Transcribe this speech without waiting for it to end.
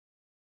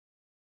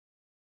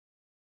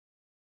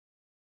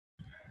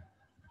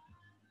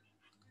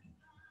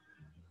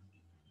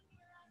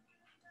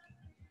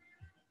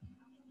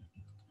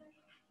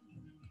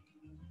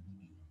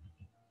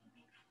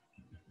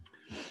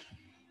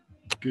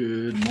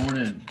Good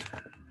morning.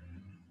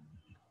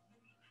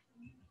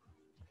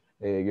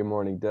 Hey, good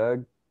morning,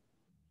 Doug.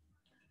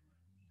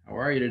 How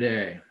are you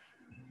today?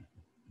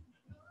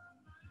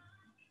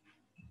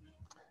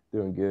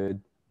 Doing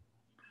good.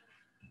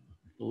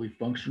 Fully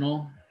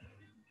functional?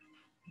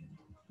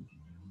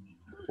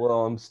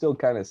 Well, I'm still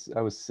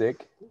I was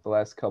sick the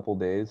last couple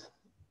days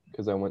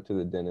because I went to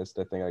the dentist.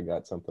 I think I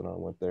got something on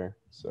went there.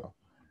 So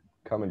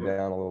coming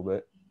down a little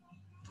bit.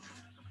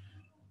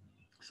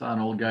 Saw an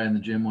old guy in the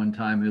gym one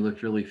time who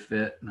looked really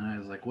fit, and I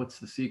was like, what's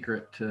the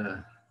secret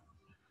to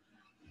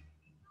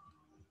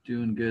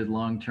doing good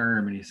long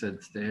term? And he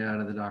said, stay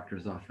out of the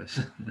doctor's office.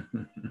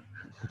 I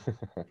said,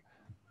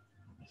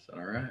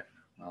 all right,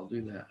 I'll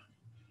do that.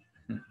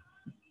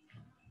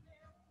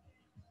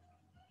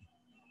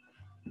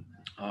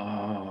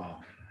 Oh,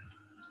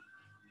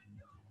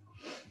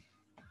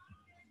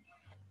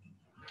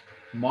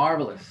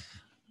 marvelous.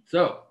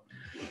 So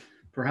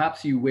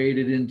perhaps you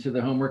waded into the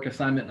homework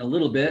assignment a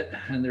little bit,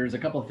 and there's a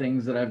couple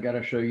things that I've got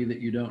to show you that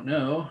you don't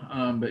know,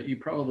 but you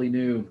probably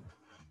knew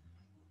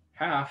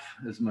half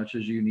as much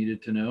as you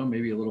needed to know,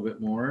 maybe a little bit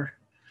more.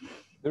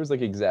 There was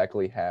like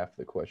exactly half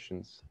the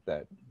questions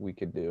that we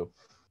could do.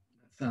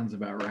 That sounds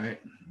about right.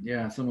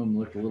 Yeah, some of them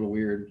looked a little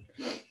weird,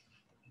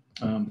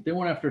 but they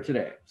weren't after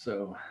today.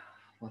 So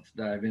let's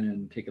dive in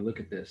and take a look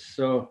at this.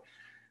 So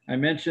I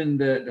mentioned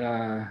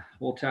that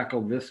we'll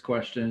tackle this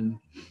question,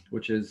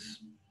 which is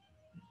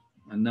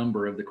a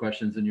number of the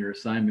questions in your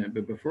assignment.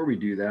 But before we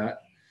do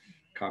that,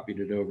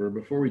 copied it over.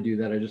 Before we do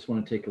that, I just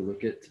want to take a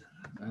look at,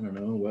 I don't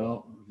know,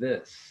 well,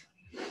 this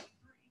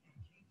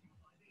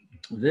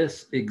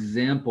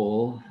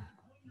example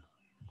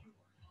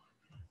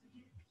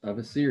of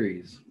a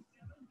series.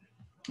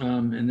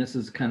 And this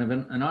is kind of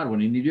an odd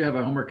one. And you do have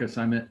a homework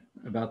assignment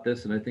about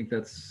this, and I think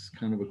that's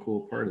kind of a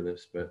cool part of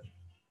this, but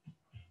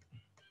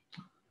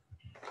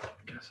I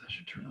guess I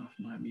should turn off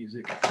my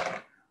music.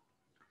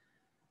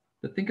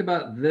 But think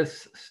about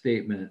this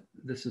statement.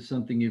 This is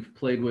something you've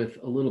played with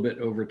a little bit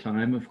over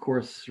time. Of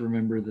course,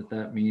 remember that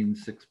that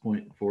means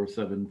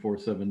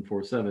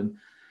 6.474747.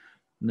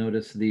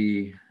 Notice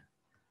the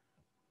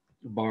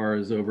bar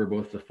is over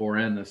both the 4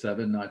 and the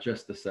 7, not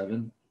just the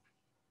 7.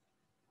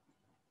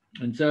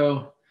 And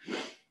so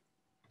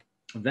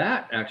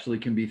that actually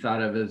can be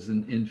thought of as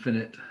an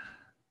infinite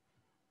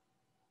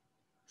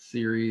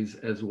series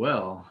as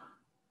well,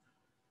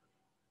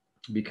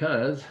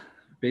 because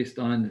based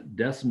on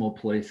decimal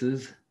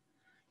places,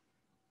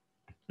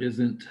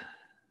 isn't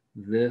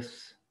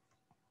this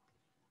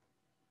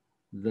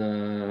the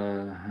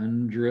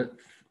 100th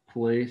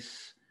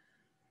place,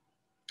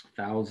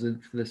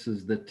 1,000th? This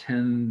is the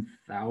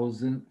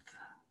 10,000th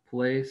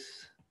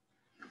place.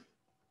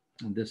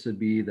 And this would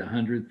be the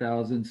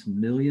 100,000th,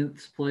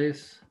 millionth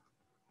place,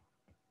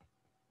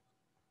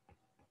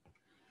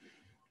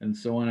 and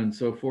so on and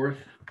so forth.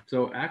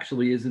 So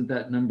actually, isn't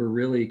that number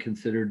really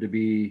considered to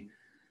be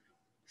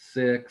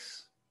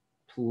 6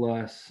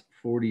 plus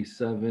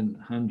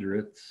 47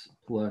 hundredths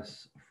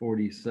plus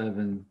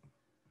 47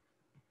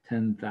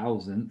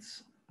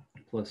 10,000ths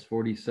plus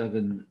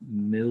 47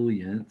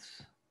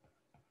 millionths,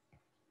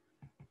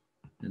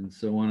 and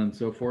so on and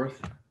so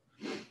forth?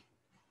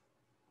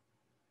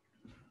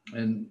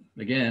 And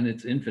again,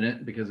 it's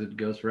infinite because it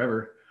goes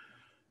forever.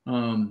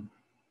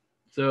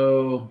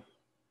 So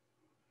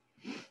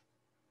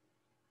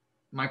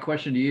my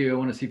question to you, I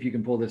want to see if you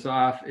can pull this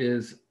off,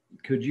 is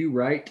could you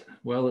write,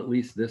 well, at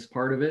least this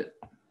part of it?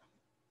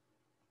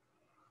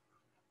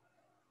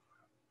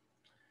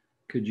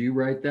 Could you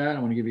write that? I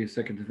want to give you a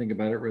second to think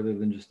about it rather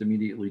than just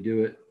immediately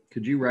do it.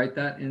 Could you write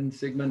that in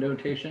sigma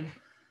notation?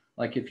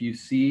 Like if you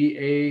see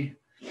a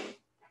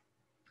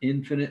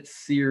infinite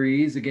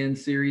series, again,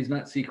 series,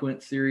 not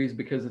sequence, series,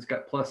 because it's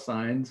got plus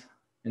signs,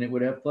 and it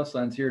would have plus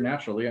signs here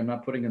naturally. I'm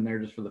not putting them there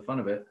just for the fun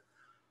of it.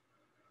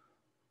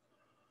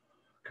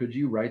 Could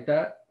you write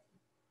that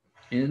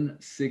in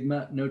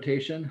sigma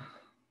notation?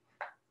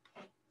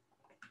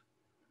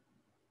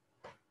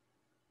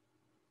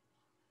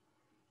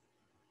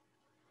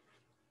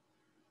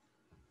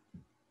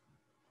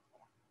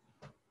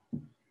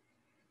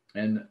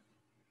 And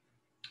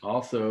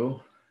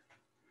also,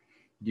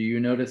 do you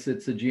notice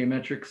it's a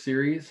geometric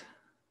series?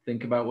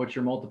 Think about what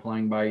you're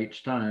multiplying by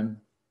each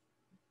time.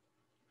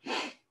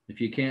 If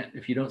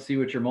you don't see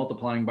what you're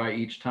multiplying by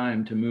each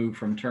time to move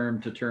from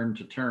term to term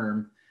to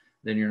term,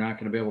 then you're not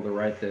going to be able to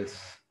write this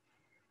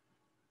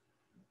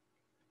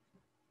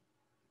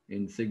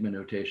in sigma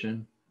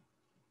notation.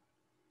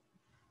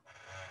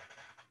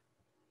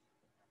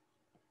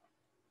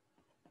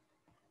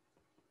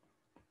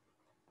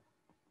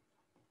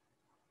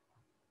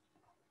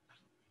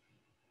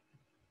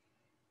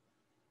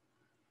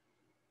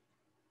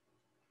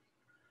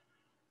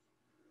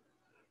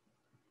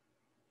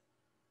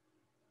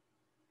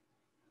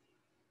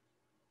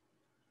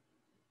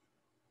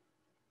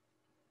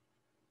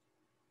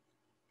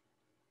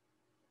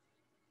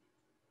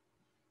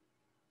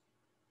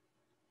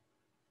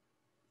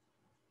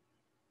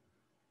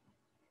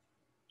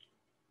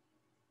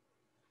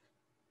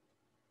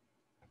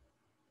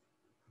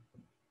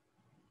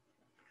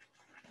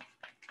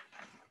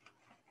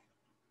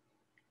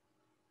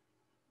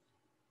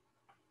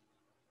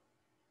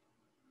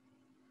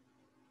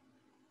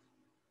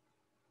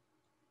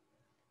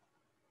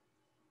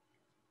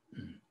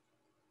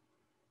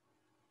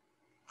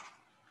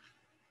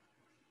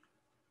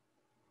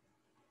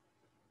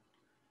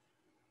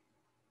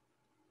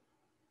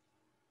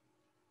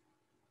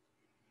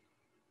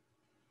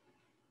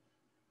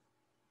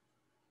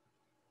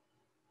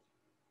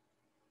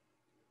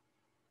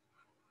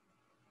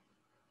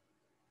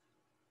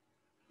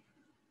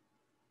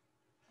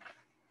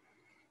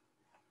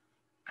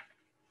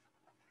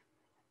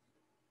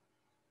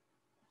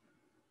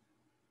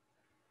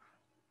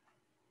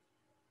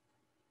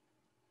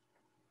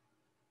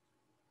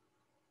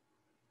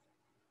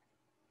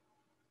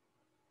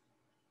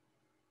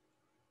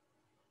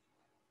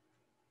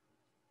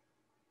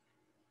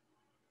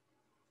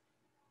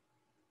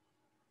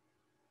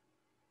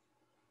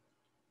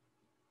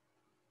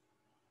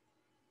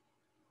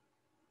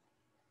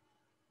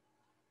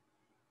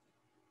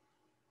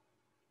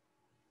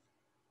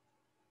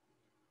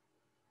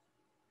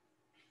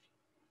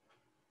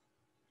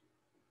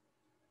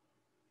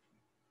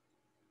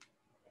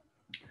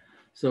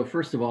 So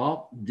first of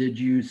all, did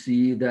you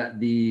see that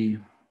the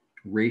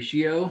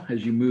ratio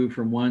as you move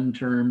from one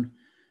term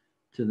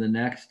to the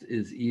next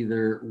is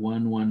either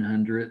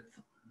 1/100th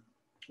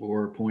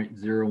or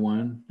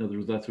 0.01? In other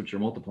words, that's what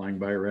you're multiplying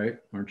by, right?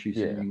 Aren't you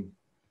Yeah. saying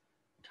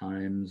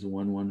times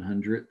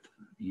 1/100th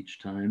each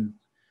time?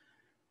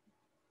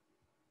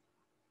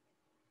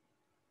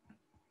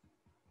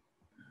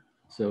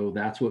 So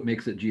that's what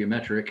makes it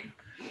geometric.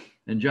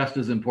 And just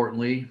as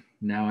importantly,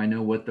 now I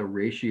know what the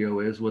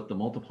ratio is, what the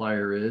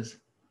multiplier is.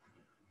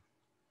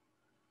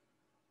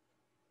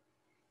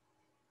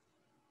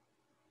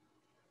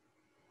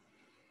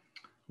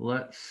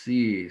 Let's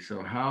see.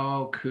 So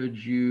how could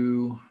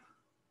you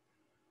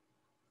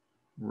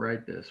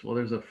write this? Well,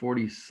 there's a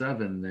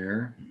 47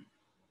 there.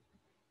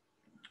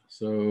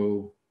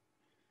 So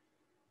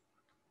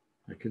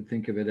I could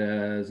think of it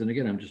as, and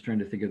again, I'm just trying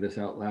to think of this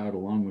out loud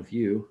along with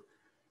you.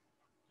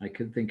 I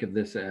could think of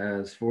this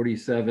as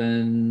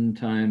 47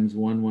 times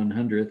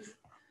 1/100th.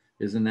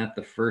 Isn't that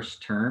the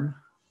first term?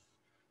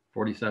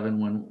 47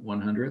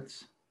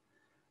 1/100ths.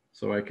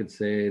 So I could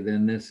say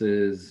then this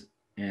is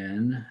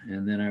n,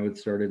 and then I would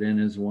start at n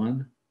as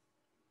 1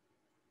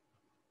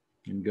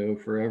 and go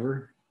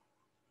forever.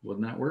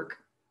 Wouldn't that work?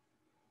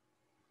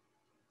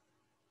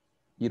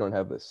 You don't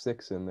have the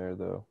 6 in there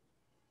though.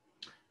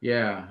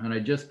 Yeah, and I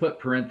just put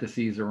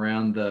parentheses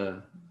around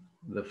the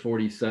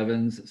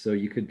 47s, so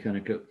you could kind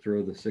of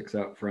throw the 6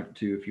 out front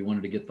too if you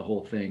wanted to get the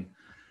whole thing,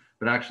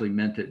 but actually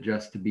meant it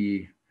just to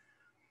be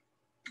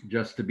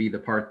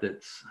the part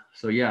that's,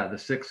 so yeah, the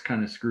 6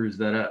 kind of screws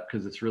that up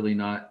because it's really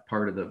not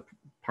part of the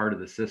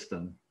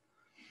system.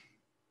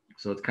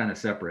 So it's kind of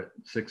separate.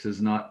 6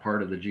 is not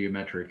part of the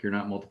geometric. You're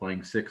not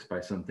multiplying 6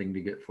 by something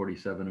to get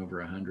 47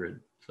 over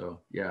 100.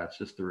 So yeah, it's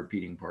just the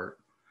repeating part.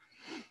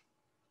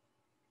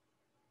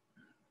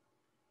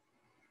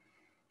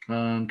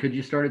 Could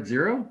you start at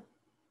 0?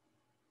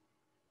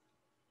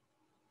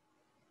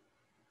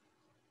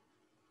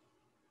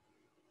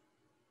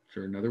 Is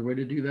there another way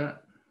to do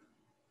that?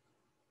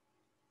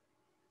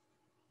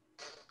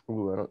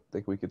 Ooh, I don't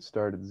think we could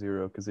start at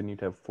 0 because then you'd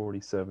have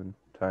 47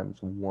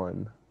 times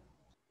 1.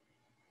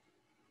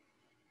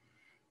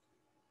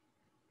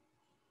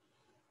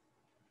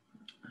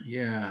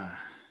 Yeah,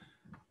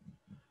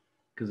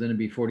 because then it'd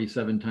be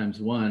 47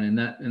 times 1, and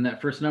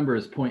that first number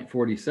is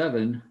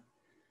 0.47.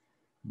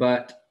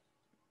 But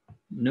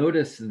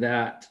notice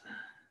that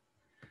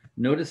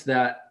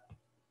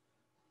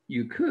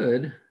you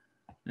could,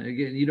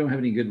 again, you don't have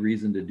any good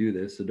reason to do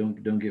this, so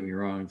don't get me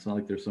wrong. It's not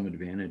like there's some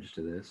advantage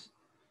to this.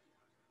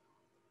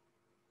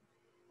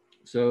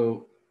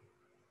 So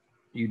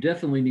you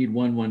definitely need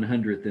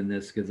 1/100th in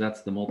this because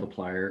that's the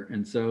multiplier,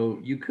 and so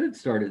you could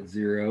start at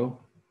 0.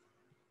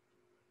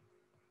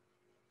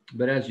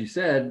 But as you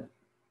said,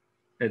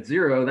 at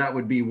 0 that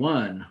would be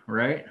 1,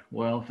 right?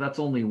 Well, if that's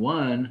only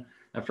 1,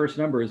 that first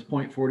number is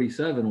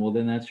 0.47. Well,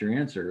 then that's your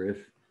answer.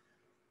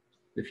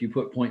 If you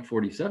put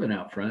 0.47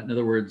 out front, in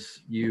other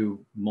words,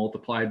 you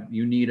multiplied,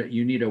 you need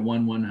a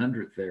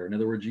 1/100th there. In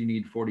other words, you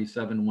need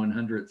 47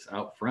 100ths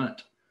out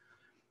front,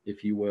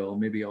 if you will.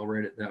 Maybe I'll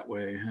write it that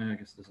way. I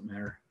guess it doesn't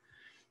matter.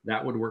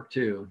 That would work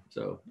too.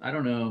 So I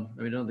don't know.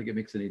 I mean, I don't think it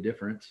makes any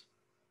difference.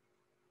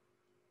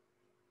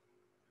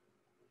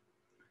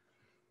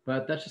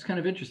 But that's just kind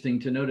of interesting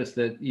to notice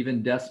that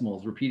even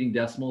decimals, repeating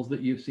decimals that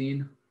you've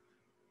seen,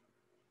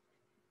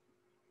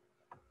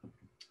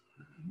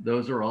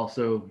 those are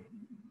also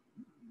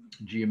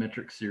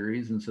geometric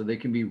series. And so they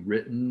can be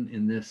written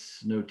in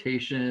this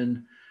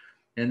notation.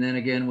 And then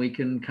again, we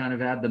can kind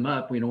of add them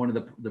up. You know, one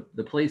of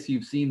the place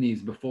you've seen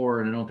these before,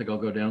 and I don't think I'll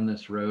go down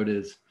this road,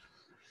 is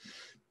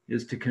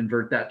to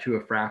convert that to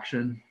a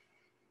fraction.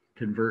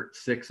 Convert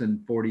 6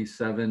 and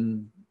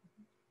 47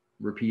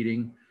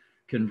 repeating,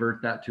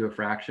 convert that to a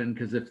fraction,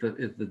 because if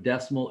the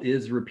decimal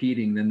is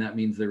repeating, then that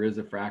means there is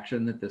a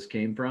fraction that this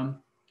came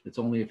from. It's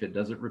only if it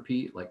doesn't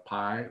repeat, like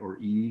pi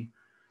or e,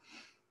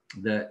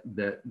 that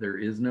there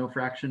is no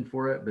fraction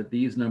for it. But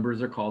these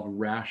numbers are called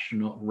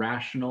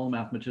rational.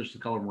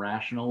 Mathematicians call them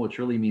rational, which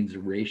really means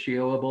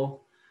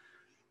ratioable.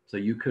 So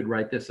you could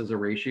write this as a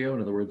ratio,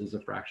 in other words, as a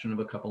fraction of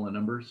a couple of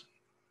numbers.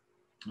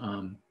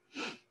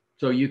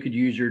 So you could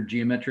use your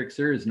geometric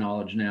series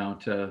knowledge now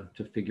to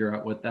figure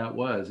out what that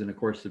was. And of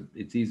course,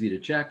 it's easy to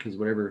check because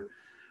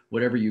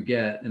whatever you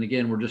get, and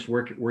again, we're just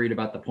worried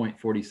about the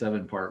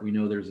 0.47 part. We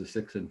know there's a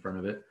 6 in front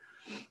of it.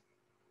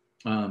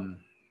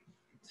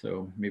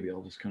 So maybe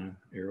I'll just kind of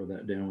arrow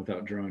that down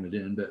without drawing it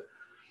in, but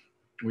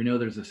we know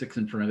there's a 6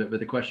 in front of it. But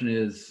the question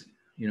is,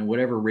 you know,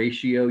 whatever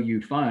ratio you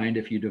find,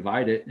 if you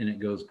divide it and it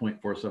goes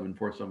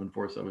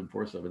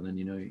 0.47474747, then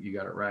you know you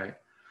got it right.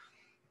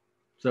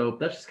 So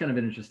that's just kind of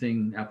an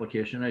interesting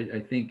application. I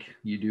think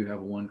you do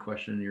have one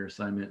question in your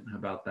assignment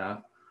about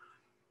that.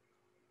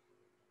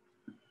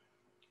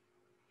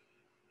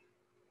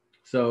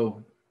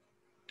 So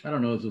I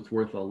don't know if it's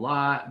worth a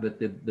lot, but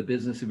the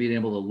business of being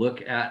able to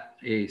look at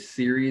a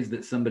series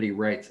that somebody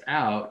writes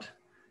out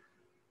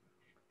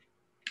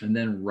and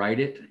then write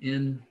it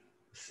in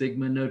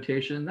sigma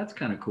notation, that's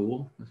kind of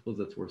cool. I suppose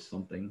that's worth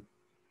something.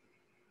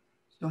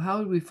 So how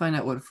would we find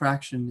out what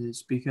fraction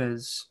is?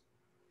 Because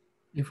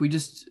if we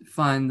just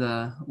find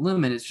the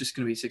limit, it's just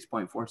going to be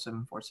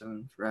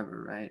 6.4747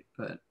 forever, right?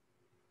 But,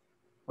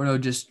 or no,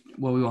 just,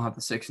 well, we won't have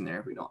the 6 in there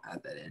if we don't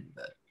add that in,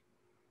 but.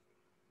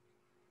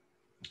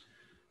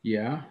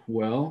 Yeah,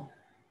 well,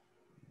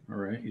 all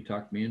right, you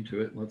talked me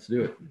into it. Let's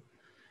do it.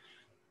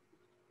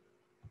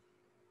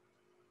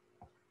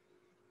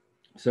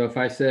 So if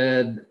I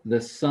said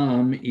the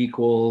sum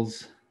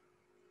equals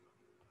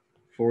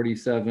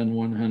 47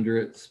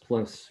 100ths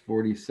plus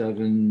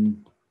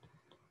 47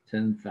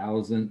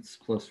 10,000ths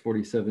plus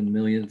 47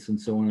 millionths and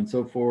so on and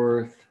so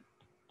forth,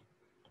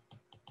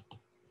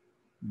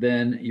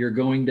 then you're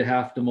going to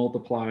have to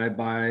multiply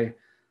by,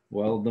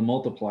 well, the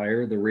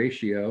multiplier, the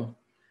ratio.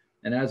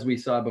 And as we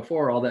saw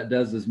before, all that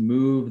does is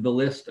move the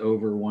list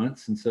over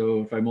once. And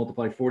so if I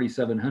multiply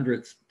 47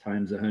 hundredths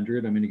times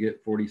 100, I'm going to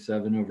get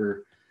 47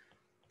 over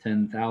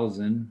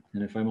 10,000.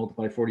 And if I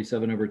multiply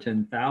 47 over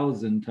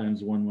 10,000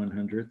 times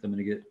 1/100th, I'm going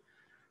to get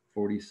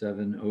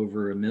 47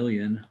 over a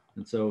million.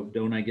 And so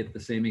don't I get the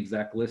same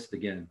exact list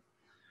again?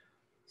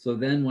 So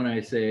then when I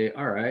say,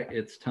 all right,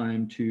 it's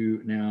time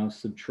to now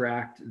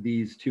subtract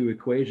these two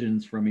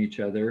equations from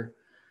each other,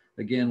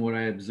 again, what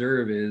I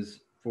observe is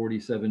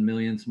 47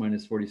 millionths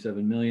minus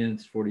 47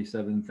 millionths,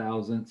 47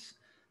 thousandths.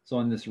 So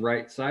on this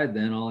right side,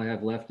 then all I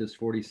have left is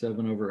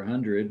 47 over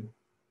 100.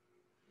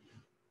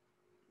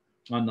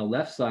 On the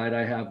left side,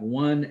 I have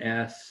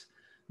 1s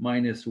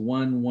minus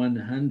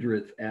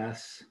 1/100th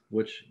s,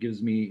 which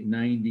gives me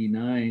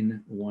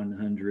 99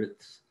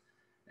 100ths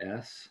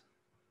s.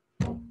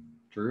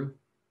 True?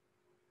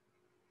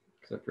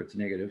 Except for it's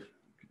negative.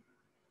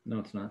 No,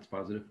 it's not. It's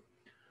positive.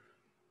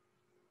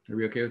 Are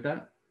we okay with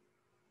that?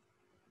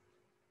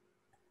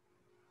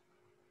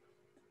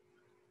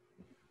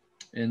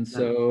 And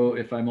so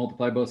if I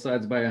multiply both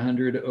sides by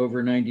 100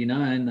 over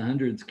 99, the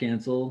hundreds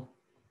cancel.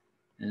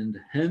 And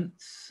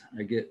hence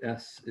I get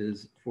S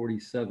is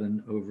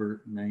 47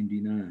 over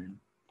 99.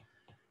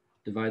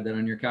 Divide that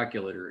on your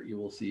calculator. You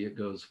will see it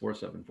goes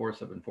 47,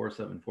 47,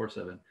 47,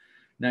 47.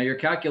 Now your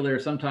calculator,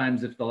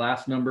 sometimes if the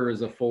last number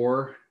is a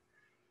 4,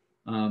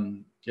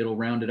 it'll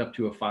round it up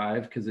to a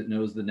 5 because it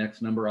knows the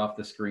next number off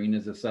the screen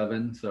is a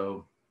 7.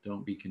 So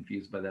don't be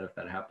confused by that if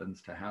that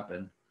happens to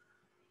happen.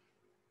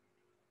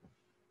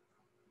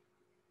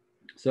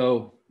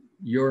 So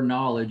your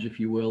knowledge, if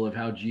you will, of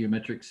how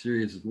geometric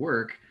series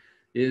work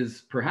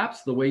is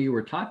perhaps the way you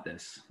were taught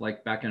this,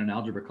 like back in an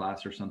algebra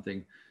class or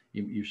something.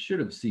 You should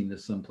have seen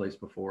this someplace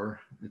before.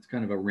 It's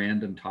kind of a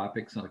random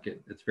topic. So like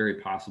it's very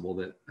possible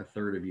that a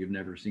third of you have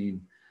never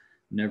seen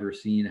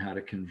how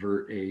to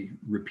convert a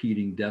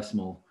repeating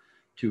decimal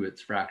to its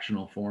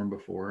fractional form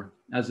before.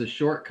 As a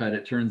shortcut,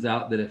 it turns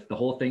out that if the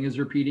whole thing is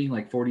repeating,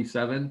 like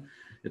 47,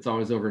 it's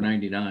always over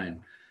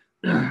 99.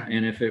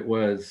 And if it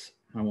was,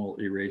 I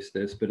won't erase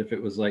this, but if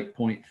it was like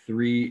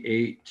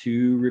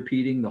 0.382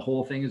 repeating, the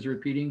whole thing is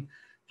repeating,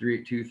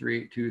 382,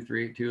 382,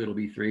 382, it'll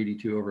be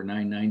 382 over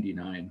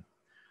 999.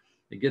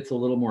 It gets a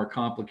little more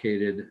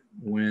complicated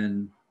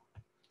when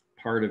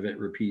part of it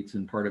repeats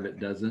and part of it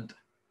doesn't.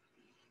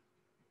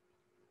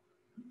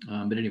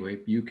 But anyway,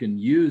 you can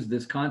use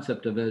this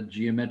concept of a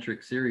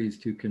geometric series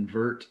to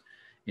convert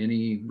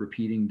any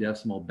repeating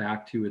decimal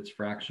back to its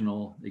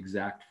fractional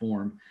exact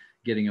form,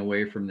 getting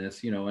away from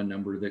this, a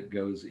number that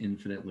goes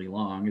infinitely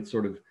long. It's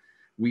sort of,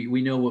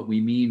 we know what we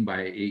mean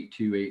by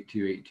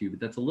 828282, but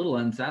that's a little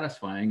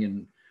unsatisfying.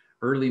 And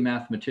early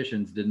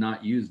mathematicians did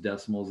not use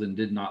decimals and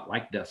did not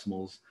like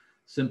decimals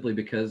simply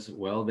because,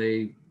 well,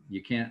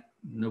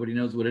 nobody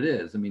knows what it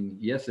is. I mean,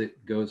 yes,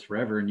 it goes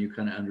forever and you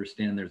kind of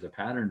understand there's a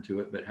pattern to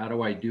it, but how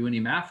do I do any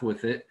math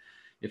with it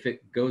if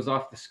it goes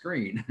off the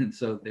screen? And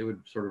so they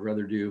would sort of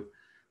rather do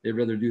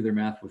their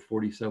math with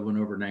 47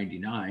 over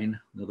 99,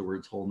 in other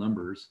words, whole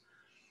numbers,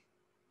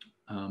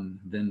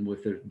 than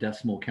with their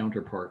decimal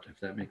counterpart, if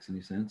that makes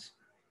any sense.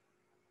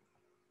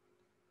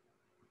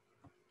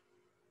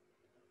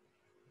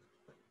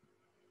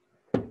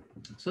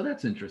 So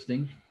that's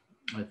interesting,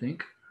 I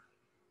think.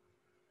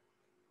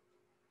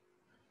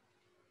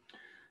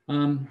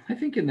 I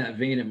think in that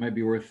vein, it might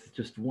be worth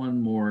just one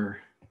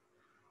more.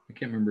 I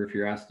can't remember if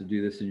you're asked to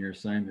do this in your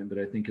assignment, but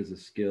I think as a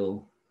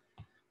skill,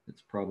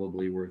 it's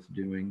probably worth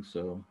doing.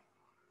 So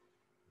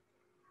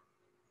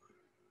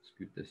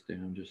scoot this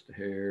down just a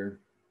hair.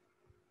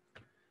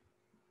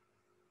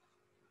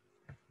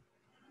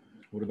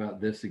 What about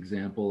this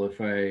example?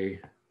 If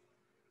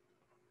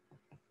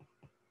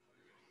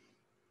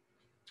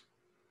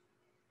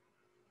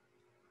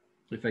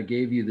I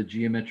gave you the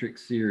geometric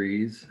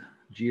series,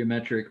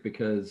 geometric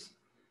because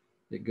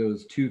it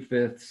goes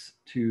 2/5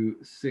 to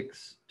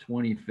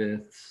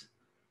 6/25,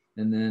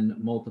 and then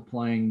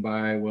multiplying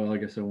by, well, I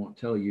guess I won't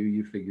tell you,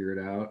 you figure it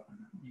out,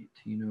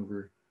 18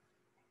 over,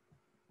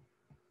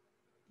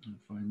 and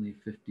finally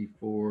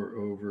 54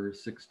 over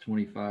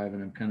 625,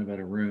 and I'm kind of out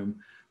of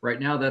room. Right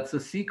now that's a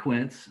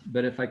sequence,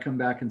 but if I come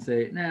back and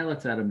say, nah,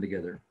 let's add them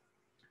together,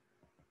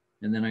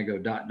 and then I go ...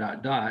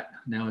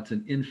 now it's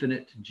an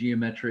infinite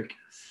geometric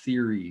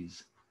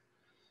series.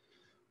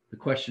 The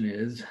question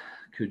is,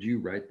 could you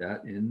write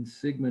that in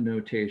sigma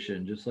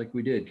notation, just like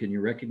we did? Can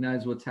you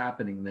recognize what's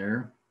happening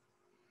there?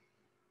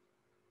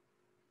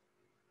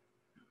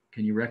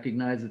 Can you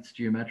recognize it's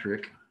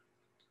geometric?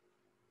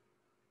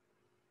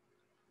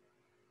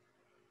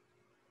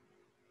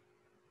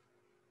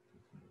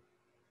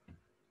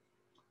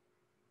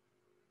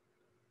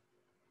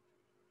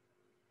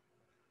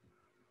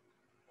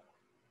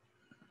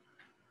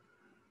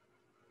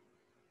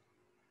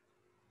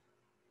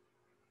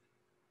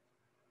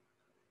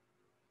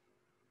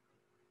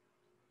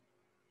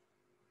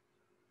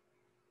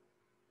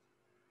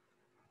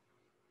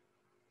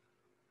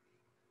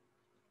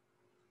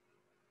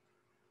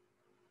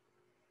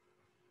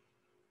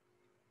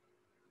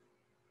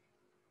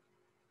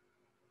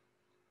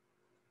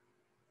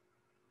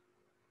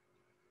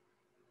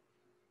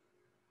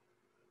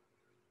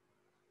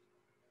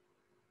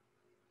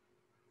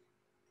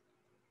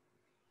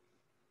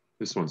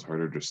 This one's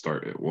harder to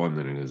start at 1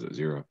 than it is at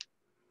 0.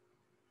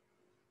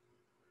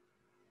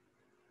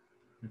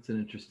 That's an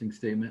interesting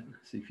statement.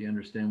 See if you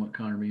understand what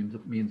Connor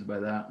means by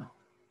that.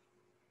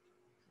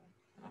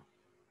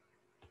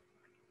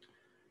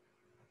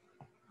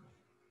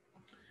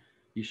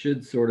 You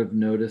should sort of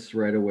notice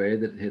right away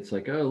that it's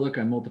like, oh, look,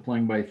 I'm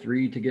multiplying by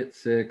 3 to get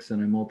 6,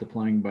 and I'm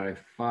multiplying by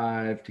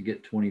 5 to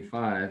get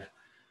 25.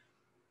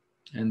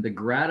 And the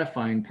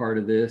gratifying part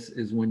of this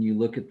is when you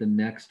look at the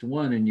next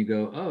one and you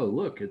go, oh,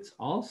 look, it's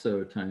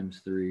also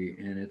times 3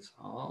 and it's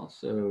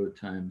also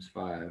times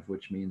 5,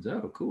 which means,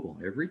 oh, cool,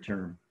 every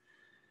term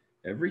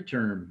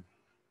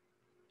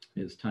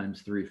is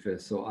times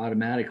 3/5. So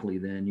automatically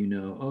then you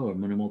know, oh, I'm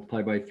going to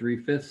multiply by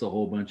 3/5 a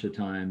whole bunch of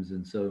times.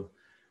 And so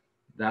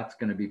that's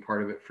going to be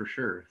part of it for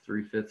sure.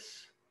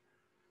 3/5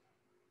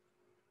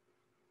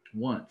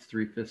 once,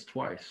 3/5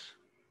 twice.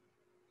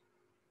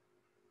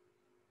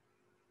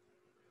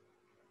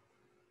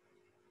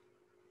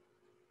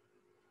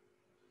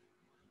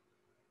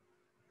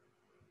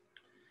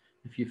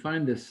 If you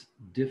find this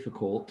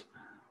difficult,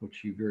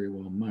 which you very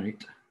well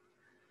might,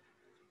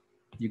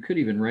 you could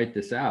even write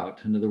this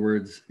out. In other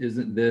words,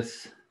 isn't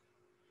this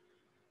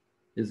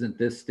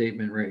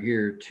statement right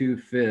here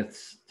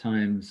 2/5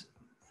 times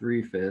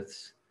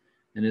 3/5?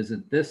 And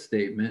isn't this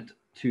statement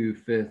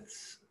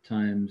 2/5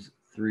 times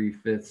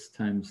 3/5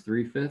 times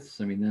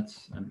 3/5? I mean,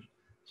 that's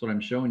what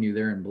I'm showing you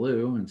there in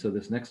blue. And so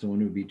this next one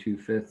would be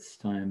 2/5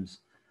 times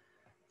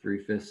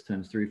 3/5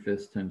 times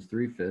 3/5 times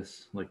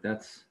 3/5. Like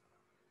that's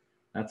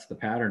the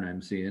pattern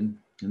I'm seeing.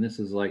 And this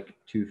is like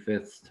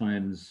 2/5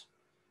 times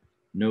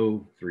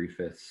no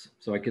 3/5.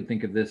 So I could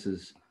think of this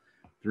as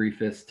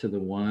 3/5 to the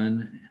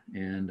 1.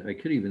 And I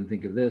could even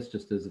think of this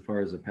just as far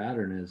as a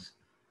pattern as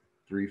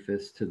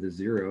 3/5 to the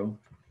 0.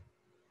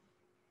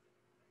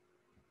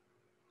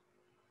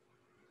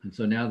 And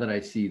so now that I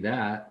see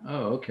that,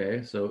 oh,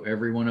 okay, so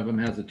every one of them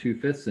has a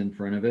 2/5 in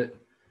front of it.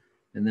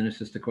 And then it's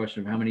just a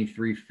question of how many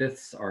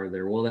 3/5 are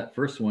there? Well, that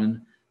first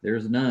one,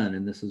 there's none.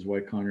 And this is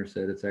why Connor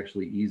said it's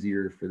actually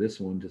easier for this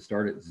one to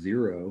start at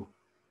 0.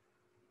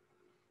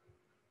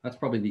 That's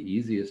probably the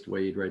easiest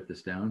way you'd write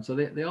this down. So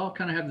they all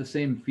kind of have the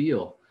same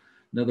feel.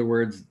 In other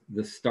words,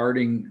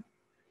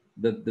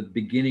 the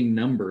beginning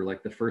number,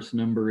 like the first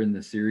number in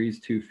the series,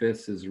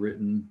 2/5 is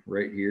written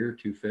right here,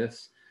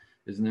 2/5.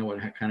 Isn't that what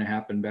kind of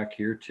happened back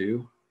here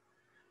too?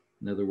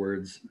 In other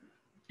words,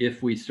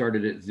 if we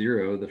started at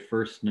 0, the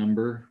first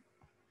number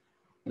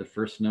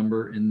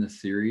in the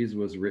series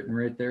was written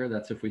right there.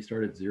 That's if we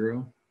start at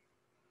 0.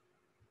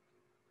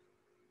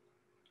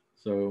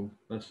 So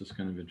that's just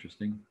kind of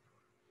interesting.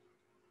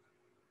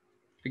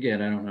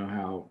 Again, I don't know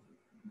how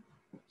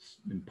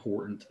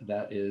important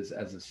that is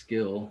as a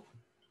skill,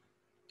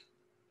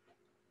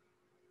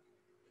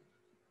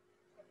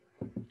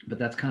 but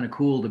that's kind of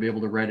cool to be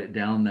able to write it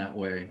down that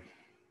way.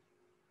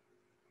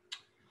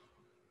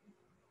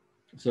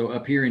 So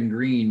up here in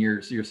green,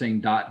 you're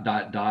saying ...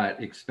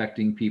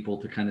 expecting people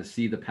to kind of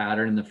see the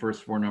pattern in the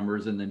first 4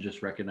 numbers and then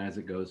just recognize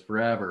it goes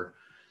forever.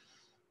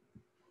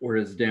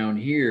 Whereas down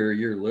here,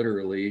 you're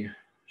literally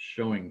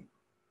showing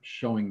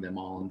them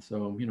all. And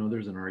so,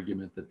 there's an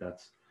argument that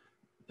that's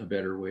a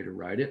better way to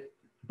write it.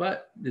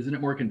 But isn't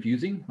it more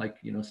confusing? Like,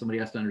 somebody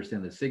has to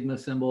understand the sigma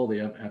symbol. They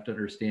have to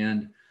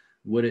understand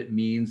what it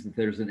means that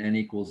there's an n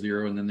equals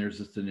 0 and then there's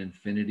just an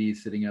infinity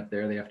sitting up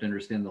there. They have to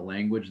understand the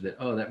language that,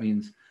 oh, that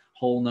means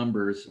whole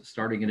numbers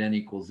starting at n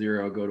equals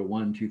 0 go to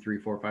 1, 2, 3,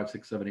 4, 5,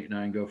 6, 7, 8,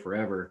 9, go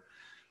forever.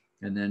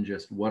 And then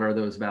just what are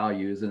those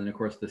values? And then of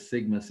course the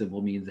sigma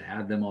symbol means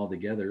add them all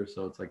together.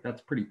 So it's like, that's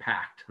pretty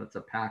packed. That's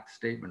a packed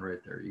statement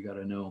right there. You got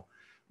to know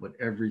what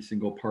every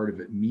single part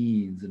of it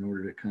means in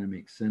order to kind of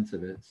make sense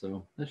of it.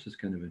 So that's just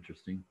kind of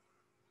interesting.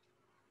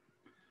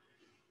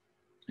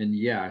 And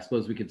yeah, I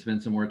suppose we could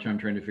spend some more time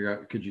trying to figure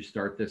out, could you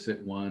start this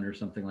at 1 or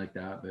something like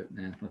that? But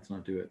let's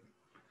not do it.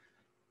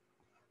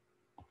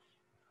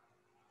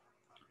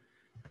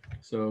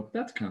 So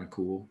that's kind of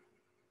cool.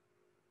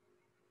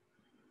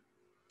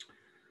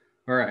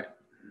 All right.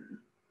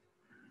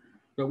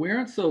 But we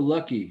aren't so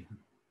lucky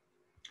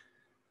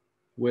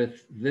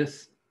with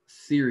this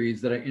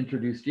series that I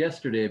introduced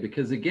yesterday,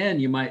 because again,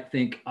 you might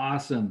think,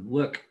 awesome,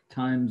 look,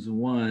 times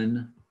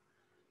 1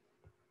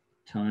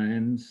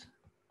 times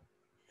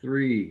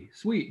 3.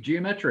 Sweet,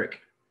 geometric.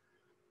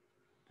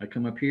 I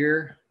come up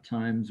here,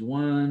 times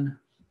 1,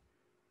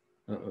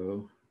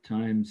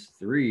 times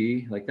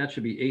 3, like that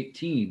should be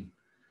 18.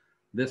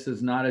 This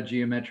is not a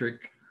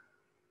geometric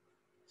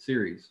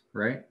series,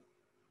 right?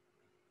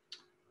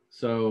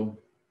 So,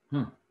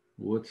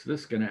 what's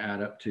this going to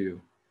add up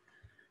to?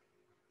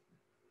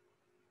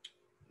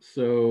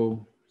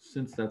 So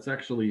since that's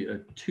actually a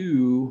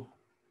 2,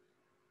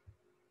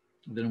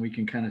 then we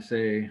can kind of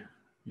say,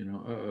 you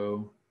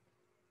know,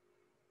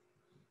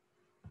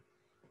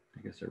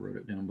 I guess I wrote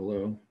it down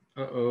below.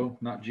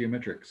 Not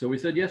geometric. So we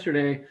said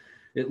yesterday,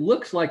 it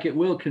looks like it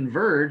will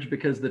converge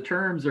because the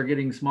terms are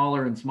getting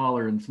smaller and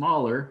smaller and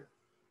smaller.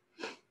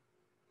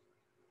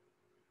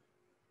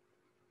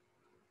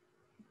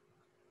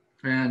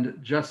 And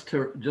just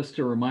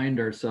to remind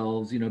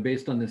ourselves, you know,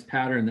 based on this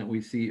pattern that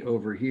we see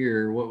over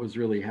here, what was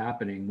really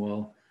happening?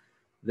 Well,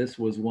 this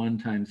was 1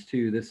 times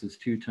 2, this is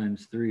 2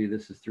 times 3,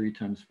 this is 3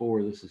 times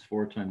 4, this is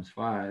 4 times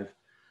 5.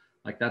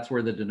 Like that's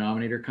where the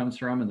denominator comes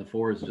from, and the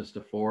 4 is just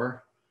a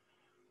 4.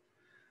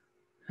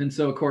 And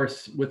so, of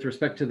course, with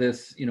respect to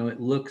this, you know, it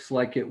looks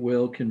like it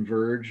will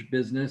converge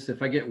business.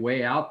 If I get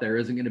way out there,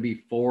 isn't going to be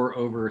 4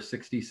 over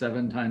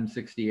 67 times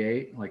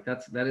 68. Like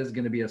that is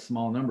going to be a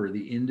small number.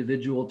 The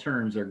individual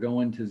terms are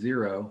going to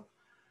 0.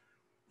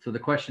 So the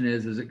question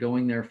is it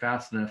going there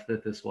fast enough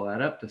that this will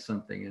add up to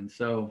something? And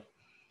so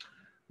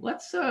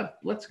let's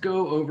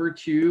go over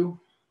to,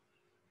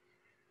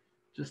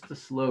 just to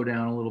slow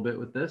down a little bit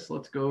with this,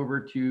 let's go over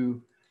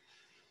to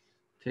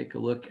take a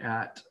look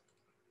at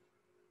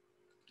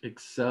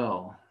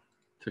Excel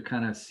to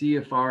kind of see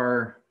if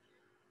our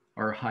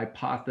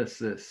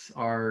hypothesis,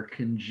 our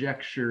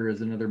conjecture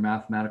is another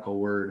mathematical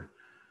word.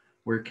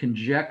 We're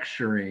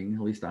conjecturing,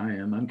 at least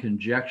I'm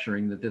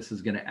conjecturing that this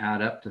is going to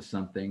add up to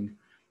something.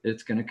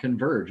 It's going to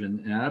converge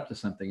and add up to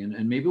something.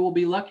 And maybe we'll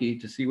be lucky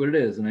to see what it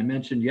is. And I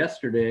mentioned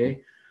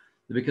yesterday,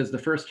 because the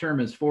first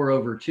term is 4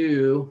 over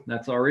 2,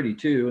 that's already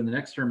 2. And the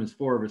next term is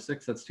 4 over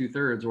 6, that's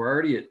 2/3. We're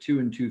already at 2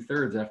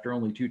 2/3 after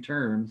only 2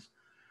 terms.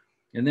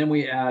 And then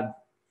we add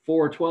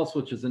 4/12,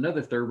 which is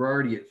another third, we're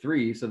already at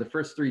 3. So the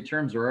first 3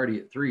 terms are already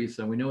at 3.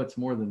 So we know it's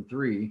more than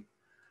 3.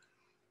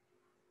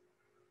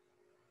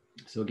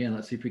 So again,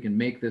 let's see if we can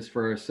make this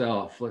for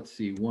ourselves. Let's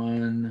see,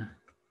 1,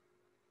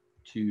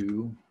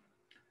 2.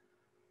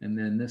 And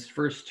then this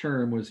first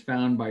term was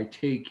found by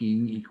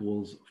taking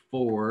equals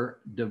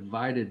 4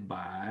 divided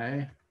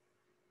by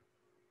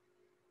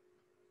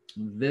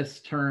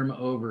this term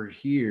over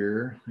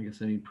here. I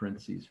guess I need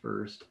parentheses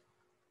first.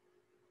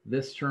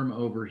 This term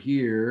over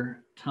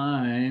here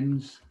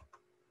times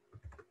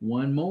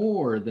 1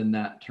 more than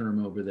that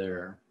term over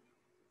there.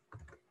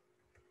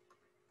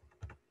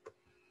 I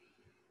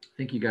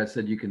think you guys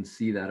said you can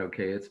see that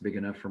okay. It's big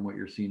enough from what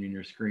you're seeing in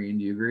your screen.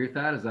 Do you agree with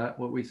that? Is that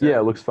what we said? Yeah,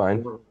 it looks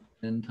fine.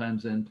 N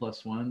times n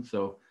plus 1.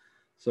 So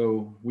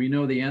we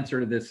know the answer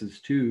to this is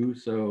 2.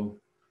 So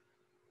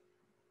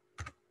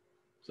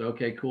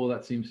okay, cool.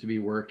 That seems to be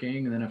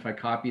working. And then if I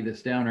copy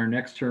this down, our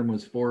next term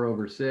was 4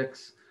 over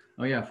 6.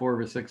 Oh yeah, 4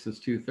 over 6 is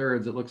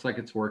 2/3. It looks like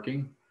it's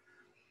working.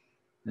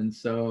 And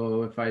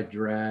so if I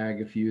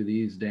drag a few of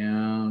these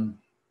down,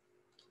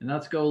 and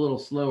let's go a little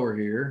slower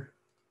here.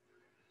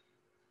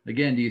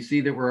 Again, do you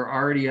see that we're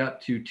already up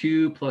to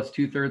 2 plus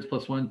 2/3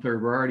 plus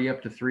 1/3? We're already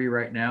up to 3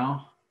 right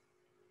now.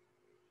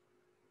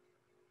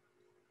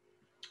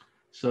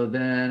 So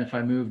then if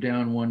I move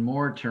down 1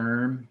 more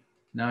term,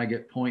 now I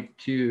get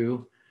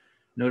 0.2.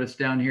 Notice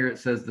down here it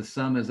says the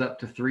sum is up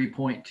to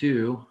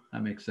 3.2.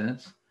 That makes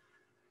sense.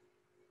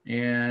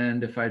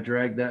 And if I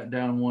drag that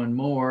down 1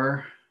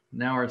 more,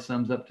 now our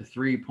sum's up to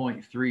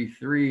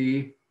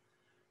 3.33. Do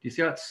you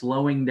see how it's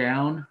slowing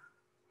down?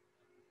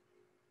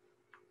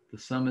 The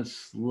sum is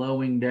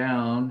slowing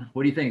down.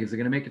 What do you think? Is it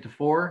going to make it to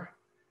 4?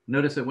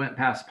 Notice it went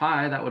past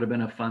pi. That would have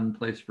been a fun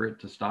place for it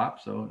to stop.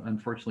 So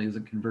unfortunately,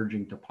 isn't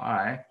converging to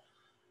pi.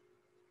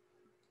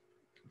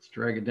 Let's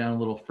drag it down a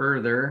little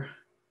further.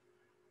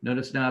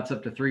 Notice now it's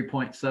up to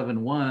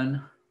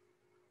 3.71.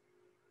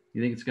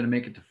 You think it's going to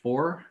make it to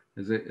 4?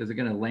 Is it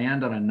going to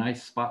land on a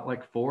nice spot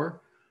like 4?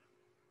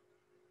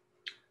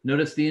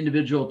 Notice the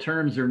individual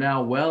terms are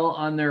now well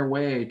on their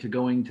way to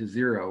going to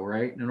 0,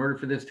 right? In order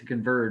for this to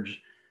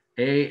converge,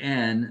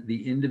 AN,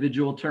 the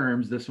individual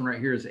terms, this one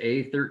right here is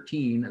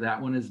A13. That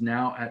one is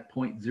now at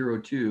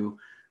 0.02.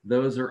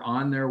 Those are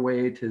on their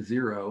way to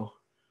 0.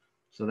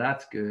 So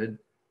that's good.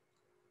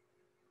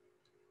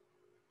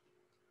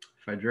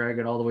 If I drag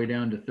it all the way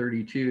down to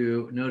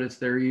 32, notice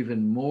they're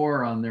even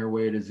more on their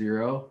way to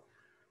 0.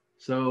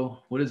 So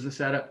what does this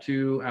add up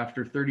to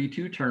after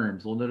 32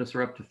 terms? Well, notice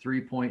we're up to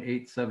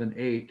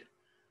 3.878.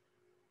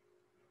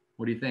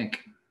 What do you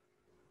think?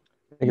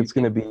 I think it's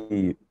going to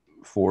be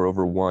 4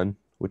 over 1,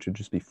 which would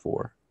just be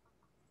 4.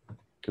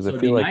 Because So I feel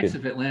it'd be like nice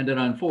if it landed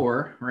on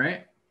 4,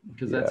 right?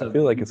 Because that's I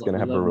feel like it's going to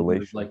have a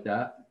relation like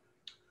that.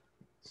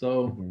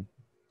 So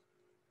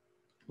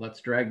let's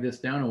drag this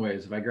down a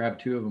ways. If I grab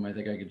two of them, I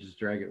think I could just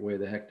drag it way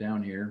the heck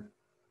down here.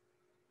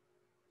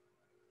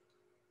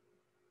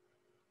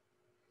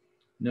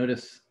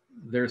 Notice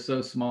they're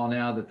so small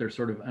now that they're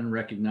sort of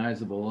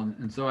unrecognizable.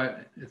 And so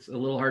it's a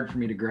little hard for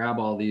me to grab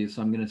all these.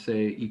 So I'm going to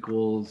say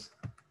equals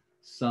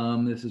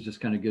sum. This is just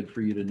kind of good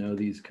for you to know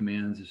these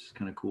commands. It's just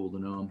kind of cool to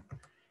know them.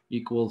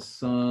 Equals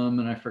sum,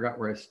 and I forgot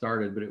where I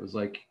started, but it was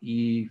like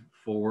E4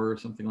 or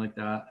something like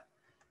that.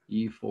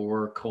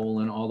 E4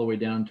 colon all the way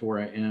down to where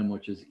I am,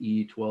 which is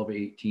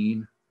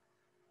E1218.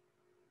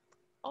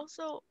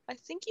 Also, I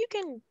think you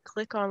can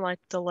click on like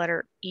the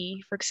letter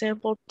E, for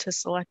example, to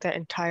select that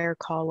entire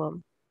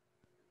column.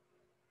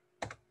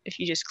 If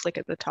you just click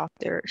at the top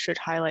there, it should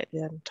highlight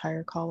the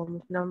entire column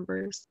of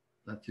numbers.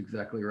 That's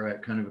exactly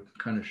right. Kind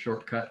of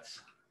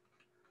shortcuts.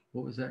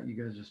 What was that you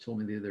guys just told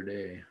me the other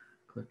day?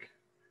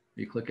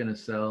 You click in a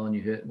cell and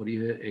you hit, what do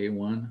you hit?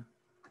 A1?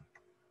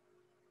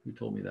 Who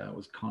told me that? It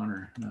was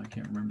Connor. No, I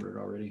can't remember it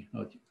already.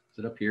 Oh, is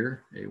it up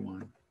here?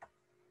 A1.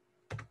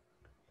 I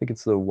think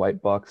it's the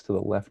white box to the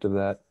left of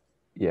that.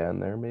 Yeah, in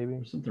there maybe.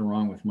 There's something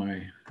wrong with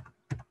my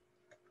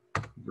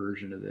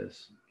version of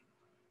this.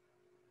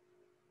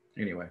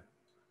 Anyway,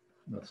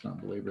 let's not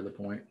belabor the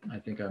point. I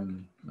think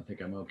I'm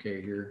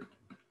okay here.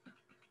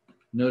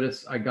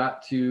 Notice I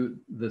got to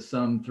the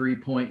sum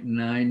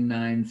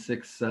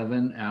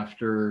 3.9967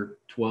 after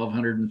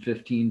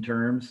 1,215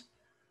 terms.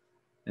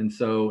 And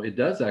so it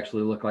does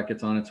actually look like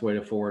it's on its way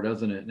to 4,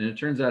 doesn't it? And it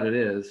turns out it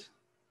is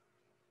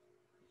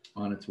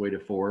on its way to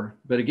 4.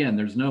 But again,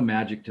 there's no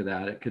magic to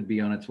that. It could be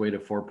on its way to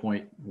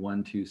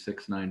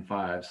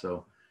 4.12695.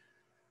 So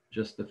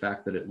just the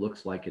fact that it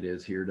looks like it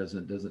is here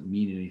doesn't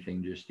mean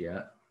anything just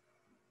yet.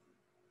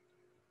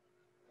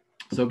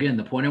 So again,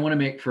 the point I want to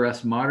make for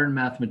us modern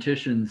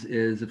mathematicians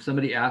is if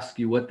somebody asks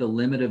you what the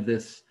limit of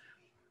this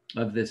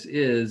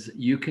is,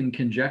 you can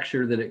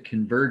conjecture that it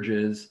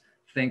converges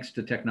thanks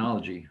to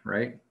technology,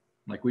 right?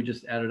 Like we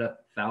just added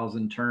up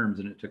 1,000 terms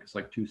and it took us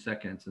like 2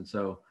 seconds. And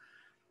so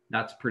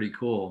that's pretty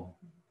cool.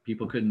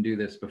 People couldn't do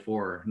this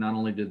before. Not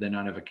only did they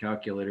not have a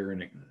calculator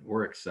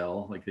or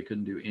Excel, like they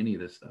couldn't do any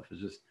of this stuff. It's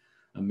just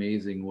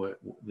amazing what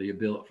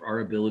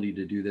our ability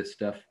to do this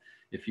stuff,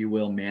 if you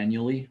will,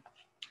 manually.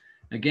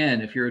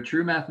 Again, if you're a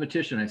true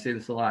mathematician, I say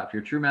this a lot, if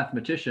you're a true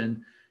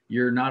mathematician,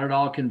 you're not at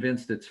all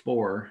convinced it's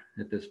 4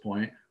 at this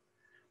point.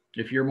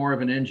 If you're more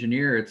of an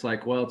engineer, it's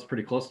like, well, it's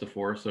pretty close to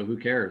 4, so who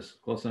cares?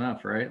 Close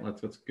enough, right?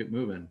 Let's get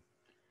moving.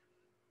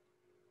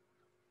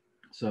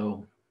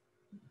 So,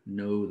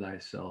 know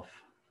thyself,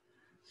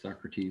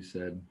 Socrates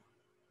said.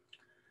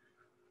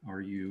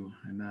 Are you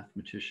a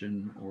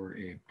mathematician or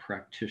a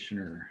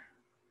practitioner?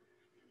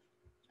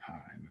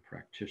 I'm a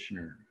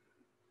practitioner,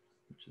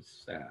 which is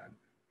sad.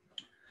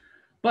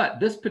 But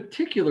this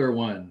particular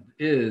one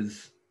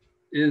is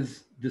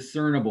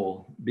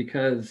discernible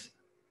because,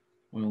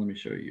 well, let me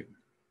show you.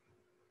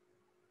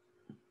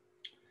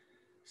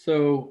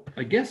 So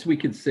I guess we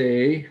could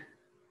say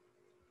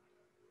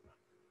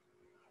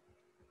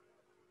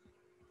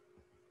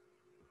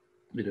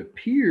it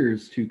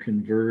appears to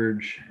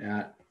converge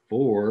at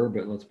 4,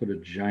 but let's put a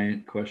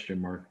giant question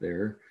mark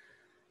there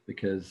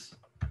because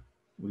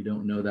we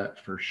don't know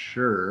that for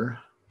sure.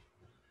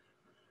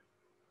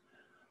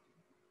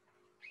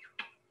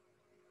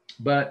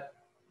 But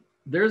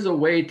there's a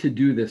way to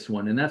do this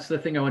one. And that's the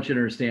thing I want you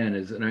to understand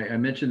is, and I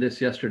mentioned this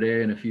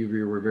yesterday, and a few of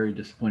you were very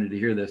disappointed to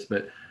hear this,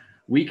 but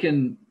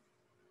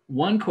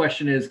one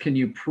question is, can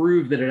you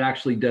prove that it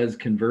actually does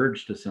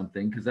converge to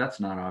something? Because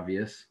that's not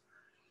obvious.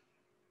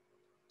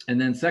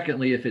 And then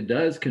secondly, if it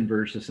does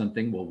converge to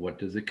something, well, what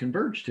does it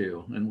converge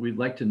to? And we'd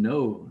like to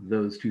know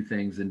those two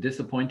things. And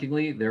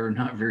disappointingly, there are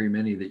not very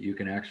many that you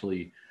can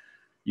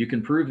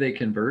prove they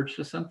converge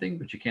to something,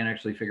 but you can't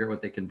actually figure out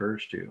what they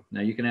converge to. Now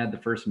you can add the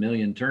first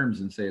million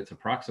terms and say it's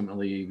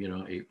approximately,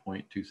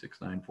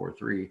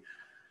 8.26943,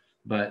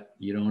 but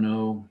you don't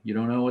know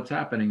what's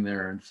happening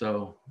there. And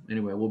so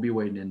anyway, we'll be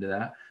wading into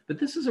that. But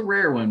this is a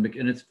rare one,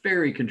 and it's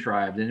very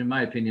contrived, and in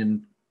my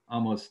opinion,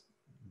 almost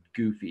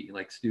goofy,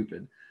 like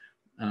stupid.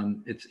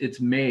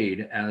 It's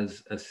made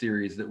as a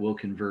series that will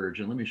converge,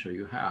 and let me show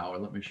you how,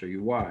 and let me show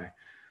you why.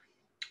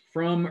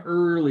 From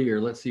earlier,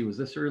 let's see, was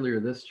this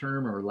earlier this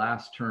term or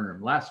last term?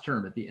 Last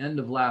term, at the end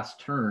of last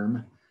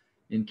term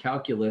in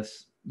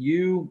calculus,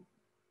 you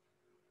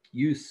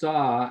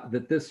saw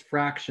that this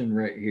fraction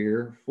right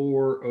here,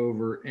 4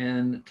 over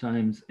n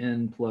times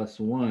n plus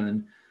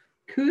 1,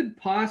 could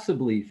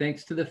possibly,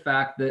 thanks to the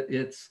fact that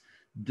its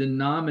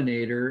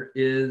denominator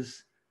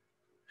is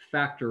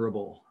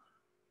factorable.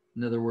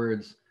 In other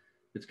words,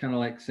 it's kind of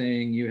like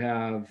saying you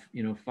have,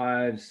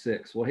 5,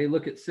 6. Well, hey,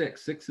 look at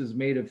 6. 6 is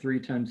made of 3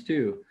 times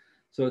 2.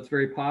 So it's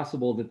very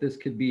possible that this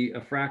could be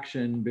a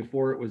fraction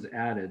before it was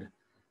added.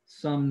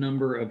 Some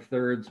number of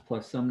thirds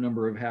plus some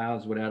number of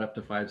halves would add up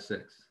to 5,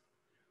 6.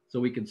 So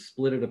we could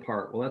split it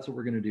apart. Well, that's what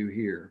we're going to do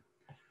here.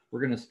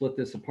 We're going to split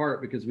this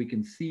apart because we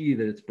can see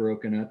that it's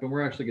broken up, and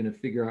we're actually going to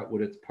figure out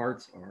what its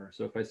parts are.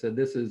 So if I said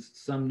this is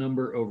some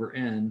number over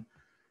n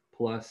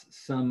plus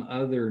some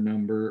other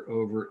number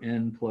over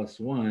n plus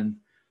 1,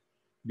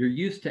 You're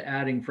used to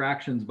adding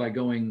fractions by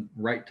going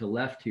right to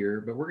left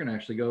here, but we're going to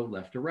actually go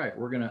left to right.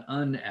 We're going to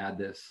unadd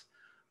this.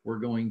 We're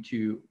going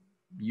to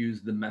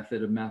use the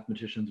method of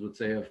mathematicians would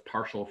say of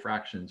partial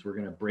fractions. We're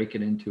going to break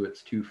it into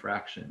its two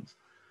fractions.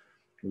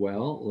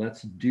 Well,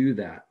 let's do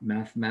that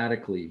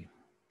mathematically.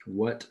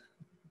 What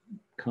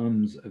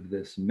comes of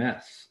this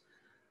mess?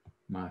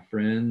 My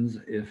friends,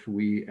 if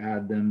we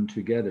add them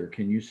together,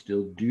 can you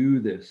still do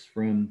this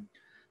from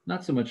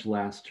not so much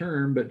last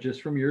term, but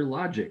just from your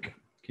logic?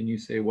 Can you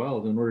say,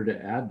 well, in order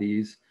to add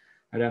these,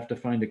 I'd have to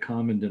find a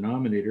common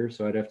denominator.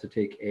 So I'd have to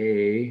take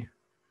A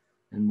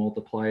and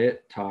multiply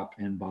it top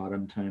and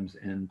bottom times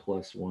n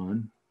plus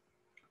 1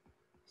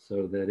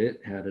 so that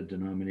it had a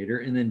denominator.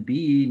 And then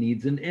B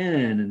needs an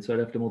n. And so I'd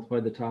have to multiply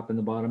the top and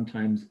the bottom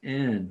times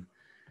n.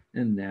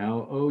 And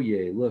now, oh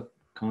yay, look,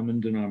 common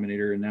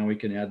denominator. And now we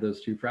can add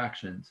those two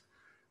fractions.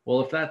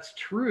 Well, if that's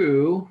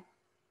true,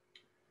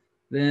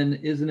 then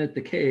isn't it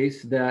the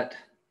case that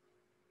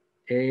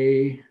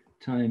A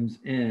times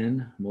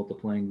n,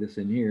 multiplying this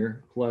in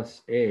here,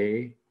 plus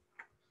A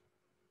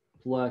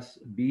plus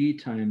B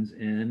times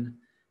n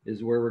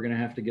is where we're going to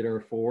have to get our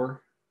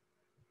 4?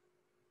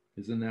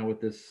 Isn't that what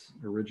this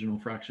original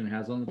fraction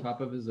has on the top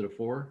of it? Is it a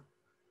 4?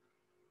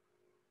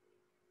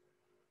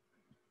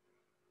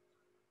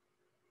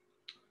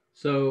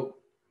 So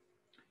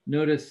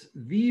notice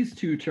these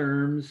two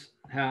terms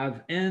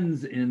have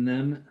n's in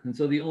them. And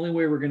so the only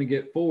way we're going to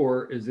get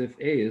 4 is if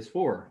A is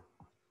 4.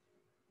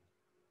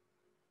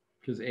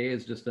 Because A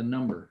is just a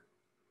number.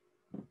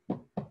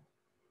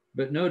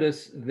 But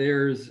notice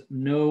there's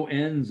no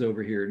n's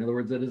over here. In other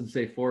words, that doesn't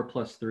say 4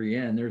 plus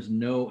 3n. There's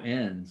no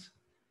n's.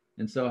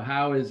 And so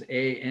how is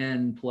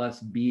an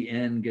plus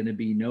bn going to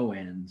be no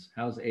n's?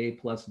 How's a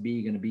plus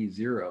b going to be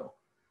 0?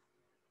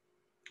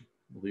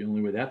 Well, the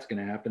only way that's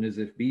going to happen is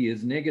if b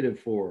is negative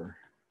 4.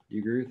 Do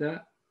you agree with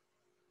that?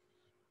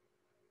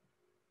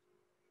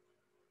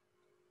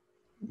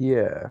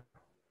 Yeah.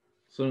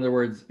 So in other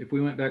words, if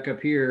we went back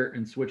up here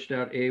and switched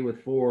out a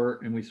with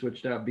 4 and we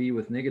switched out b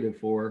with negative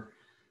 4,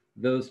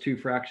 those two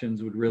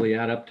fractions would really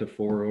add up to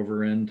 4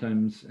 over n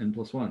times n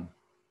plus 1.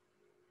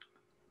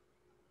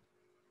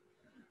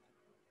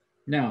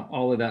 Now,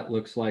 all of that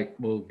looks like,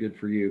 well, good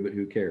for you, but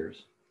who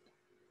cares?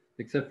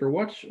 Except for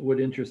watch what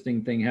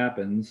interesting thing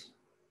happens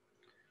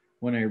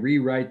when I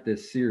rewrite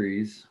this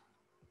series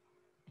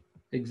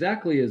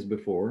exactly as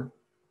before,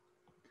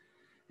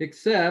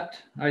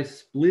 except I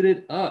split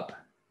it up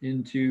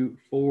into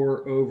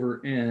 4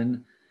 over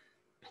n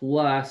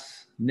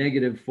plus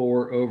negative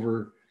 4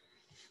 over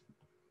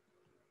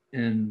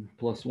n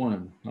plus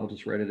 1. I'll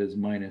just write it as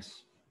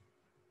minus.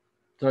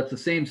 So it's the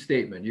same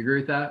statement. You agree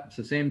with that? It's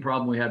the same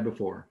problem we had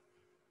before.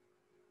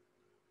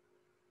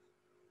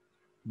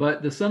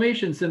 But the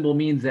summation symbol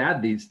means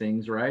add these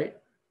things, right?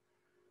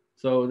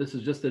 So this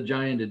is just a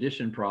giant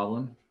addition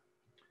problem.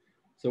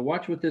 So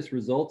watch what this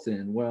results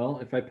in. Well,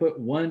 if I put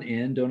 1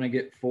 in, don't I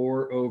get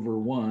 4 over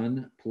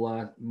 1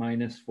 plus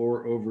minus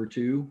 4 over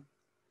 2?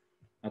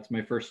 That's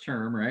my first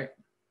term, right?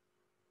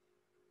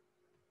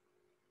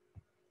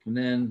 And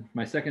then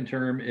my second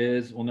term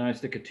is, well, now I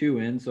stick a 2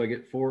 in, so I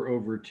get 4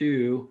 over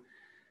 2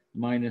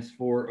 minus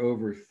 4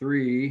 over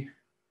 3.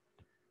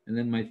 And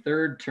then my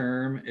third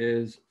term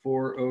is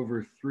 4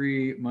 over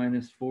 3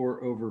 minus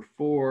 4 over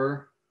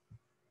 4.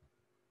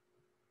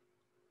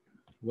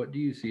 What do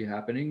you see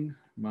happening,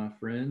 my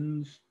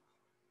friends?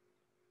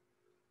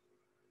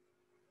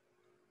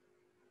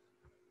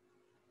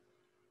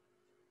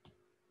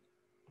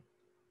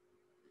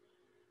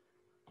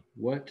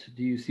 What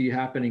do you see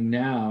happening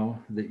now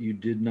that you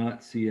did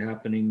not see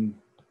happening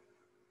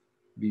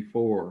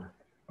before?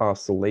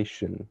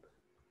 Oscillation.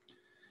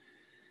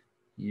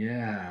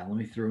 Yeah, let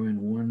me throw in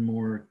one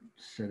more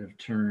set of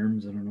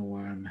terms. I don't know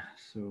why I'm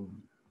so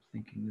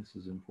thinking this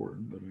is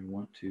important, but I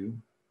want to.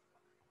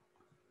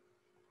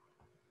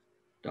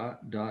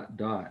 Dot, dot,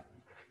 dot.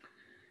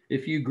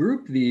 If you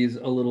group these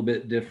a little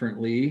bit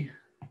differently,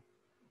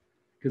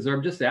 because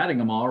I'm just adding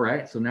them all,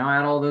 right? So now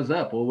add all those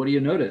up. Well, what do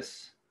you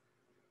notice?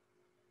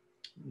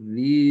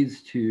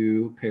 These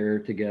two pair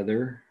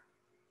together.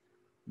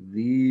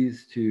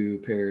 These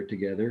two pair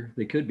together.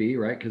 They could be,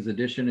 right? Because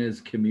addition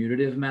is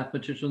commutative,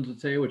 mathematicians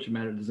would say, which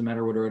doesn't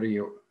matter what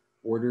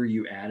order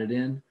you add it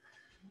in.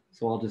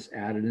 So I'll just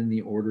add it in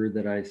the order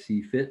that I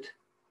see fit.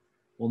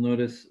 Well,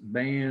 notice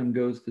bam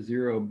goes to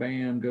 0,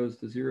 bam goes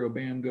to 0,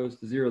 bam goes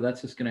to 0.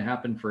 That's just going to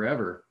happen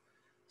forever.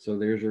 So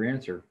there's your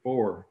answer,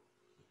 4.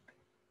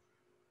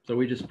 So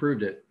we just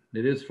proved it.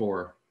 It is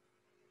 4.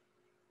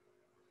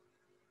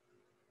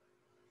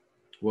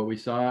 What we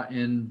saw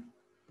in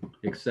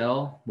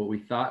Excel, what we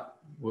thought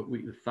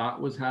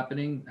was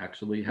happening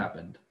actually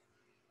happened.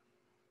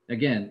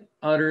 Again,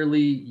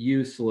 utterly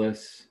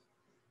useless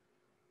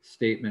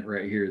statement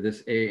right here.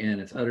 This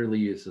AN, it's utterly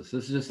useless.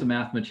 This is just a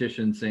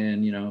mathematician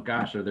saying, you know,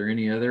 gosh, are there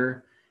any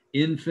other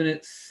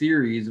infinite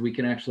series we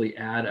can actually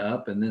add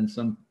up? And then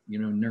some, you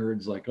know,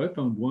 nerds like, I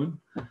found one.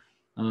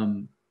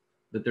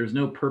 But there's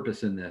no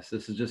purpose in this.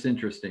 This is just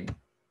interesting.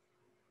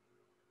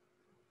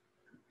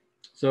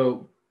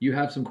 So you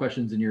have some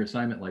questions in your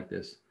assignment like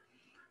this.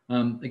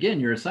 Again,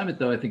 your assignment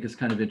though, I think is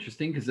kind of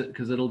interesting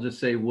because it'll just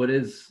say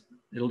what's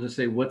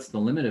the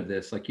limit of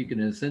this. Like you can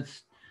in a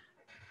sense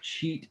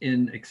cheat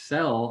in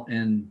Excel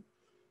and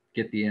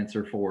get the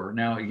answer 4.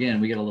 Now,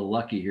 again, we get a little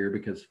lucky here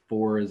because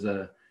 4 is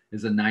a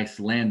nice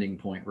landing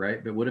point,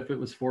 right? But what if it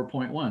was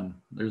 4.1?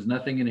 There's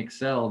nothing in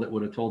Excel that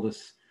would have told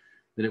us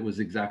that it was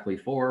exactly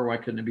 4. Why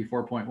couldn't it be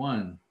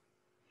 4.1?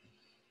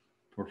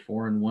 Or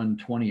 4 and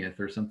 1/20th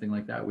or something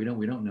like that. We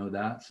don't know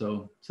that.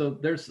 So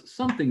there's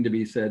something to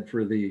be said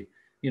for the,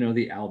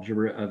 the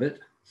algebra of it.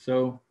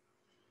 So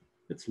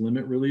its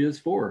limit really is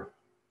 4.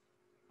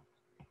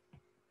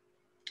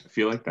 I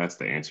feel like that's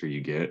the answer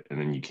you get, and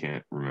then you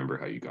can't remember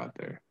how you got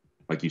there.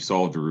 Like you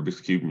solved a Rubik's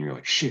Cube and you're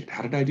like, shit,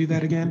 how did I do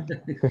that again?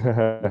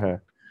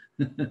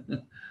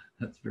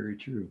 That's very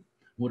true.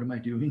 What am I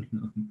doing?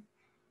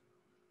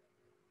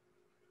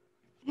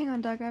 Hang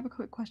on, Doug. I have a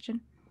quick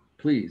question.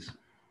 Please.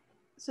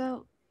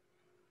 So,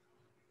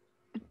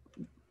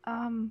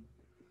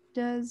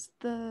 does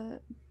the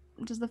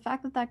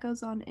fact that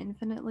goes on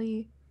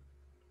infinitely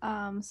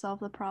solve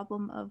the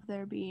problem of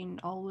there being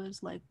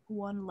always like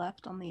one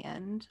left on the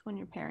end when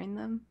you're pairing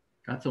them?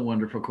 That's a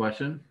wonderful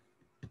question.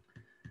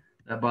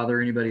 That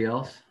bother anybody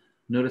else?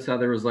 Notice how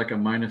there was like a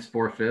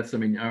 -4/5. I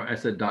mean, I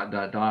said ...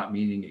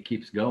 meaning it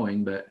keeps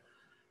going, but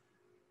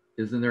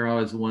isn't there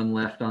always one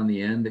left on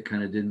the end that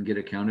kind of didn't get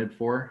accounted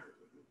for?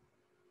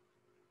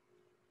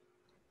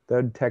 That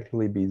would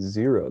technically be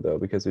 0 though,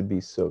 because it'd be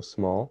so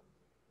small,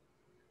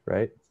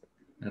 right?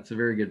 That's a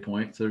very good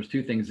point. So there's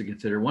 2 things to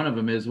consider. One of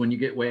them is when you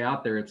get way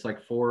out there, it's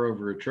like 4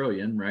 over a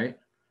trillion, right?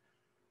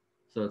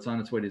 So it's on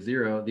its way to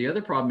 0. The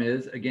other problem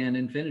is, again,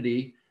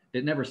 infinity,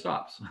 it never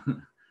stops.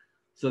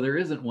 So there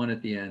isn't one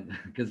at the end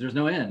because there's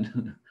no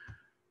end.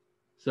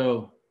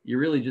 So you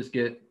really just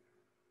get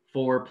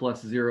 4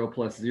 plus 0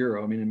 plus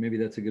 0. I mean, and maybe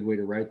that's a good way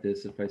to write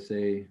this. If I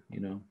say,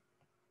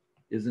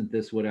 isn't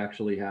this what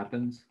actually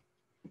happens?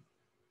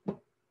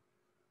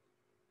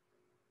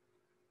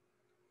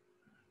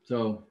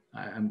 So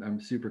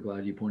I'm super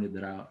glad you pointed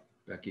that out,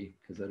 Becky,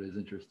 because that is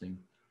interesting.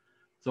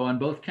 So on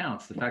both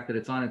counts, the fact that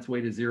it's on its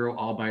way to 0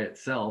 all by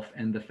itself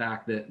and the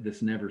fact that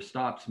this never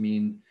stops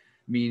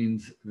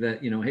means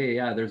that, hey,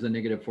 yeah, there's a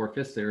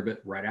 -4/5 there,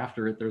 but right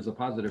after it, there's a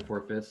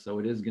 +4/5. So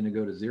it is going to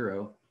go to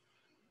 0.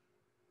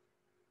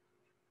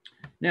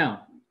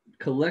 Now,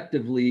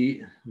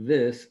 collectively,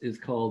 this is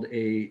called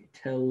a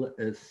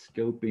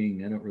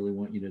telescoping. I don't really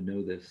want you to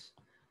know this.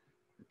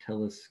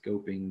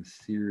 Telescoping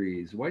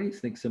series. Why do you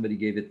think somebody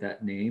gave it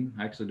that name?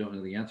 I actually don't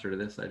know the answer to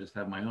this. I just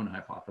have my own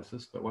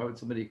hypothesis, but why would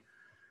somebody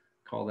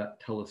call that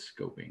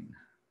telescoping?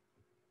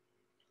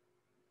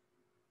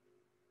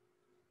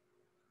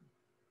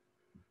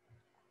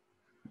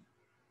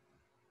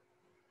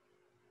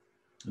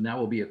 And that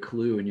will be a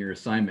clue in your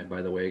assignment,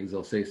 by the way, because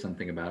they'll say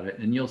something about it.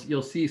 And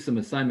you'll see some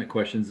assignment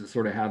questions that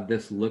sort of have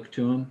this look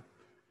to them.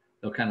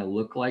 They'll kind of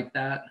look like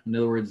that. In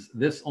other words,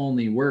 this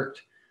only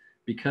worked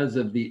because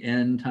of the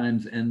n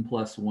times n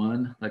plus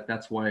 1. Like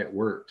that's why it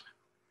worked.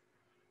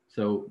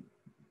 So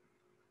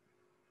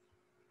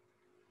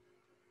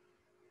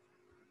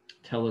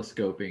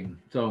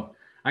telescoping. So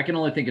I can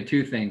only think of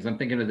 2 things. I'm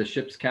thinking of the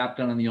ship's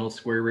captain on the old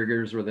square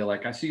riggers where they're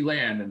like, I see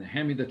land, and they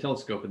hand me the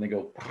telescope, and they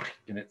go,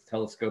 and it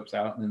telescopes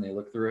out, and then they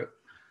look through it.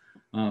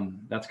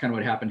 That's kind of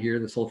what happened here.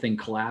 This whole thing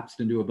collapsed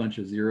into a bunch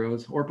of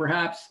zeros. Or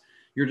perhaps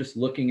you're just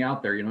looking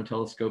out there,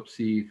 telescopes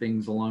see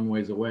things a long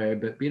ways away,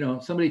 but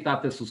somebody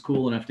thought this was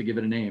cool enough to give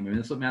it a name. I mean,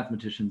 that's what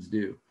mathematicians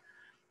do.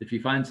 If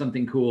you find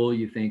something cool,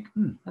 you think,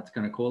 that's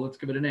kind of cool, let's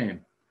give it a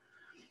name.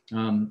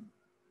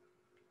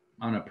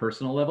 On a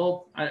personal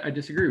level, I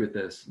disagree with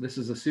this. This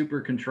is a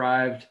super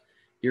contrived,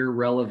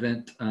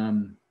 irrelevant,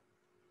 and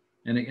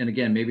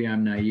again, maybe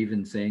I'm naive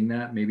in saying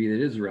that. Maybe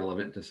it is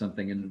relevant to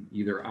something and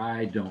either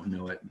I don't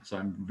know it, so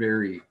I'm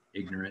very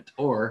ignorant,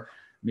 or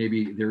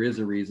maybe there is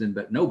a reason,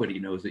 but nobody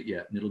knows it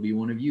yet, and it'll be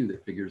one of you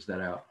that figures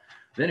that out.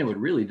 Then it would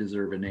really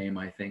deserve a name,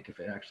 I think, if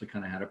it actually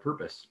kind of had a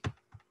purpose.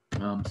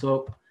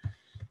 So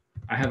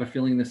I have a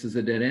feeling this is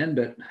a dead end,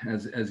 but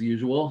as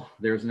usual,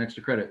 there's an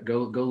extra credit.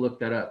 Go look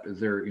that up. Is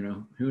there,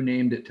 who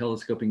named it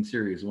telescoping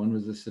series? When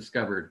was this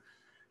discovered?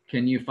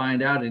 Can you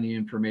find out any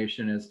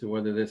information as to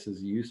whether this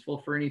is useful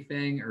for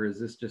anything, or is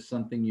this just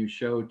something you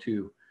show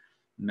to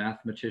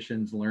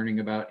mathematicians learning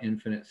about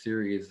infinite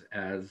series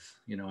as,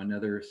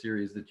 another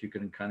series that you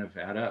can kind of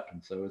add up?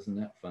 And so isn't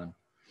that fun?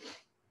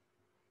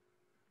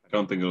 I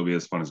don't think it'll be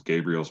as fun as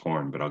Gabriel's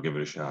horn, but I'll give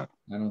it a shot.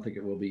 I don't think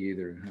it will be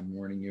either. I'm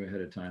warning you ahead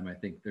of time. I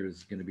think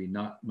there's going to be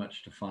not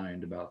much to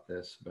find about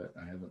this, but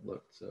I haven't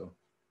looked. So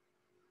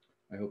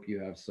I hope you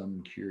have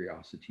some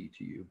curiosity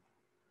to you.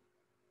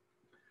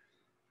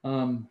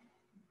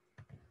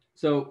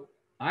 So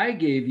I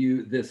gave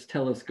you this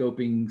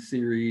telescoping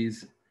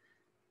series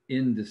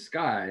in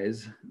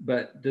disguise,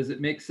 but does it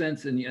make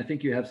sense? And I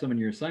think you have some in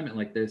your assignment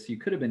like this. You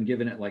could have been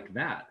given it like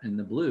that in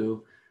the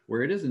blue,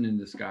 where it isn't in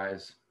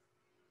disguise.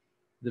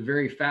 The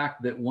very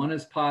fact that one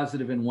is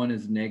positive and one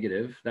is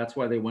negative, that's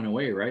why they went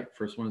away, right?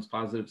 First one is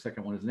positive,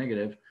 second one is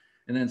negative.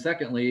 And then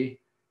secondly,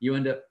 you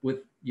end up with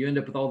you end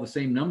up with all the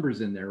same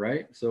numbers in there,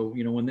 right? So,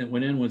 you know,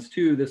 when n was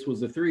 2, this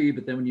was a 3,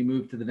 but then when you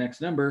move to the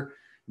next number,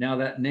 now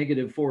that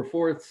negative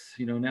 4/4,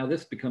 you know, now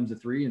this becomes a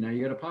 3, and now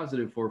you got a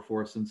positive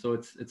 4/4. And so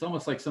it's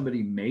almost like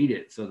somebody made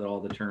it so that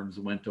all the terms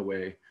went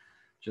away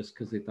just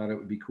because they thought it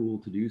would be cool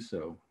to do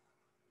so.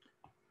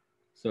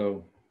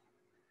 So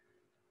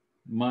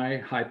my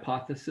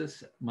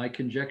hypothesis, my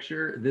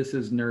conjecture, this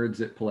is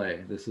nerds at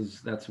play.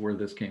 That's where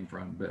this came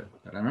from, but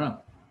I don't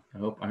know.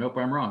 I hope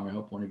I'm wrong. I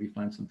hope one of you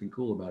finds something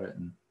cool about it,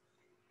 and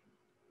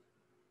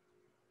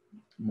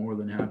more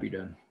than happy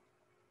to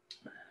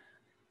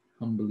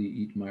humbly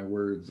eat my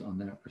words on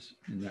that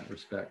in that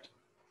respect.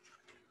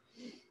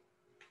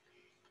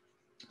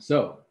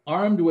 So,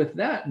 armed with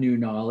that new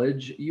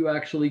knowledge, you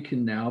actually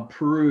can now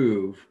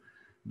prove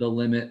the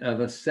limit of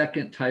a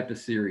second type of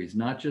series,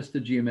 not just a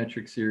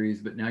geometric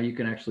series, but now you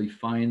can actually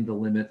find the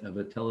limit of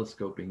a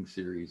telescoping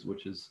series,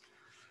 which is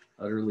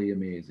utterly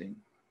amazing.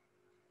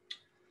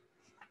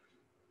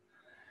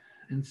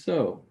 And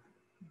so,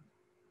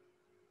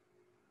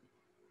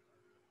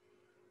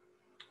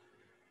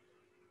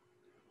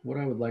 what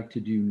I would like to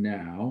do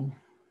now,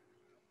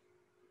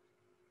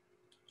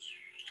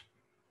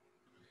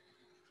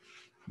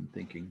 I'm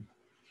thinking,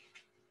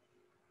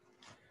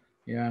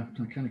 yeah,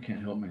 I kind of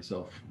can't help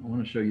myself. I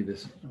want to show you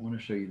this. I want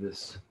to show you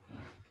this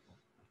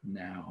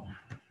now.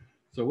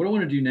 So what I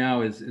want to do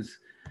now is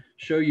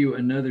show you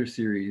another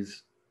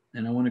series,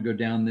 and I want to go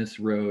down this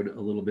road a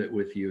little bit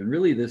with you. And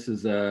really this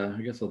is I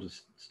guess I'll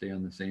just stay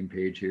on the same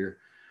page here.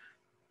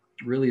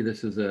 Really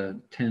this is a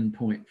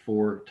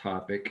 10.4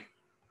 topic.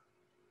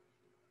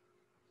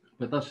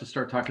 But let's just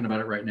start talking about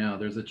it right now.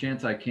 There's a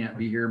chance I can't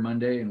be here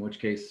Monday, in which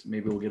case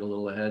maybe we'll get a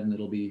little ahead and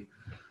it'll be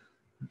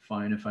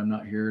fine if I'm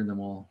not here, then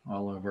I'll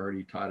have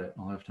already taught it.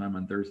 I'll have time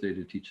on Thursday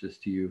to teach this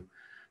to you.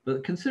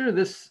 But consider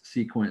this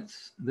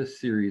sequence, this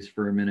series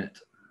for a minute.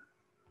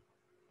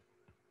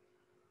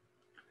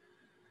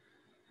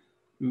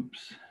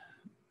 Oops.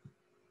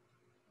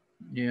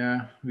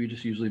 Yeah, we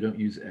just usually don't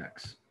use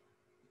X.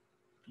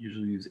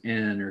 Usually use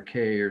N or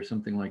K or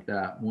something like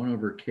that. 1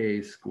 over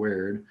K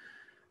squared.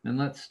 And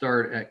let's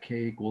start at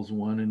K equals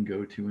 1 and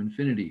go to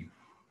infinity.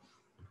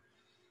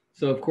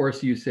 So of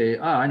course you say,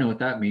 I know what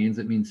that means.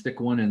 It means stick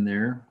 1 in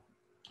there,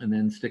 and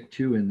then stick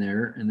 2 in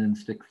there, and then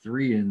stick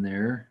 3 in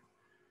there,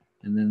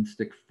 and then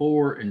stick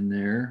 4 in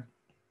there,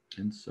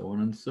 and so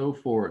on and so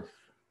forth.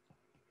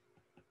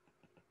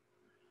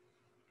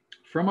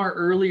 From our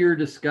earlier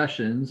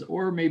discussions,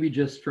 or maybe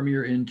just from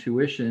your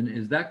intuition,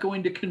 is that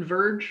going to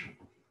converge?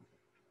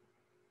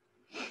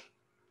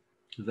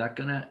 Is that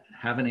going to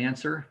have an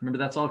answer? Remember,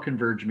 that's all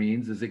converge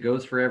means, is it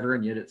goes forever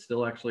and yet it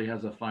still actually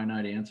has a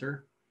finite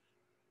answer.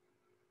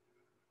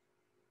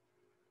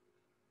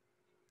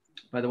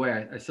 By the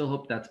way, I still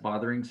hope that's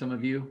bothering some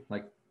of you.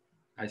 Like,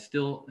 I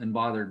still am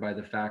bothered by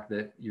the fact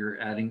that you're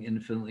adding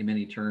infinitely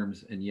many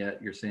terms and yet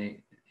you're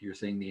saying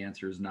the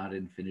answer is not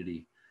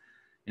infinity.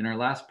 In our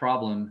last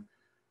problem,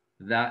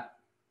 that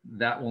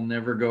will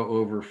never go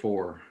over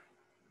 4.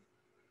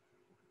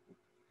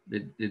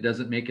 It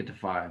doesn't make it to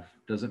 5,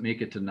 doesn't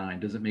make it to 9,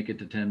 doesn't make it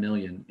to 10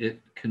 million.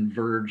 It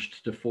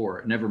converged to 4.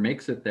 It never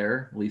makes it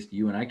there. At least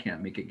you and I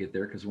can't make it get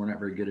there because we're not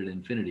very good at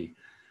infinity.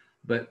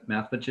 But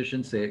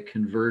mathematicians say it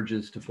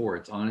converges to 4.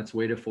 It's on its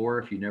way to 4.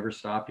 If you never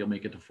stop, you'll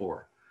make it to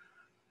 4.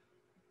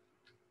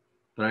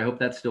 But I hope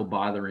that's still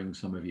bothering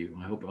some of you.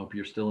 I hope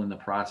you're still in the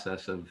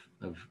process of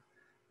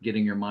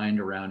getting your mind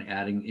around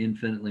adding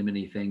infinitely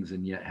many things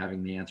and yet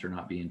having the answer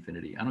not be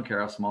infinity. I don't care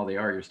how small they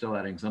are, you're still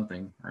adding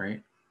something,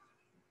 right?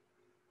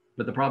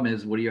 But the problem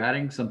is, what are you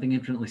adding? Something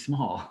infinitely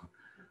small.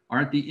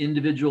 Aren't the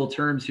individual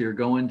terms here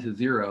going to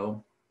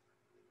 0?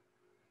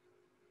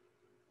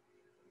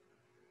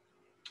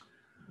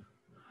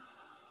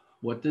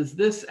 What does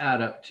this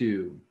add up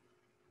to?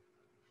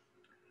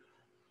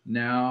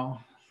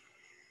 Now,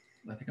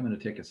 I think I'm going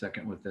to take a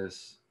second with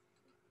this.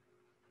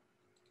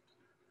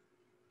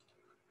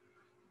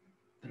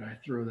 Did I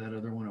throw that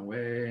other one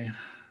away?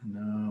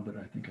 No, but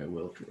I think I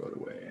will throw it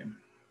away.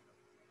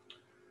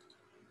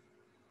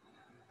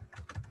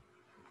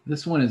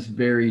 This one is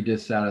very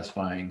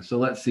dissatisfying. So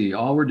let's see.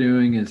 All we're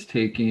doing is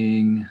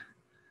taking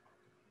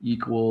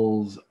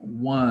equals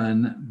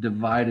 1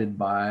 divided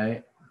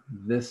by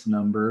this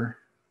number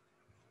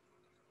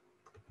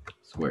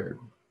squared.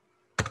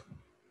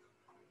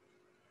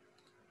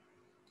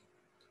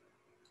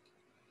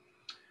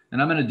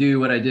 And I'm going to do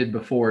what I did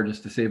before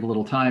just to save a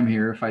little time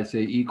here. If I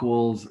say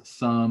equals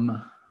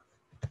sum,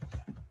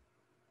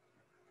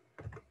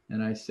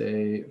 and I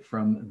say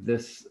from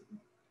this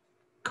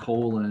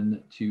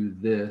colon to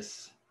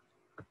this,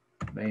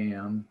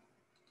 bam.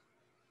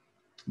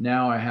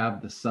 Now I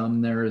have the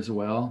sum there as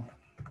well.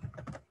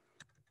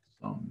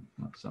 Sum,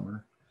 not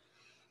summer.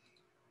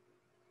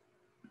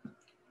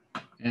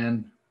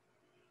 And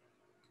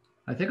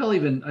I think I'll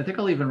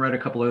even write a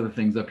couple other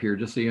things up here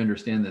just so you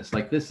understand this.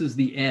 Like, this is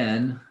the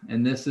n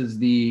and this is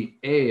the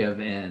a of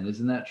n.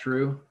 Isn't that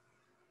true?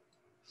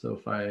 So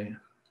if I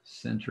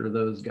center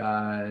those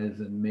guys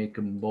and make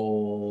them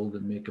bold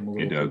and make them a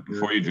Hey, little Doug, bigger.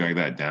 before you drag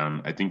that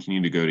down, I think you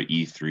need to go to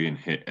E3 and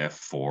hit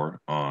F4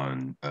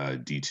 on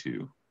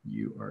D2.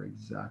 You are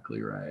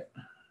exactly right.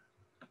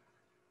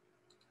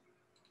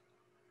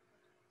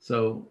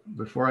 So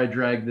before I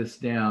drag this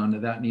down,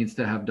 that needs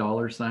to have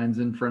dollar signs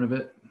in front of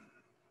it.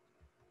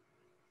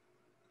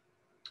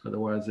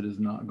 Otherwise, it is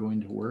not going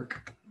to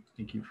work.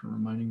 Thank you for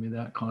reminding me of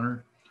that,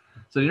 Connor.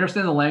 So do you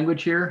understand the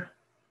language here?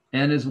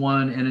 N is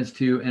 1, N is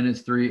 2, N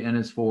is 3, N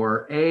is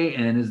 4.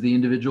 AN is the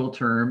individual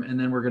term, and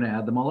then we're going to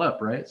add them all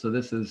up, right? So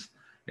this is,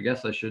 I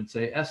guess I should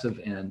say S of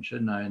N,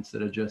 shouldn't I,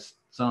 instead of just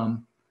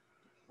sum.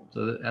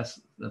 So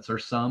that's our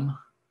sum.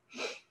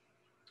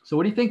 So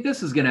what do you think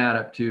this is going to add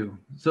up to?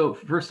 So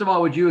first of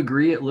all, would you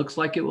agree it looks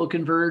like it will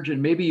converge? And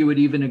maybe you would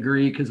even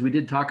agree, because we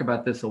did talk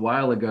about this a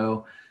while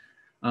ago,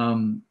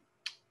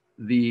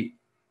 the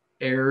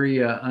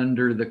area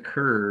under the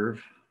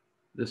curve,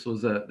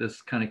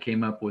 this kind of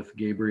came up with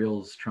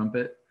Gabriel's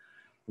trumpet.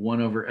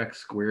 1 over x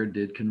squared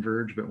did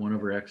converge, but 1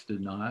 over x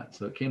did not.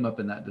 So it came up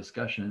in that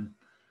discussion.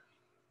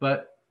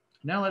 But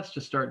now let's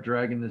just start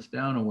dragging this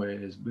down a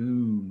ways.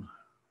 Boom.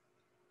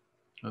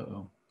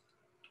 Uh-oh.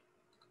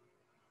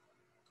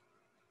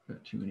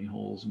 Got too many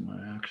holes in my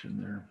action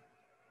there.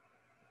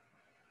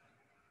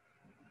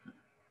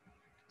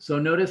 So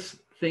notice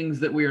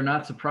things that we are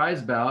not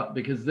surprised about,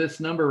 because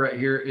this number right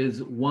here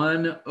is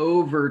 1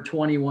 over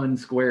 21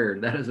 squared.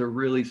 That is a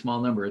really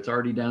small number. It's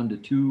already down to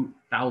 2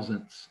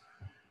 thousandths.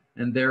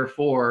 And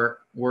therefore,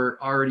 we're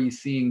already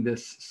seeing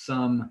this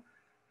sum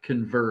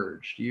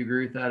converge. Do you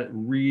agree with that? It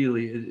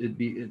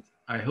really,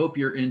 I hope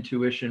your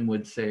intuition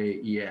would say,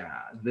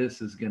 yeah,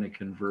 this is going to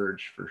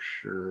converge for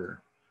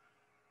sure.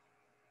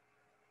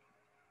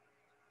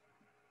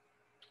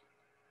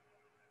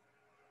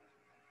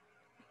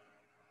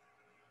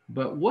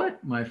 But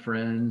what, my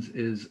friends,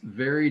 is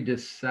very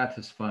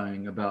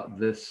dissatisfying about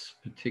this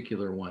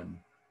particular one?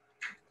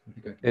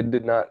 It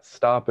did not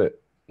stop at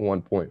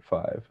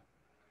 1.5.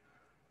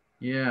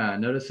 Yeah,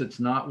 notice it's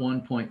not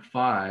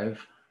 1.5.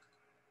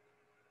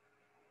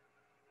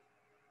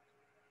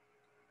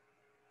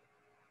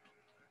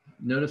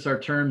 Notice our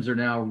terms are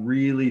now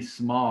really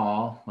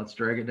small. Let's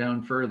drag it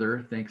down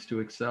further, thanks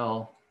to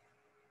Excel.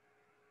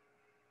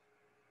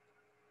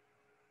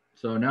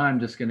 So now I'm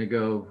just going to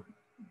go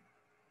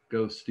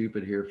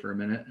stupid here for a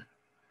minute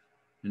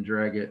and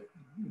drag it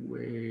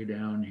way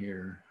down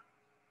here.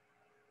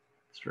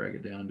 Let's drag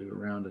it down to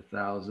around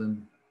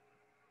 1,000.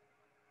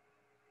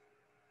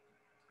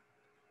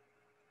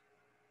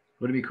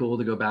 Would it be cool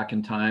to go back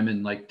in time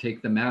and like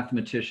take the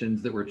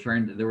mathematicians that were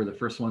they were the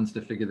first ones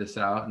to figure this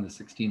out in the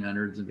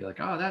 1600s and be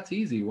like, oh, that's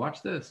easy,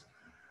 watch this.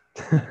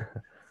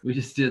 We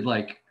just did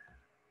like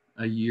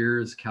a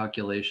year's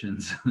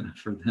calculations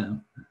for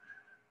them.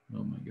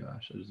 Oh my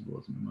gosh, that just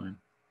blows my mind.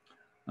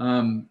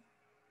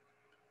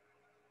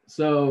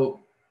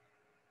 So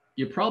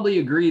you probably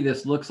agree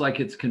this looks like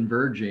it's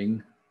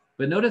converging,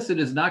 but notice it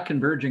is not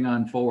converging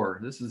on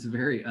 4. This is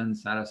very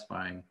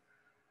unsatisfying.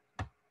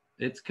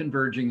 It's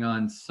converging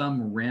on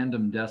some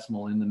random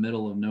decimal in the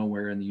middle of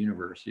nowhere in the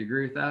universe. You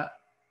agree with that?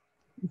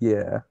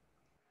 Yeah.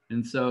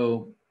 And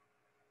so,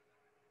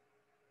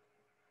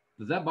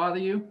 does that bother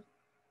you?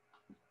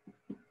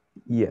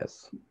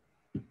 Yes.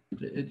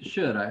 It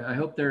should. I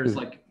hope there's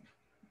like,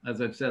 as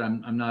I've said,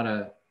 I'm not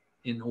a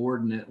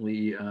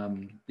inordinately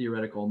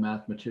theoretical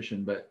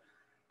mathematician, but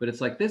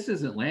it's like this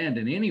isn't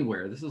landing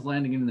anywhere. This is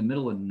landing in the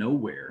middle of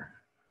nowhere.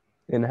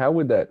 And how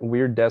would that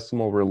weird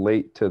decimal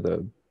relate to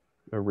the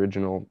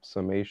original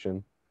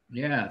summation?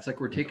 Yeah, it's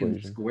like we're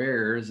taking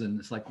squares and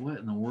it's like, what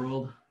in the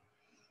world?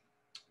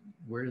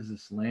 Where does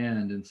this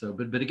land? And so,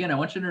 but again, I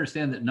want you to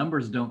understand that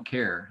numbers don't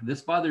care.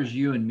 This bothers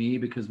you and me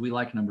because we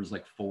like numbers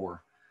like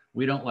 4.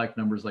 We don't like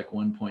numbers like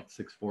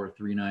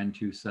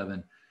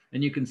 1.643927.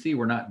 And you can see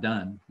we're not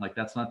done. Like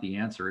that's not the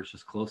answer. It's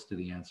just close to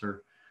the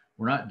answer.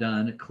 We're not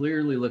done. It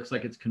clearly looks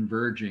like it's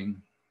converging,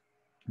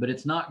 but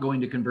it's not going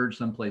to converge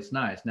someplace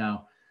nice.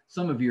 Now,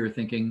 some of you are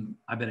thinking,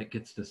 I bet it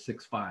gets to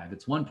 6.5.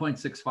 It's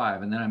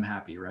 1.65 and then I'm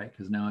happy, right?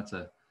 Because now it's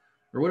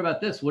or what about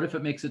this? What if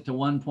it makes it to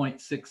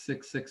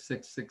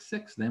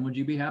 1.666666? Then would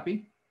you be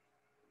happy?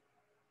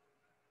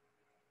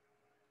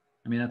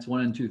 I mean, that's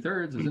 1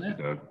 2/3, isn't it?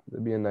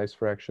 That'd be a nice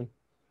fraction.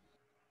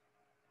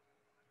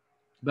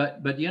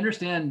 But you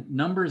understand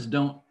numbers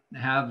don't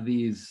have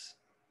these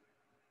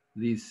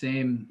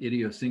same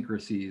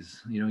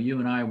idiosyncrasies. You know, you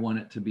and I want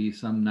it to be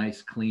some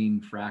nice clean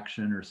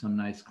fraction or some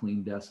nice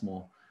clean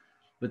decimal,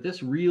 but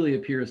this really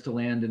appears to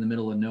land in the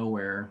middle of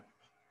nowhere.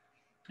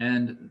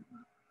 And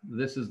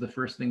this is the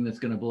first thing that's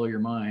going to blow your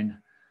mind.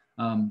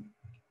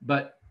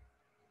 But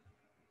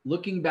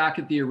looking back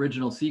at the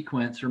original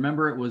sequence,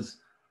 remember it was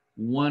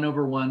 1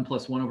 over 1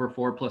 plus 1 over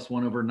 4 plus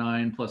 1 over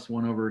 9 plus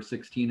 1 over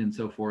 16 and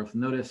so forth.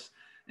 Notice,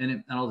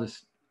 and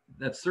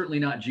that's certainly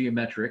not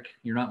geometric.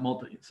 You're not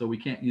so we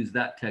can't use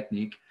that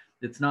technique.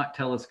 It's not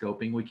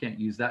telescoping. We can't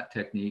use that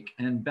technique.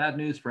 And bad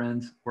news,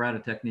 friends, we're out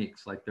of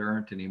techniques, like there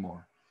aren't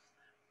anymore.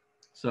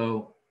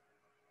 So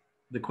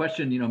the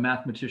question,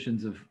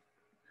 mathematicians have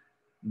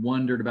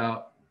wondered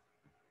about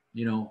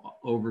you know,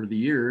 over the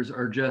years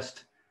are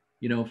just,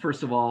 you know,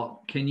 first of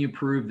all, can you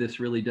prove this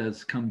really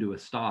does come to a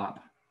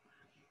stop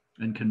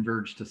and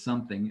converge to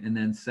something? And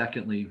then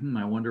secondly,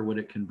 I wonder what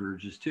it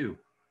converges to.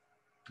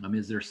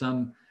 Is there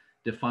some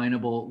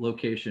definable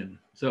location?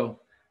 So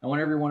I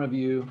want every one of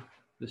you,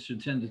 this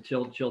should tend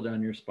to chill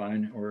down your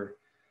spine, or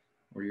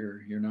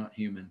you're not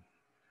human.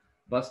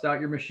 Bust out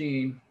your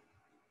machine.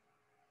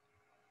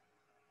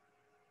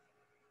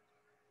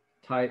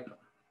 Type,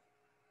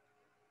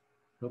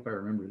 hope I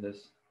remember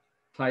this.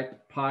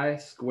 Type pi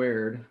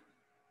squared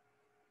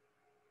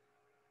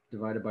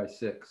divided by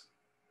 6.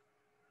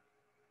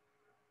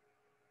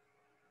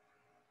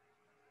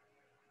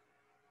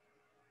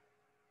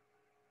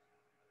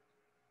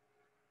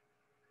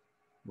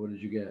 What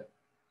did you get?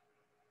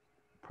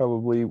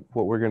 Probably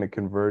what we're going to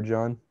converge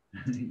on.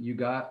 You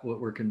got what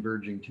we're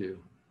converging to.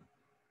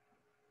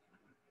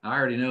 I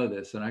already know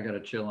this, and I got to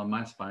chill on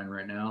my spine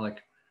right now.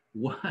 Like,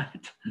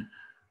 what?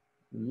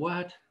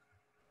 What?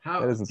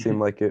 How? That doesn't seem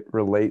like it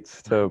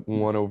relates to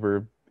 1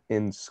 over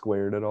n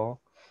squared at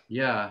all.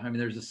 Yeah, I mean,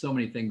 there's just so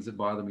many things that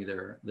bother me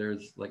there.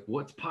 There's like,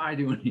 what's pi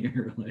doing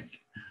here? Like,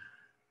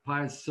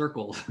 pi is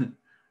circles.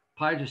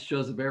 Pi just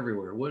shows up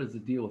everywhere. What is the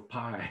deal with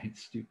pi?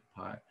 Stupid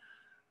pi.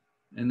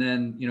 And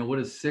then, you know, what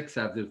does 6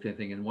 have to do with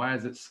anything? And why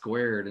is it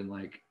squared? And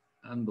like,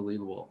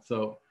 unbelievable.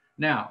 So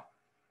now,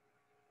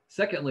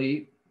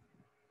 secondly,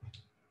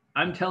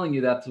 I'm telling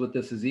you that's what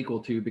this is equal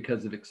to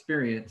because of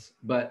experience.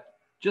 But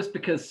just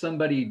because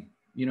somebody,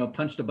 you know,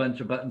 punched a bunch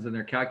of buttons in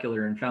their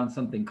calculator and found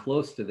something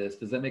close to this,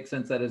 does that make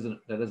sense? That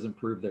doesn't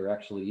prove they're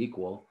actually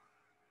equal.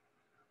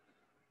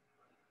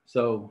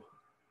 So,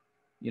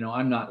 you know,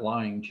 I'm not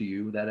lying to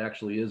you. That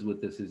actually is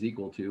what this is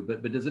equal to.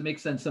 But does it make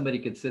sense somebody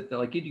could sit there,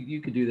 like you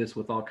could do this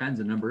with all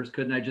kinds of numbers.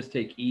 Couldn't I just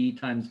take e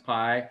times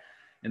pi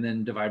and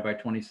then divide by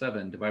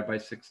 27, divide by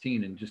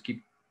 16, and just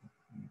keep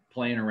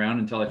playing around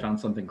until I found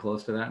something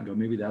close to that and go,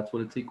 maybe that's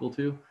what it's equal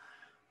to.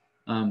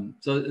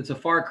 So it's a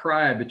far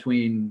cry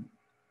between,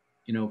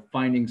 you know,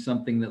 finding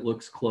something that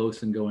looks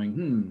close and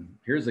going,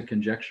 here's a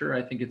conjecture.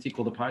 I think it's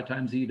equal to pi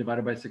times e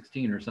divided by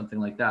 16 or something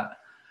like that.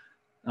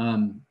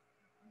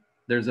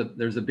 There's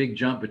a big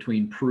jump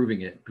between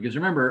proving it, because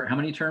remember, how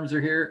many terms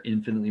are here?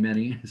 Infinitely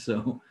many.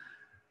 So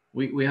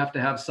we have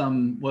to have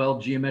some, well,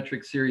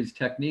 geometric series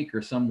technique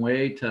or some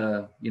way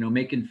to, you know,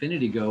 make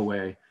infinity go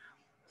away.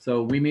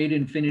 So we made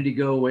infinity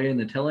go away in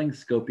the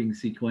telescoping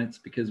sequence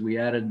because we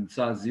added and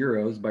saw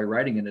zeros by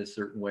writing it a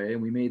certain way.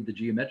 And we made the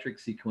geometric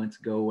sequence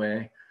go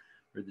away,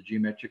 or the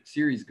geometric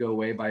series go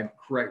away, by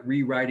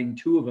rewriting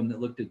 2 of them that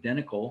looked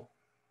identical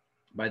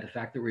by the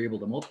fact that we're able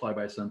to multiply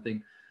by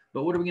something.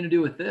 But what are we going to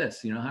do with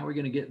this? You know, how are we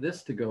going to get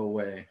this to go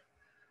away?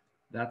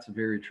 That's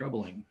very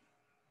troubling.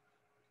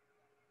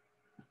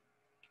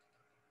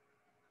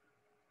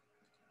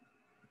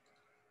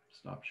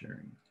 Stop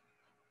sharing.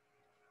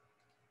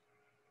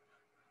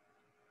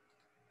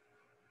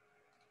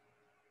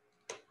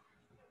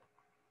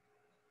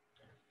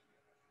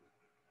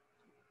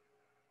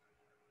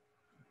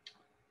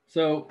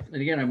 So,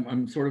 and again,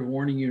 I'm sort of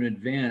warning you in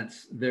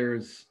advance,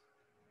 there's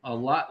a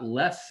lot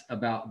less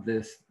about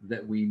this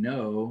that we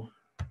know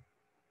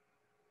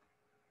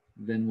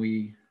than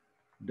we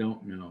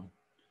don't know,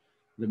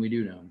 than we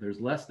do know. There's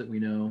less that we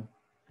know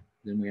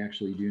than we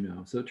actually do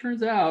know. So it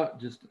turns out,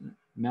 just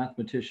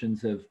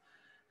mathematicians have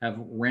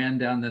ran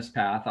down this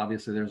path.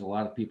 Obviously, there's a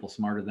lot of people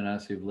smarter than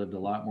us who've lived a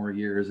lot more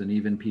years, and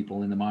even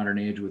people in the modern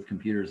age with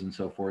computers and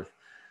so forth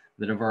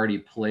that have already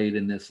played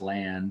in this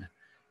land.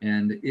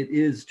 And it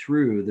is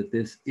true that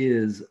this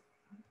is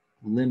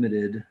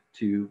limited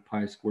to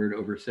pi squared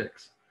over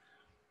 6.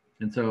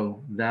 And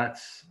so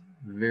that's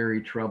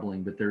very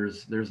troubling, but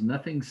there's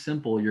nothing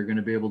simple you're going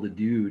to be able to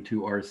do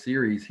to our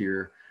series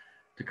here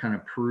to kind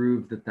of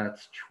prove that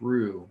that's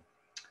true.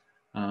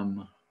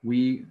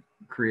 We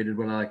created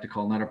what I like to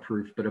call not a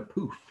proof, but a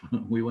poof.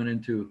 We went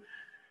into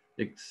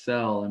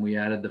Excel and we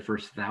added the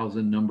first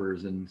 1,000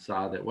 numbers and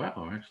saw that,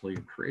 wow, actually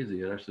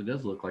crazy. It actually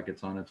does look like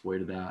it's on its way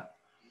to that.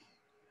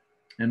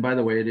 And by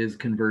the way, it is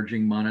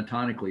converging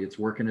monotonically. It's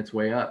working its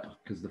way up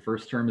because the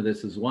first term of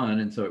this is 1.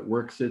 And so it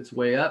works its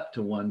way up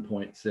to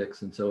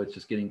 1.6. And so it's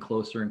just getting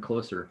closer and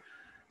closer.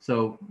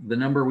 So the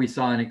number we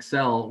saw in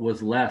Excel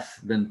was less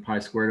than pi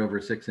squared over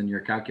 6 in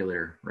your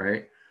calculator,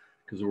 right?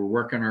 Because we're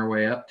working our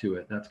way up to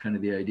it. That's kind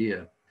of the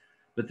idea.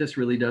 But this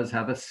really does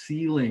have a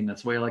ceiling.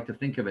 That's the way I like to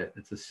think of it.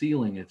 It's a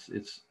ceiling. It's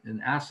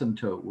an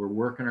asymptote. We're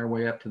working our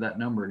way up to that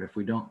number. And if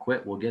we don't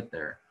quit, we'll get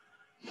there.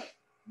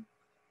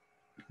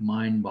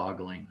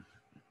 Mind-boggling.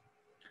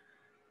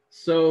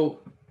 So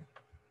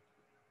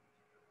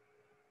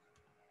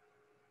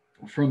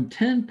from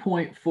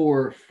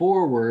 10.4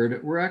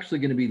 forward, we're actually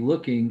going to be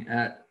looking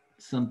at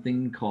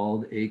something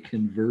called a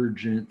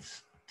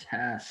convergence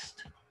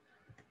test.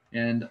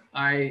 And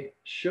I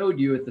showed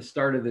you at the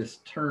start of this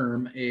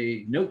term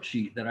a note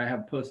sheet that I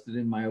have posted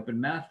in my Open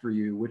Math for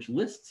you, which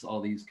lists all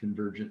these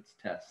convergence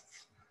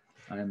tests.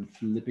 I'm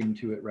flipping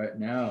to it right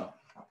now.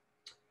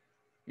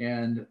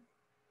 And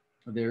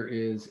there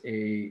is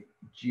a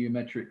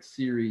geometric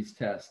series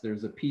test,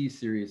 there's a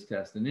p-series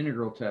test, an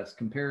integral test,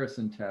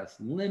 comparison test,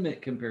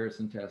 limit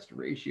comparison test,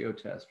 ratio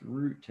test,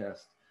 root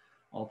test,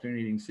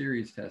 alternating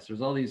series test.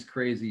 There's all these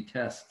crazy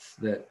tests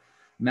that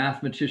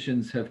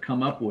mathematicians have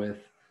come up with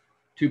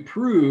to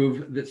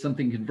prove that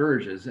something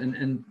converges.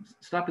 And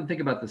stop and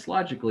think about this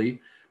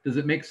logically. Does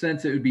it make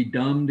sense? It would be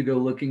dumb to go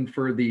looking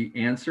for the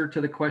answer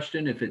to the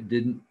question if it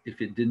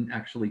didn't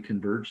actually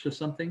converge to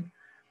something.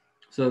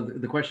 So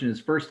the question is,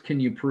 first, can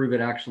you prove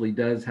it actually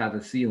does have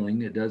a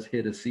ceiling? It does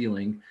hit a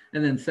ceiling.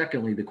 And then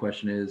secondly, the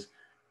question is,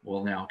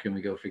 well, now can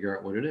we go figure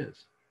out what it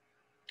is?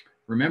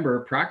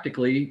 Remember,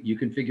 practically, you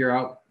can figure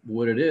out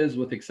what it is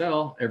with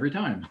Excel every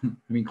time.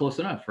 I mean, close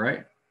enough,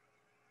 right?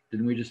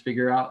 Didn't we just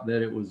figure out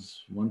that it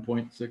was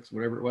 1.6,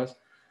 whatever it was?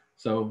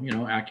 So, you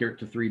know, accurate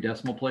to 3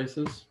 decimal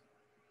places.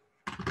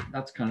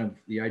 That's kind of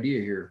the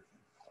idea here.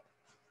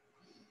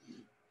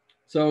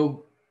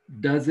 So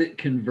does it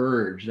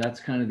converge? That's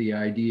kind of the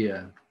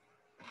idea.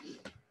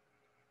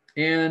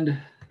 And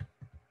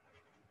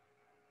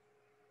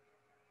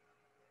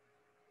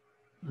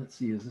let's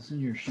see, is this in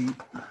your sheet?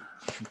 I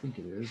think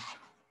it is.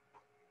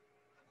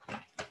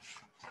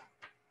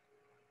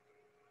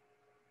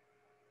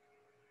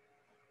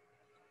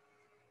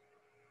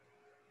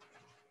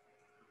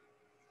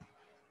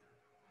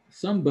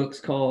 Some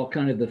books call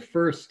kind of the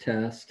first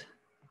test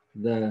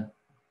the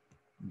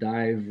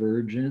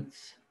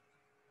divergence.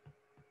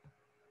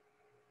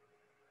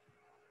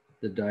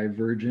 The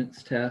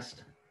divergence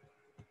test.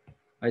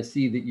 I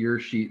see that your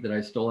sheet that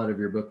I stole out of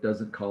your book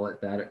doesn't call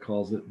it that. It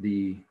calls it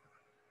the,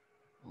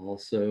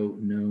 also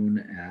known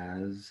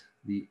as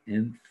the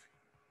nth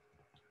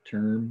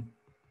term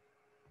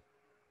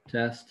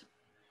test.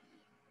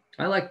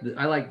 I like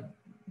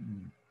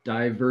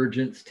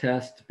divergence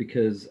test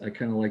because I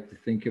kind of like to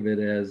think of it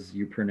as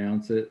you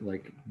pronounce it,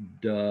 like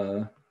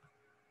divergence.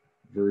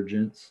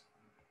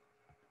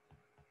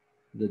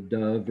 The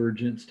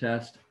divergence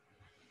test.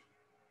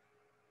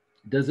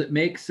 Does it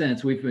make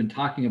sense? We've been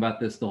talking about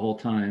this the whole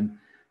time,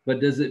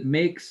 but does it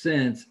make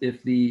sense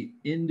if the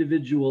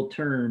individual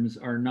terms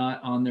are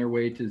not on their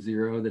way to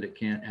 0 that it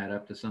can't add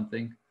up to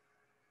something?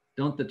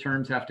 Don't the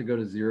terms have to go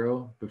to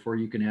 0 before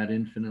you can add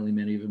infinitely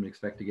many of them and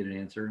expect to get an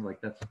answer?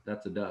 Like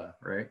that's a duh,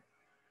 right?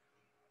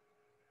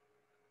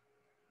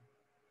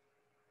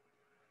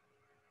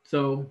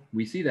 So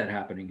we see that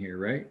happening here,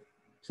 right?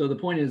 So the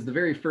point is, the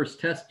very first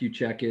test you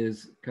check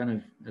is kind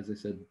of, as I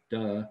said,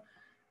 duh.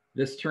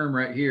 This term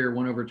right here,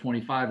 1 over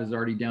 25, is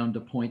already down to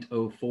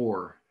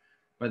 0.04.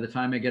 By the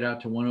time I get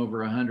out to 1 over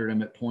 100,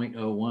 I'm at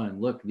 0.01.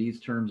 Look, these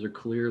terms are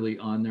clearly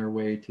on their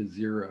way to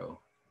 0.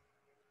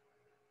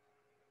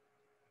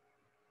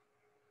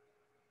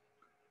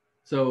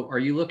 So are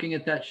you looking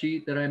at that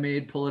sheet that I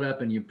made? Pull it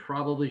up, and you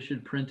probably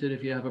should print it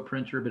if you have a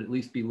printer, but at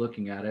least be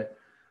looking at it.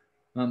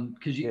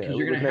 Because you're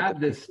going to have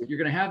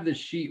this,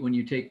 sheet when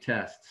you take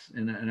tests,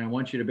 and I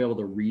want you to be able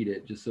to read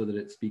it just so that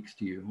it speaks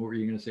to you. What were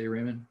you going to say,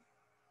 Raymond?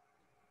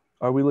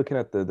 Are we looking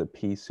at the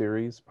P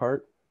series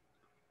part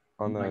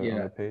on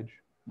the page?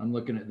 I'm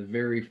looking at the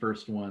very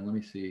first one. Let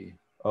me see.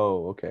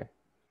 Oh, okay.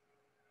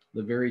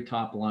 The very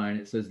top line,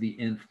 it says the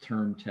nth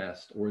term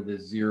test, or the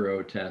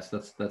 0 test.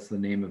 That's the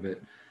name of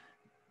it.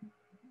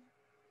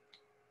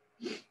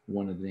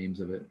 One of the names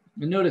of it.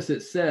 And notice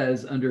it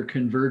says under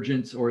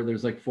convergence, or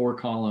there's like 4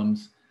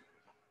 columns.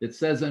 It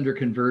says under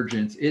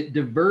convergence, it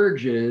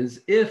diverges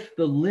if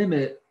the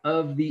limit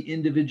of the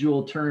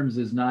individual terms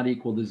is not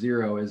equal to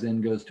 0 as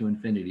n goes to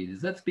infinity.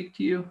 Does that speak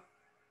to you?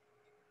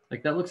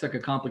 Like, that looks like a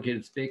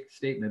complicated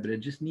statement, but it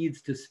just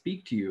needs to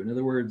speak to you. In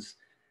other words,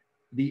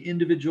 the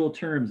individual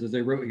terms, as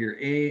I wrote here,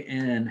 a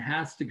n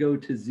has to go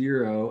to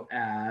 0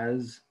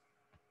 as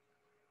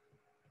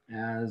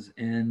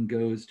n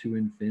goes to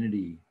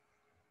infinity.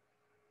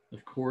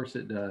 Of course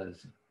it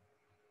does.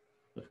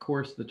 Of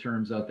course the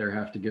terms out there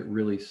have to get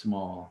really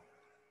small.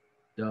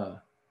 Duh.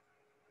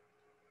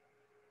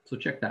 So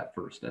check that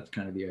first. That's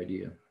kind of the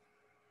idea.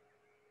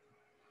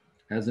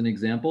 As an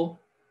example,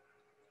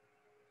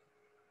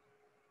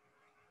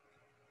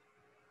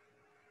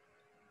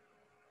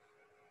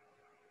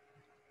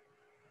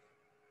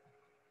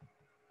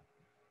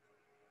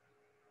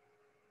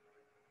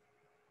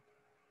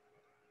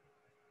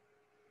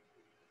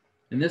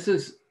 and this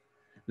is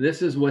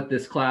what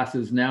this class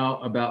is now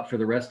about for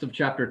the rest of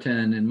chapter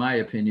 10. In my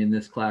opinion,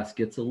 this class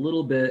gets a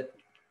little bit,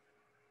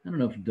 I don't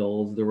know if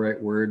dull is the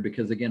right word,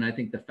 because again, I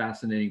think the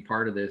fascinating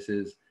part of this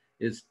is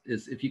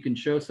if you can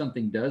show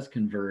something does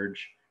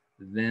converge,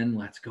 then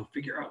let's go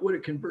figure out what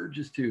it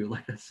converges to.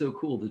 Like, that's so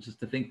cool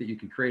to think that you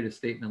can create a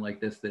statement like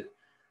this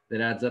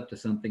that adds up to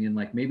something, and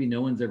like maybe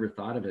no one's ever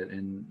thought of it,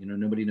 and you know,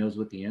 nobody knows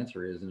what the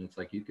answer is, and it's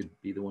like you could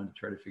be the one to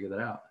try to figure that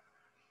out.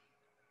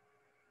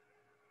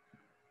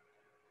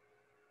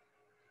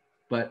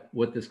 But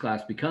what this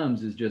class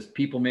becomes is just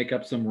people make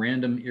up some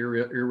random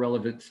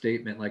irrelevant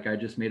statement like I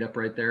just made up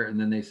right there, and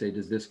then they say,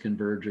 does this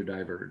converge or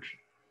diverge?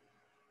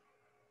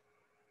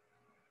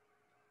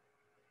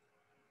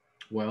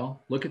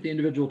 Well, look at the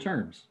individual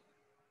terms.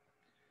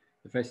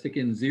 If I stick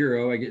in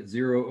 0, I get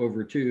 0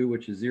 over 2,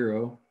 which is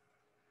 0.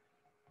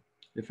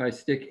 If I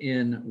stick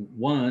in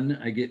 1,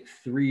 I get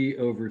 3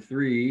 over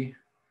 3.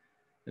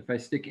 If I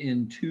stick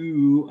in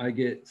 2, I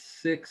get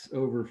 6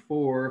 over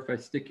 4. If I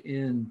stick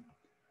in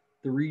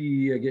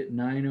 3, I get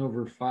 9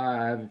 over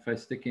 5. If I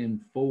stick in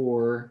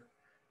 4,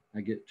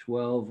 I get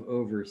 12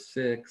 over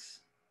 6.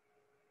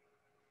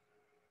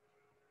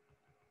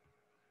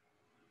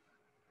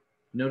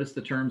 Notice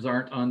the terms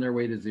aren't on their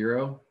way to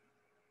 0.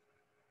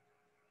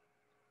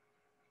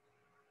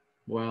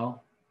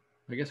 Well,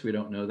 I guess we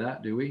don't know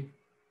that, do we?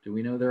 Do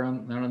we know they're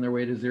not on their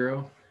way to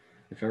 0?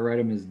 If I write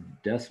them as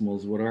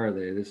decimals, what are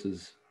they? This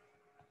is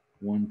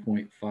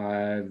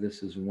 1.5.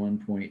 This is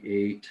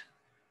 1.8.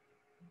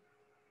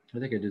 I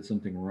think I did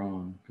something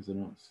wrong because I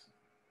don't.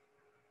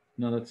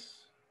 No,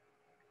 that's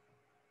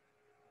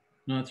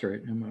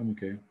right. I'm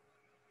okay.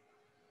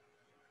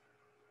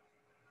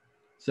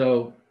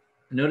 So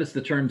notice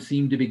the terms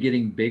seem to be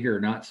getting bigger,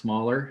 not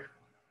smaller.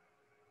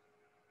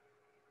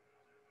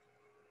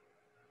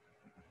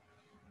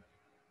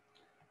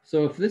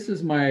 So if this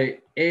is my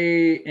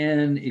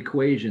AN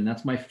equation,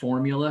 that's my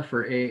formula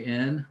for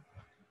AN.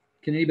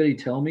 Can anybody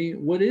tell me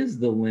what is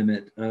the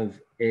limit of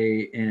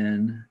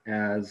AN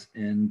as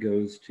n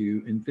goes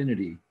to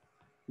infinity?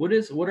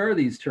 What are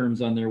these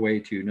terms on their way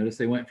to? Notice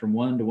they went from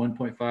 1 to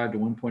 1.5 to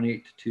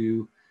 1.8 to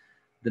 2.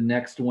 The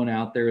next one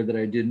out there that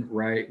I didn't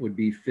write would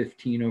be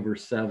 15 over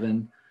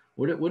 7.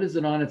 What is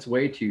it on its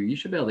way to? You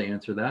should be able to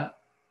answer that.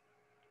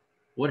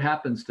 What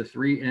happens to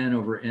 3n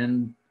over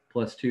n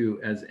plus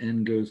 2 as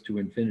n goes to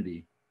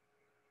infinity?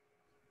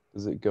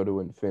 Does it go to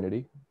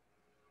infinity?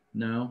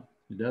 No,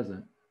 it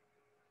doesn't.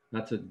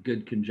 That's a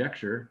good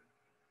conjecture.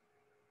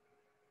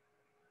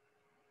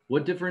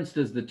 What difference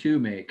does the 2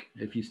 make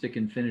if you stick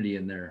infinity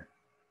in there?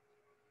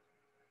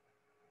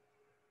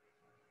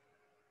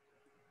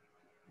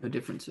 No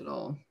difference at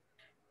all.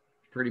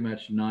 Pretty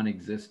much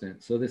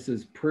non-existent. So this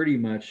is pretty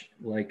much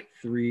like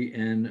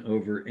 3n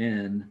over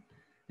n,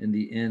 and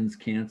the n's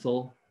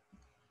cancel.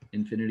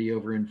 Infinity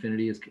over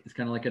infinity is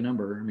kind of like a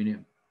number. I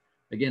mean,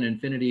 again,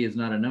 infinity is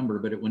not a number,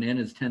 but when n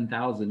is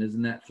 10,000,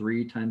 isn't that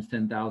 3 times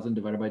 10,000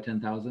 divided by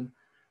 10,000?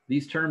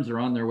 These terms are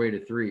on their way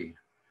to 3.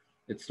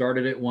 It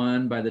started at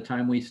 1. By the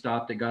time we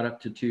stopped, it got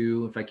up to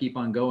 2. If I keep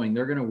on going,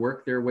 they're going to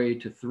work their way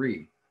to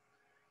 3.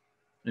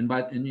 And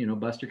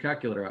bust your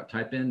calculator out.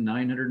 Type in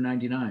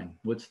 999.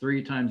 What's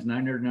 3 times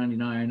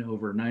 999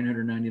 over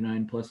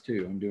 999 plus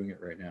 2? I'm doing it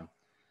right now.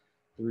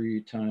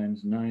 3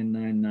 times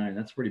 999.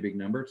 That's a pretty big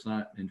number. It's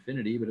not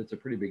infinity, but it's a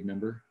pretty big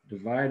number.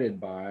 Divided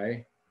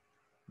by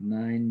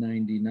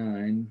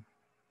 999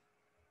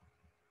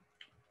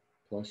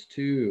 plus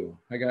 2.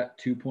 I got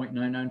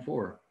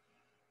 2.994.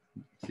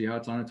 See how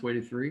it's on its way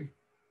to 3?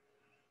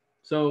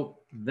 So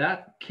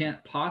that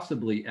can't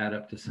possibly add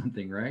up to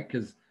something, right?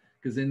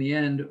 Because in the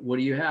end, what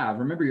do you have?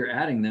 Remember, you're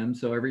adding them.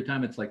 So every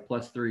time it's like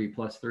plus 3,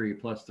 plus 3,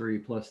 plus 3,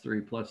 plus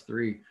 3, plus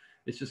 3,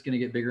 it's just going to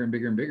get bigger and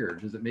bigger and bigger.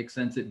 Does it make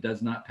sense it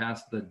does not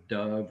pass the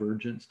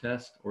divergence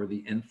test or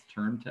the nth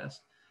term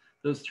test?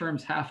 Those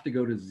terms have to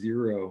go to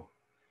 0.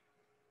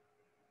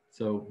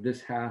 So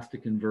this has to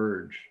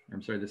converge.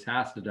 I'm sorry, this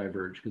has to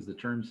diverge because the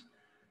terms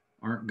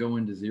aren't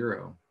going to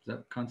 0. Does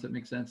that concept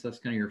make sense? That's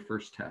kind of your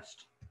first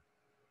test.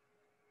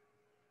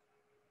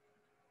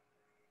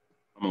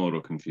 I'm a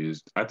little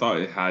confused. I thought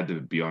it had to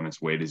be on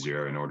its way to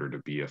 0 in order to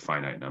be a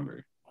finite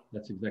number.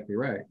 That's exactly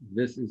right.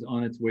 This is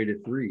on its way to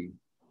 3.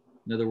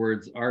 In other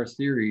words, our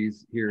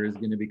series here is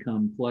going to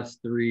become plus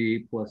 3,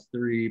 plus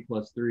 3,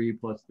 plus 3,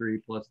 plus 3,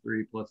 plus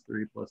 3, plus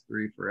 3, plus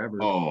 3 forever.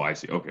 Oh, I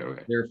see. Okay,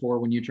 okay. Therefore,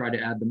 when you try to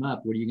add them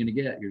up, what are you going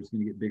to get? You're just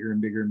going to get bigger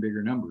and bigger and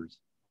bigger numbers.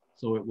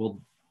 So it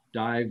will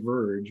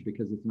diverge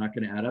because it's not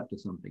going to add up to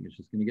something. It's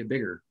just going to get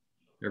bigger.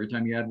 Every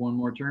time you add one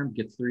more term, it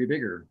gets 3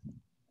 bigger.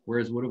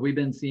 Whereas what have we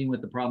been seeing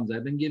with the problems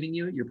I've been giving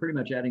you? You're pretty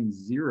much adding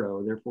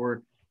 0.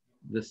 Therefore,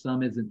 the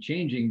sum isn't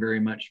changing very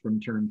much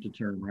from term to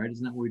term, right?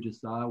 Isn't that what we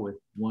just saw with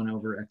 1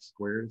 over x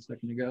squared a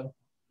second ago?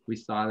 We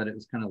saw that it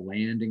was kind of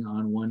landing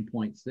on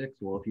 1.6.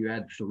 Well, if you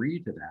add 3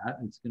 to that,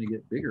 it's going to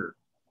get bigger.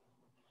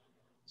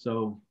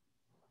 So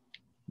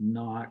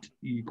not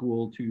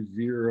equal to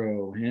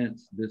 0.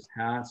 Hence, this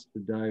has to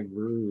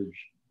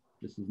diverge.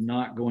 This is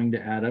not going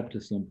to add up to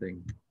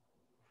something.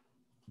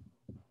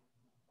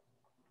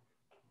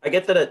 I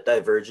get that it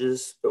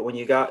diverges, but when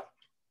you got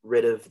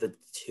rid of the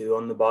 2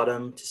 on the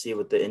bottom to see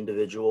what the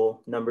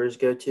individual numbers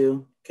go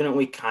to, couldn't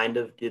we kind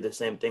of do the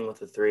same thing with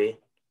the 3?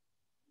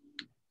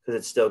 Because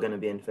it's still going to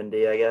be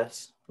infinity, I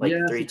guess. Like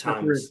yes, 3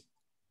 times.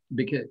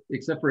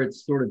 Except for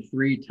it's sort of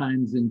 3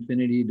 times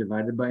infinity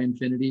divided by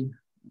infinity.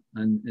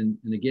 And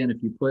again,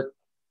 if you put,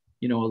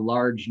 a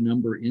large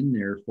number in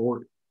there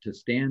to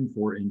stand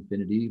for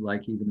infinity,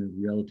 like even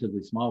a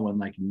relatively small one,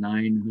 like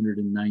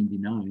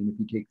 999, if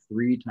you take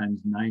 3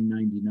 times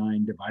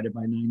 999 divided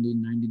by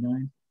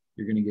 999,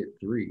 you're going to get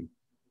 3.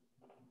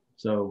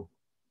 So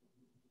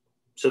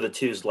the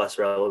 2 is less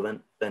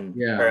relevant than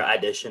or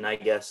addition, I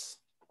guess.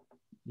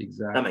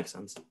 Exactly. That makes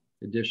sense.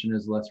 Addition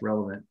is less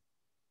relevant.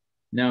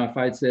 Now, if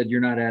I'd said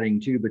you're not adding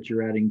 2, but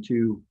you're adding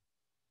 2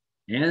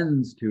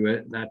 n's to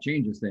it, that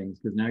changes things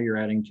because now you're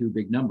adding 2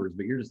 big numbers,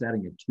 but you're just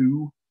adding a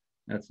 2.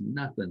 That's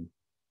nothing.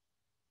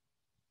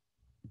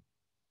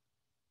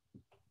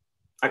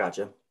 I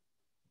gotcha.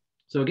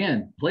 So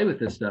again, play with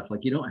this stuff.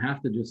 Like you don't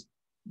have to just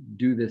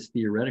do this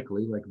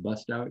theoretically, like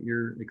bust out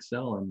your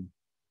Excel and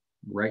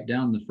write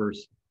down the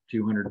first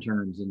 200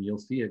 terms and you'll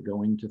see it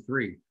going to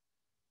 3.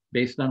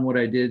 Based on what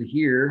I did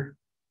here,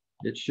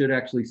 it should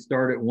actually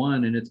start at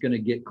 1 and it's going to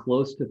get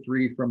close to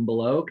 3 from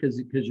below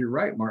because you're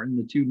right, Martin,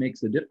 the 2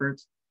 makes a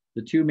difference.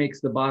 The 2 makes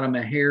the bottom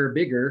a hair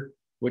bigger,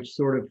 which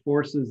sort of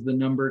forces the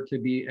number to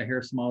be a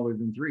hair smaller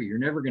than 3. You're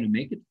never going to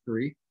make it to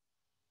 3.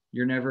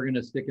 You're never going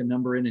to stick a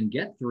number in and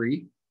get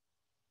 3,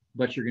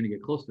 but you're going to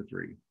get close to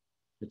 3.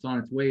 It's on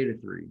its way to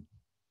 3.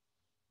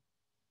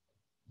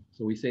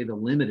 So we say the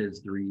limit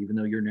is 3, even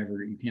though you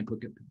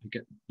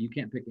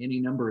can't pick any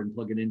number and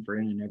plug it in for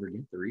n and never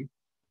get 3,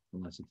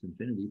 unless it's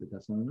infinity, but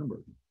that's not a number.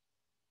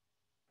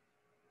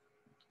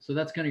 So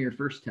that's kind of your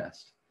first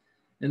test.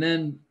 And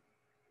then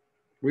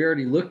we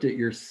already looked at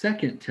your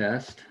second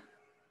test,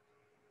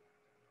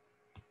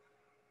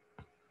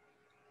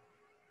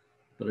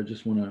 but I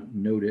just want to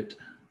note it.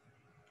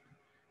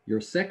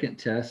 Your second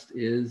test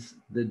is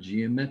the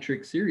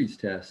geometric series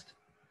test.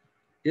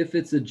 If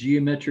it's a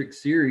geometric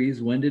series,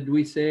 when did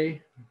we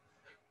say?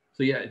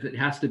 So yeah, if it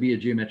has to be a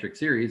geometric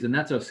series, and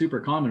that's a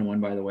super common one,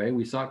 by the way.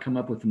 We saw it come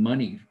up with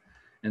money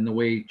and the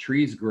way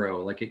trees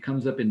grow. Like it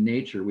comes up in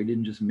nature. We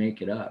didn't just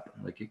make it up.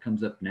 Like it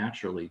comes up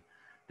naturally.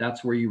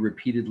 That's where you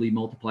repeatedly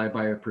multiply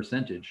by a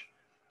percentage.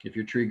 If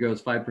your tree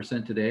grows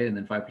 5% today and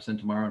then 5%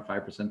 tomorrow and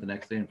 5% the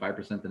next day and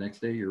 5% the next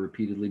day, you're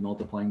repeatedly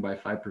multiplying by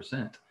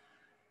 5%.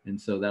 And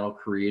so that'll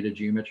create a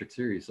geometric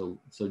series.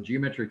 So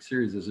geometric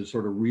series is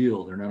sort of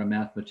real. They're not a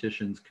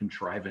mathematician's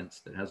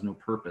contrivance that has no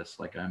purpose,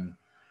 like I'm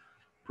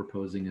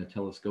proposing a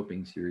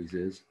telescoping series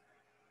is.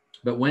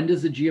 But when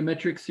does a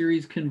geometric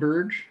series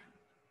converge?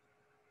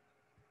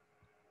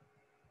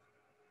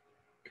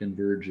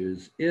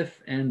 Converges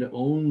if and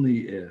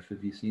only if.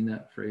 Have you seen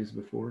that phrase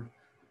before?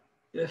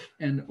 If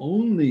and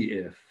only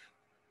if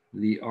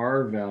the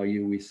R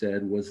value we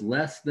said was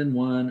less than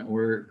 1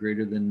 or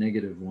greater than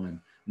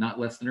 -1. Not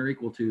less than or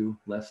equal to,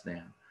 less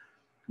than.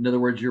 In other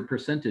words, your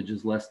percentage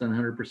is less than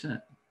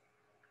 100%.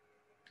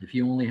 If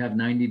you only have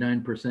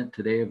 99%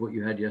 today of what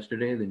you had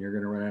yesterday, then you're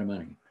going to run out of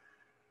money.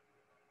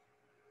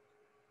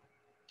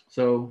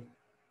 So,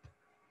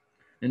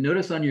 and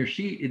notice on your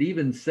sheet, it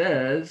even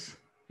says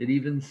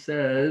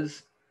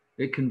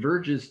it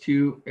converges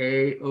to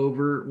A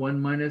over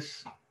 1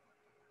 minus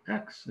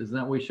X. Isn't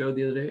that what we showed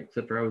the other day?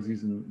 Except for I was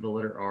using the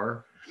letter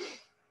R.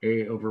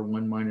 A over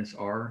 1 minus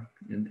R.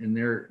 In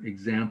their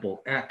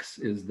example, X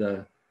is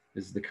the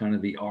kind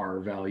of the R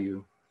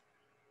value.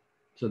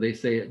 So they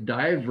say it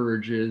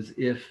diverges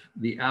if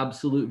the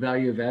absolute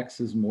value of X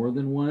is more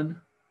than 1.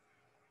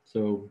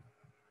 So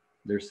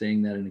they're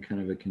saying that in a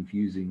kind of a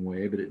confusing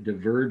way, but it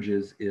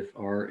diverges if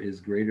R is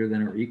greater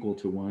than or equal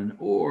to 1,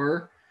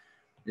 or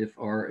if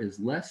R is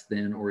less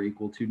than or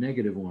equal to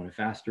 -1. A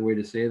faster way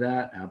to say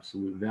that,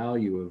 absolute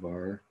value of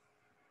R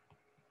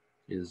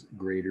is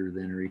greater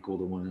than or equal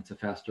to 1. That's a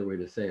faster way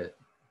to say it.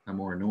 A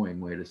more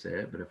annoying way to say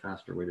it, but a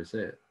faster way to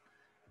say it.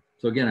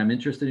 So again, I'm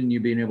interested in you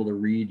being able to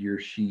read your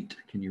sheet.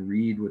 Can you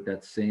read what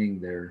that's saying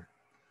there?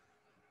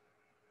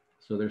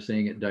 So they're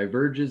saying it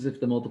diverges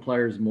if the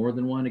multiplier is more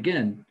than 1.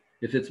 Again,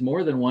 if it's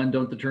more than 1,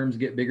 don't the terms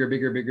get bigger,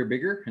 bigger, bigger,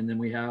 bigger? And then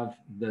we have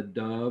the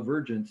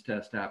divergence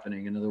test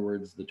happening. In other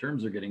words, the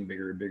terms are getting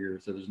bigger and bigger.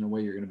 So there's no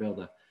way you're going to be able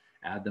to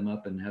add them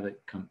up and have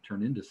it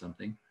turn into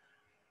something.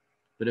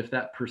 But if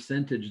that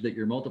percentage that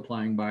you're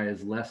multiplying by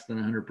is less than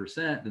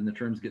 100%, then the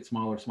terms get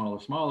smaller, smaller,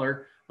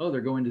 smaller. Oh, they're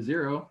going to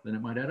 0. Then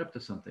it might add up to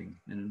something.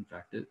 And in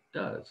fact, it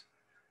does.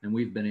 And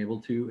we've been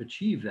able to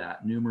achieve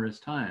that numerous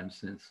times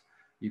since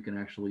you can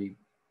actually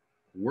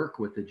work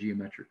with the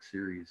geometric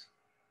series.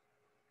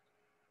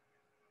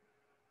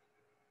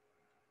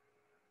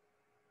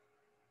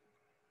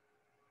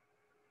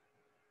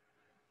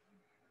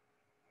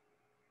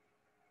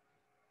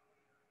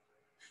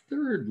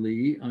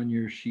 Thirdly, on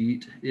your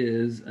sheet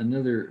is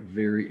another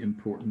very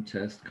important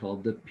test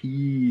called the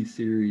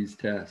P-series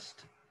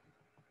test.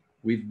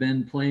 We've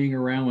been playing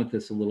around with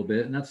this a little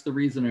bit, and that's the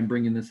reason I'm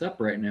bringing this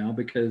up right now,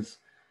 because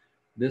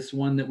this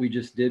one that we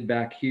just did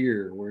back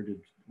here, where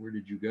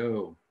did you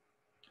go?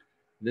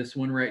 This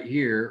one right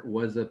here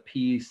was a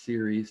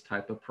P-series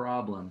type of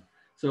problem.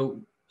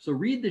 So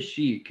read the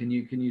sheet. Can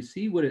you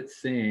see what it's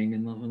saying?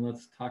 And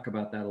let's talk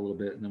about that a little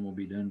bit, and then we'll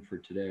be done for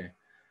today.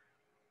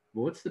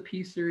 Well, what's the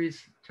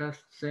P-series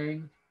test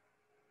saying?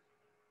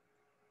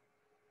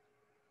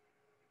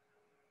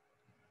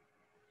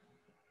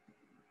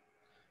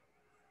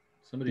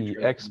 The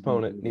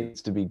exponent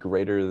needs to be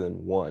greater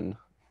than 1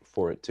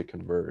 for it to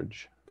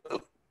converge.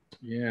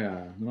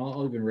 Yeah, and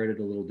I'll even write it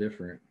a little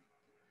different.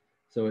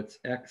 So it's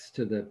x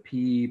to the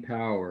p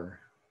power.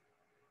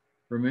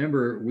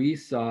 Remember, we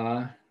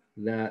saw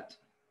that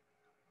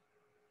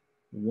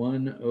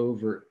 1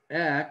 over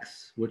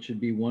x, which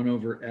would be 1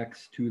 over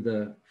x to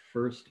the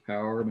first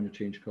power. I'm going to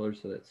change color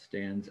so that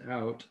stands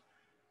out.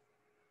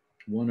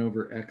 1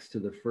 over x to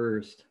the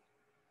first,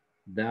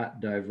 that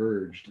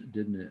diverged,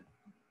 didn't it?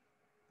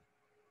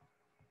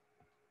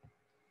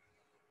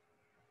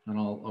 And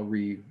I'll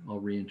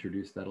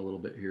reintroduce that a little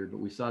bit here, but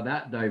we saw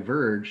that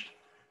diverged.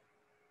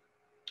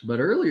 But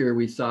earlier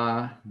we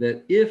saw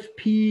that if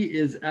P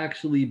is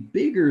actually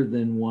bigger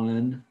than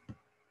 1,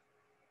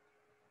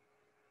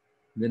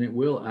 then it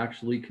will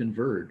actually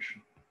converge.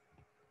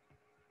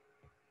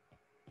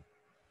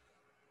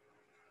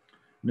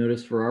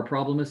 Notice for our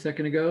problem a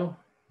second ago,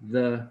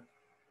 the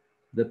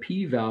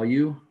P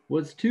value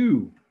was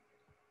 2.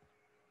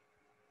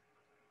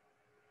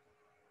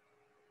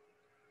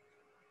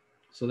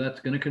 So that's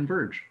going to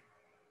converge.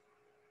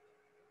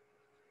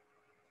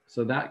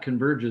 So that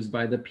converges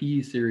by the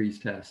P series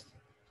test.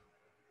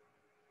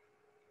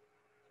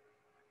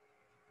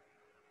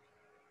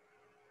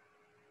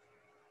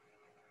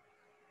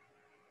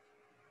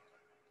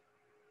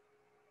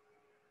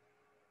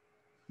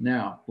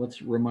 Now,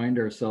 let's remind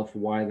ourselves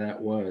why that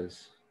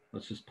was.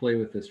 Let's just play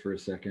with this for a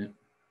second.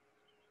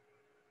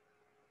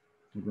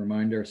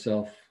 Remind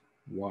ourselves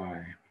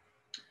why.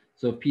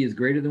 So if P is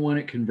greater than 1,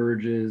 it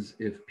converges.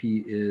 If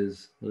P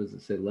is, what does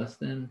it say, less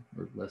than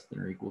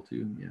or equal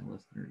to? Yeah,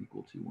 less than or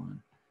equal to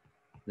 1.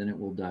 Then it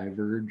will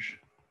diverge.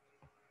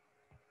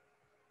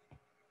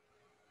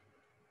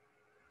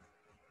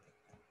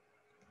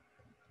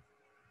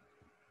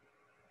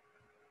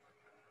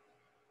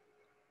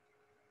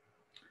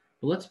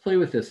 But let's play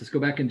with this. Let's go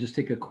back and just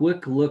take a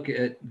quick look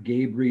at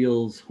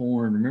Gabriel's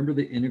horn. Remember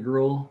the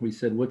integral? We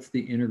said, what's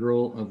the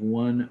integral of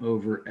 1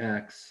 over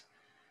x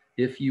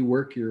if you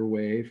work your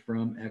way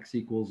from x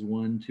equals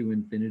 1 to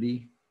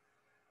infinity?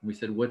 We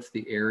said, what's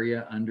the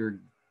area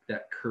under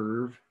that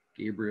curve,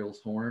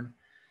 Gabriel's horn?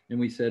 And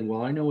we said,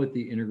 well, I know what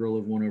the integral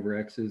of 1 over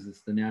x is. It's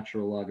the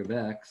natural log of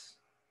x.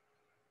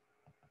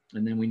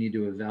 And then we need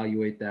to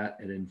evaluate that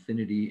at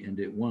infinity and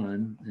at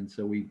 1. And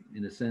so we,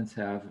 in a sense,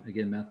 have,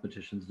 again,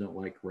 mathematicians don't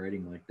like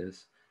writing like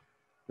this,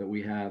 but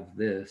we have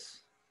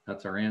this.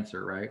 That's our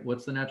answer, right?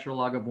 What's the natural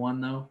log of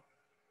 1, though?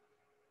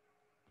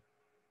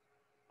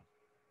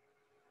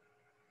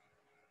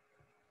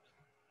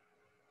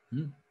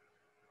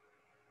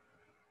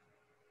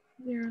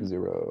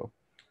 Zero.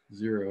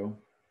 0.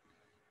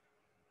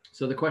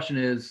 So the question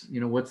is,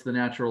 what's the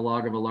natural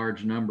log of a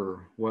large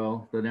number?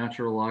 Well, the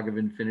natural log of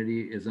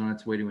infinity is on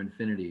its way to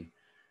infinity.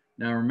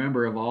 Now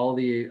remember, of all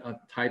the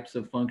types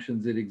of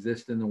functions that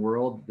exist in the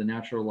world, the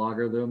natural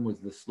logarithm was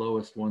the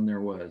slowest one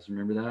there was.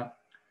 Remember that?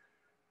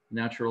 The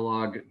natural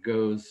log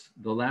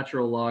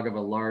of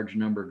a large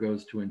number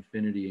goes to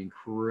infinity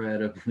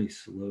incredibly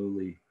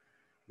slowly.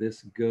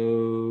 This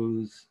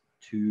goes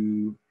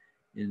to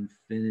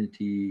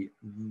infinity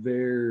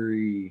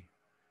very,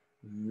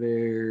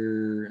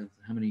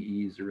 how many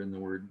E's are in the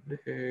word?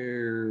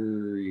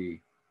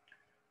 Very,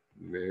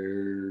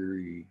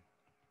 very,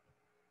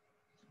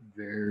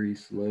 very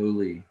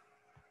slowly.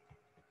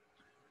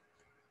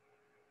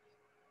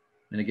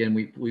 And again,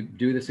 we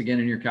do this again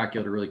in your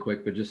calculator really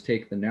quick, but just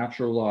take the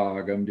natural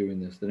log. I'm doing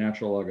this. The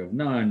natural log of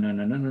 9. I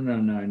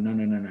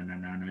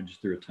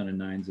just threw a ton of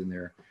 9s in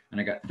there, and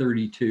I got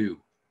 32.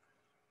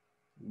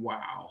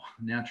 Wow,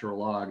 natural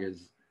log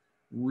is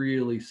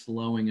really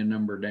slowing a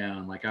number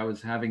down. Like I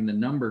was having the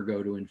number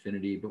go to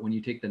infinity, but when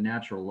you take the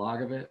natural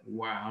log of it,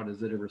 wow,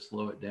 does it ever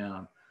slow it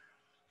down?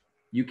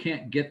 You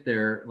can't get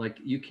there. Like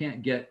you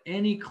can't get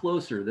any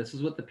closer. This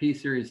is what the P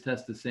series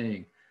test is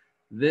saying.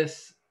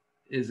 This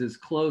is as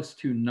close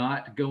to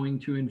not going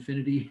to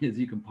infinity as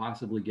you can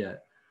possibly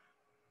get.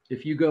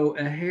 If you go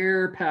a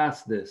hair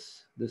past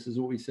this, this is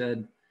what we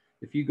said.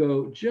 If you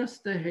go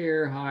just a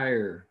hair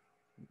higher,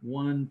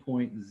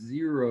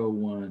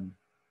 1.01,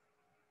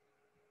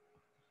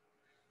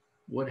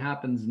 what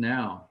happens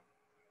now?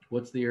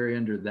 What's the area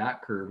under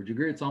that curve? Would you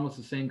agree it's almost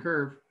the same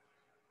curve?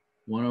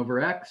 1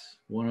 over x,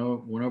 1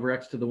 over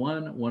x to the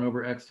 1, 1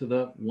 over x to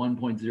the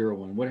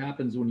 1.01. What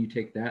happens when you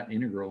take that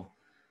integral?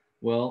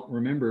 Well,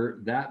 remember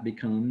that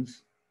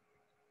becomes,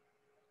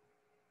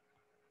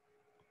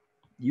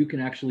 you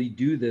can actually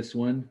do this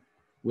one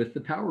with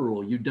the power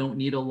rule. You don't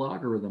need a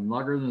logarithm.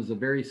 Logarithm is a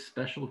very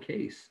special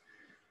case.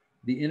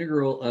 The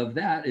integral of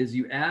that is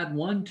you add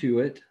 1 to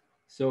it,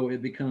 so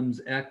it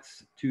becomes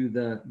x to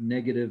the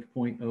negative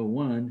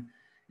 0.01,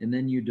 and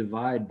then you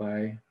divide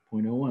by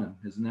 0.01.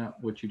 Isn't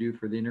that what you do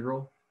for the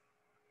integral?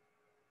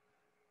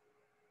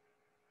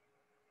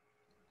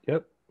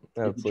 Yep,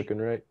 that's looking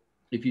right.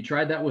 If you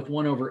tried that with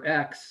 1 over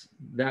x,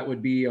 that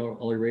would be,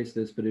 I'll erase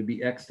this, but it'd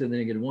be x to the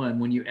negative 1.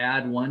 When you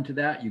add 1 to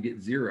that, you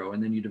get 0,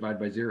 and then you divide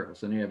by 0.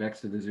 So now you have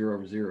x to the 0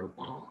 over 0.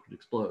 It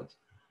explodes.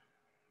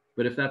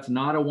 But if that's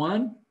not a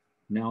 1,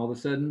 now all of a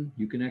sudden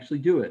you can actually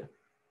do it.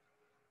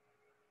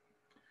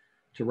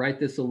 To write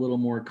this a little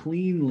more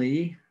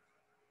cleanly,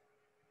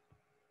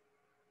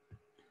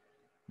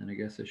 and I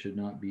guess I should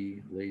not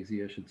be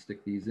lazy, I should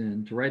stick these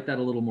in. To write that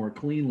a little more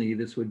cleanly,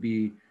 this would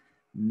be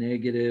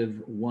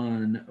negative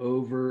 1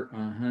 over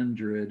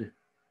 100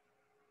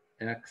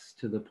 x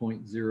to the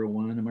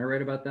 0.01. Am I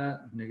right about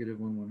that? Negative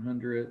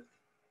 1/100th.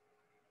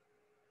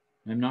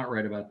 I'm not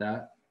right about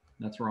that.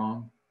 That's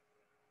wrong.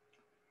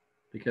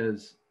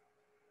 Because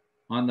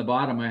on the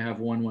bottom, I have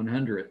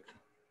 1/100th.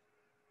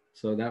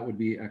 So that would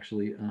be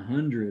actually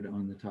 100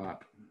 on the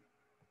top.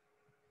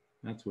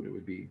 That's what it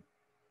would be.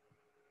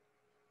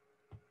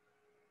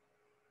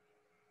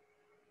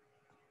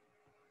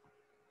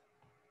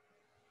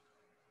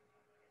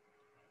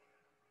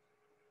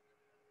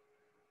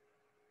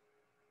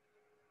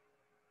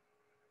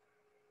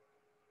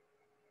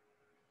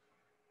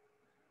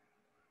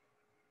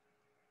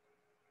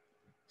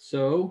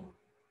 So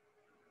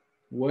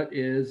what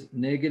is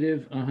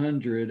negative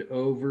 100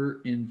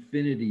 over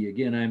infinity?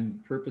 Again,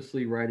 I'm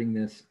purposely writing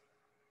this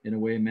in a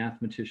way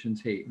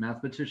mathematicians hate.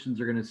 Mathematicians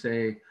are going to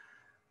say,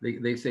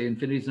 they say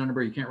infinity is a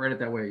number. You can't write it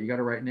that way. You got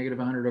to write negative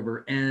 100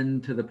 over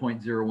n to the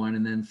 0.01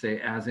 and then say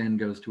as n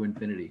goes to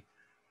infinity.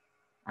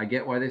 I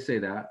get why they say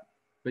that,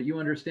 but you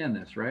understand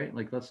this, right?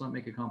 Like, let's not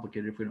make it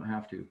complicated if we don't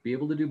have to. Be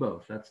able to do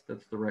both. That's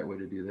the right way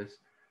to do this.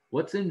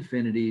 What's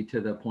infinity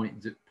to the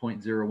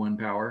 0.01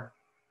 power?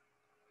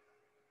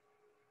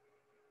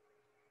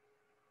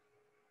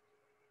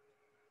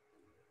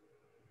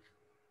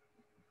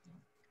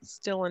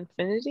 Still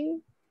infinity?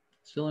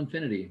 Still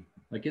infinity.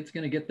 Like, it's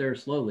going to get there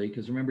slowly,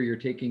 because remember, you're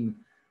taking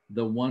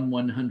the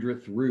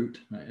 1/100th root.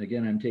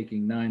 Again, I'm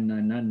taking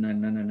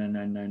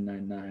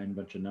 999999999,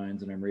 bunch of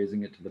nines, and I'm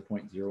raising it to the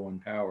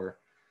 0.01 power.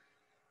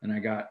 And I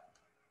got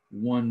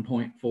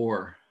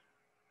 1.4.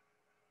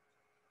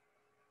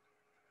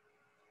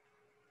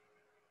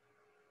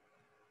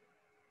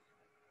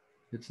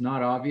 It's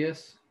not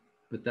obvious,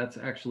 but that's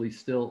actually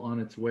still on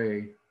its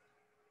way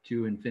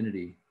to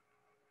infinity.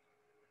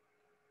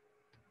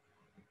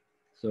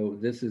 So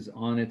this is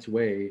on its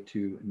way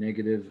to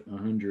negative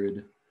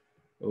 100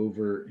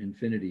 over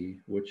infinity,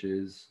 which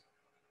is,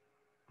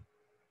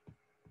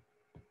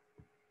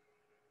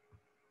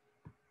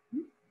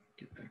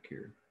 get back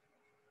here,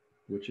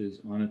 which is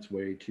on its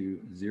way to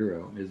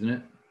 0, isn't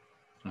it?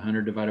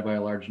 100 divided by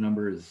a large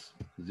number is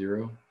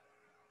 0.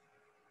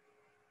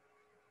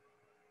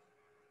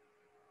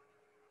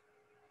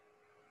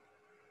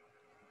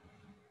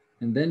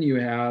 And then you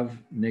have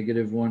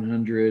negative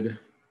 100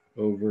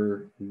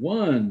 over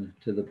 1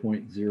 to the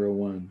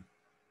 0.01.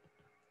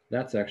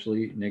 That's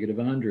actually negative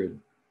 100.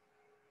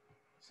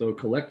 So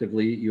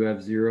collectively, you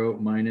have 0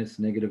 minus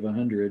negative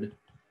 100.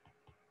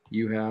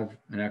 You have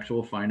an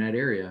actual finite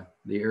area.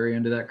 The area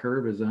under that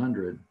curve is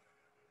 100.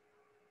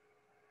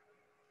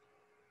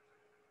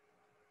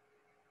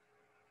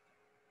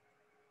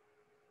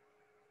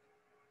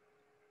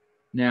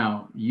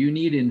 Now, you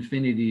need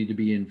infinity to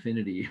be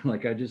infinity.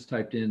 Like, I just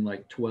typed in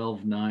like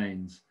 12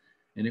 nines,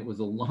 and it was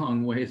a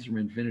long ways from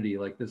infinity.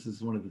 Like, this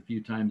is one of the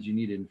few times you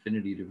need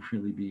infinity to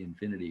really be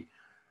infinity.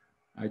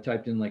 I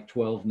typed in like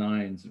 12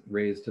 nines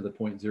raised to the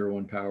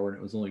 0.01 power, and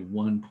it was only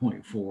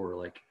 1.4.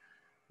 Like,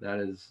 that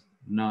is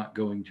not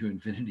going to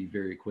infinity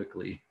very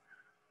quickly.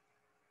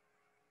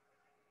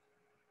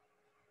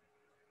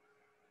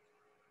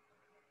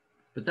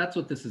 But that's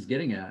what this is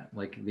getting at.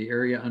 Like, the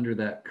area under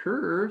that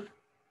curve,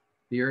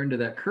 the area under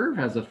that curve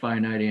has a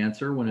finite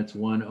answer when it's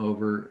 1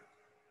 over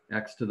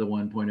x to the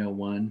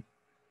 1.01.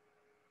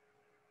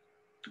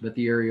 But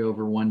the area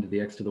over 1 to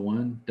the x to the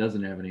 1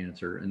 doesn't have an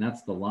answer, and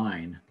that's the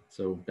line.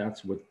 So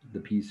that's what the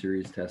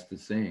p-series test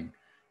is saying.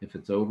 If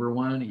it's over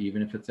 1,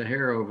 even if it's a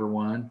hair over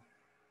 1,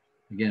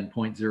 again,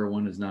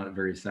 0.01 is not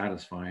very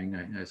satisfying.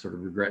 I sort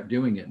of regret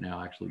doing it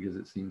now, actually, because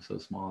it seems so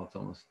small. It's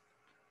almost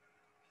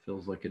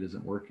feels like it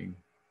isn't working.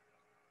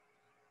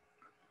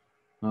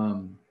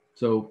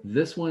 So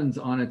this one's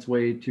on its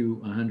way to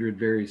 100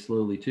 very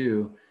slowly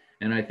too.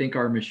 And I think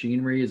our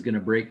machinery is going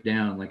to break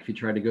down. Like, if you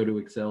try to go to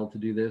Excel to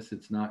do this,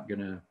 we're not going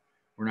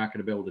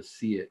to be able to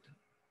see it.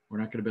 We're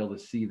not going to be able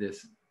to see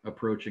this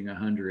approaching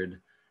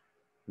 100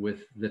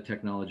 with the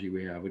technology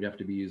we have. We'd have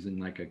to be using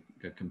like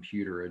a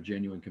computer, a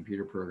genuine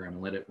computer program,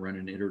 and let it run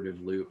an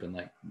iterative loop and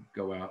like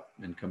go out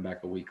and come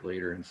back a week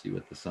later and see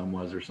what the sum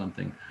was or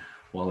something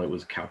while it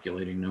was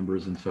calculating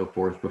numbers and so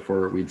forth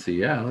before we'd see,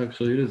 yeah,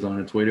 actually it is on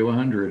its way to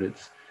 100.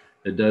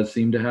 It does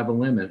seem to have a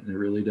limit, and it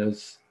really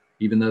does,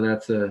 even though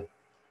that's a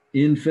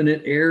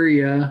infinite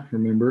area,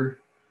 remember,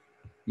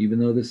 even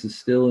though this is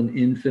still an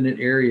infinite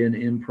area, an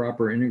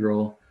improper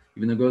integral,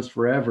 even though it goes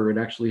forever, it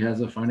actually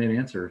has a finite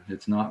answer.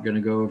 It's not going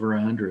to go over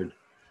 100.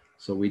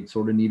 So we'd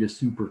sort of need a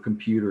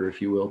supercomputer, if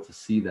you will, to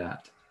see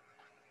that.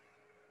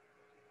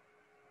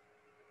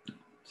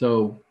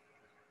 So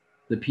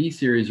the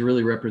p-series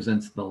really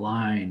represents the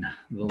line.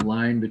 The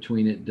line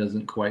between it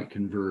doesn't quite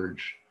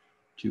converge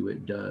to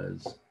it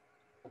does.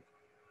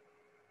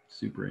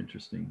 Super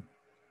interesting.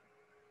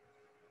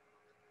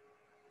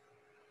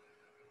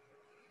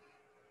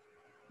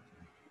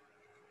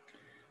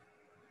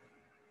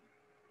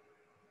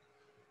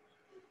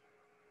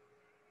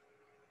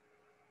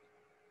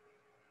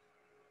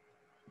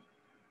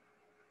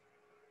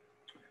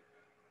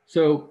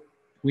 So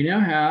we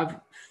now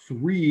have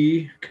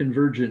 3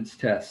 convergence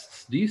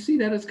tests. Do you see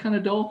that as kind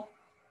of dull?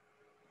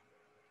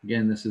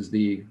 Again, this is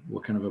the,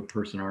 what kind of a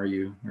person are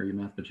you? Are you a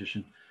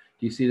mathematician?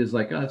 Do you see it as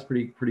like, oh, that's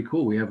pretty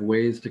cool. We have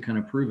ways to kind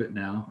of prove it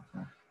now.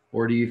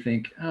 Or do you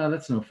think, oh,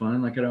 that's no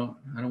fun. Like, I don't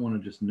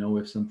want to just know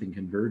if something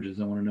converges.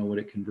 I want to know what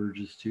it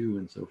converges to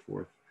and so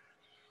forth.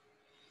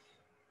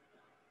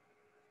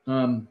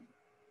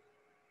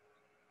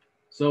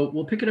 So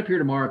we'll pick it up here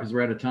tomorrow because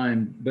we're out of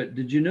time. But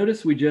did you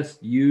notice we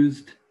just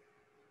used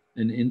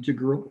an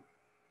integral?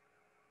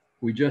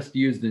 We just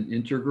used an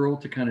integral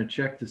to kind of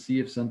check to see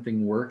if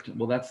something worked.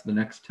 Well, that's the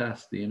next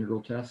test, the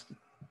integral test.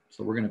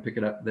 So we're going to pick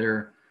it up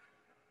there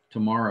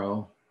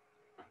tomorrow.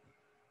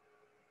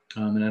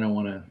 And I don't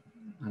want to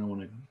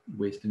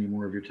waste any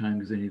more of your time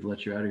because I need to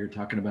let you out of here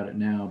talking about it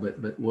now.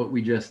 But what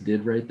we just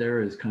did right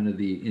there is kind of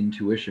the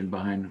intuition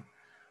behind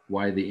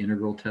why the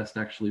integral test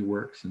actually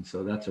works. And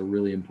so that's a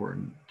really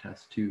important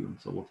test too. And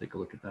so we'll take a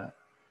look at that.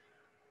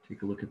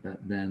 Take a look at that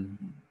then.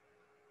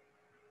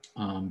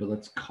 But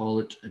let's call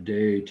it a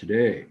day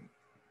today.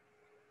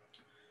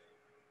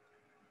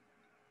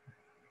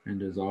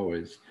 And as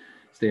always,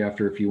 stay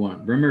after if you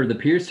want. Remember, the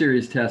Peer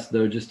Series test,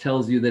 though, just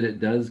tells you that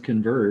it does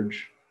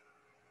converge.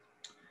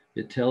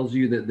 It tells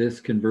you that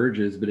this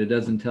converges, but it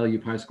doesn't tell you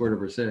pi squared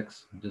over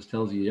 6. It just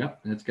tells you, yep,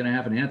 it's going to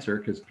have an answer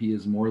because p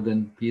is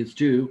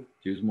 2.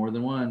 2 is more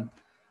than 1.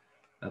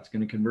 That's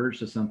going to converge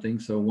to something.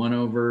 So 1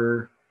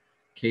 over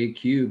k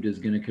cubed is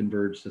going to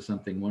converge to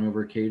something. 1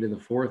 over k to the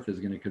 4th is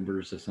going to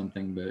converge to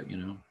something, but you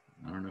know,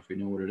 I don't know if we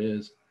know what it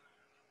is.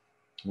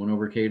 1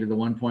 over k to the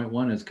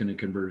 1.1 is going to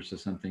converge to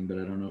something, but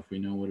I don't know if we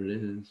know what it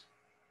is.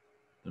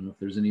 Don't know if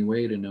there's any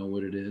way to know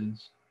what it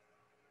is.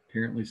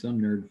 Apparently some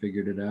nerd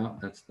figured it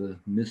out. That's the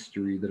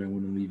mystery that I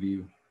want to leave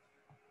you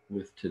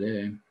with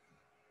today.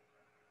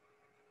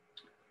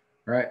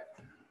 All right.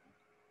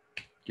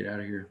 Get out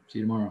of here. See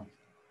you tomorrow.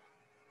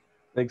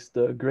 Thanks,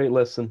 Doug. Great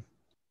lesson.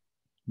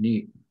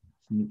 Neat.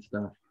 Neat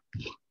stuff.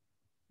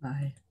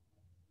 Bye.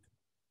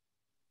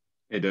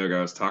 Hey, Doug,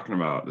 I was talking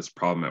about this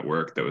problem at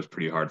work that was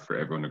pretty hard for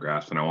everyone to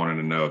grasp, and I wanted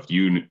to know if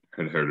you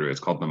had heard of it. It's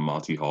called the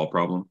Monty Hall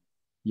problem.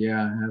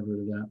 Yeah, I have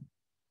heard of that.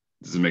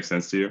 Does it make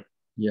sense to you?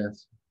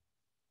 Yes.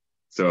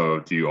 So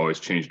do you always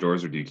change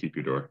doors or do you keep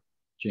your door?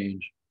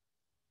 Change.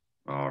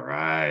 All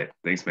right.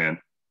 Thanks, man.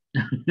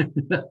 See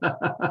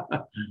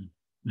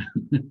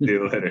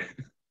you later.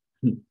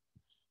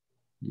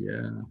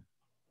 Yeah.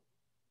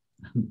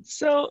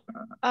 So,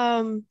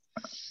 I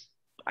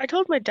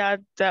told my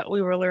dad that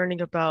we were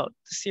learning about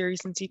the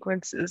series and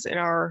sequences in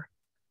our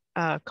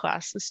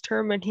class this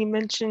term, and he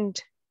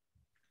mentioned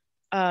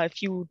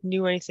if you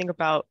knew anything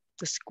about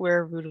the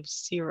square root of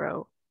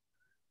 0.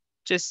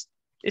 Just,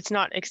 it's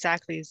not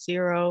exactly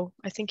 0,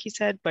 I think he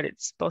said, but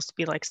it's supposed to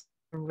be like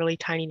a really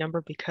tiny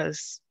number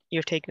because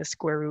you're taking the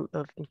square root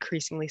of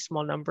increasingly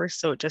small numbers,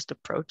 so it just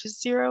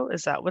approaches 0.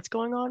 Is that what's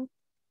going on?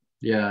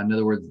 Yeah, in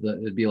other words,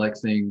 it'd be like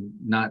saying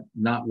not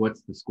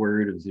what's the square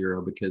root of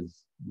 0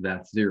 because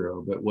that's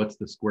 0, but what's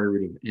the square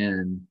root of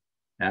n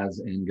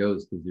as n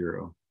goes to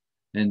 0.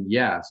 And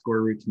yeah,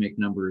 square roots make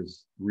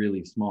numbers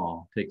really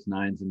small. Takes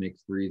 9s and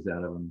makes 3s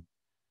out of them.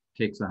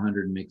 Takes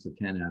 100 and makes a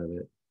 10 out of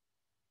it.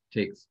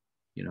 Takes,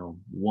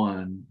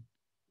 1,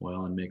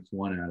 well, and makes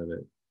 1 out of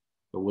it.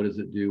 But what does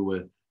it do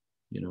with,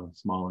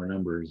 smaller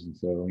numbers? And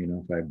so,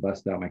 if I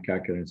bust out my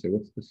calculator and say,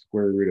 what's the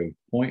square root of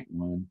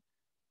 0.1?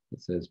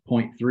 It says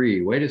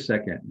 0.3. Wait a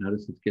second.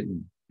 Notice it's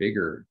getting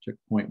bigger. Took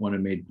 0.1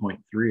 and made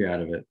 0.3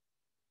 out of it.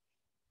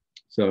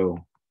 So,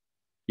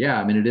 yeah,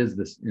 I mean, it is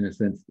this in a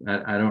sense.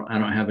 I don't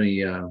have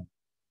any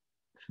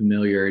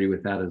familiarity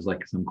with that as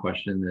like some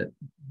question that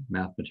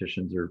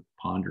mathematicians are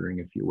pondering,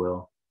 if you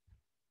will.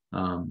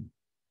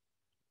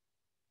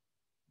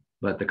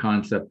 But the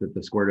concept that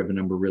the square root of a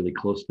number really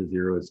close to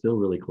 0 is still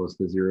really close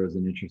to 0 is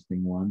an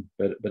interesting one.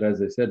 But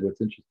as I said,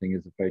 what's interesting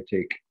is if I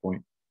take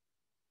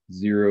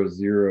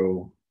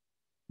 0.001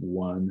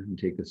 and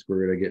take the square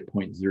root, I get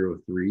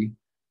 0.03.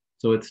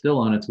 So it's still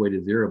on its way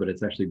to 0, but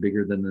it's actually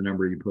bigger than the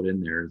number you put in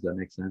there. Does that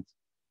make sense?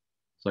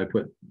 So I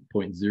put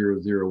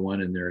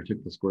 0.001 in there. I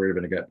took the square root of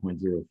it and I got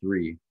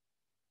 0.03.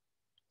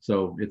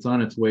 So it's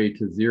on its way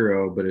to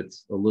 0, but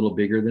it's a little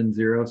bigger than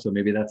 0. So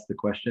maybe that's the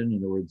question. In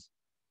other words,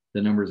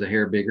 the number is a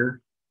hair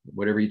bigger.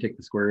 Whatever you take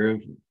the square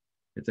root of,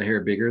 it's a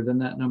hair bigger than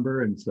that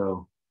number. And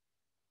so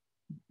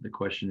the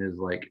question is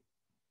like,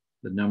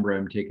 the number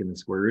I'm taking the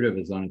square root of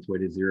is on its way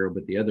to 0,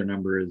 but the other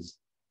number is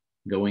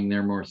going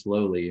there more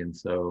slowly. And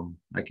so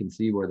I can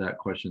see where that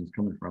question is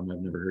coming from. I've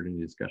never heard any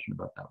discussion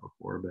about that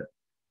before,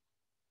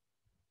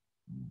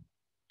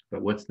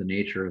 but what's the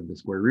nature of the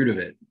square root of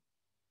it?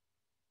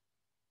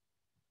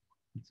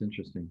 It's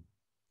interesting.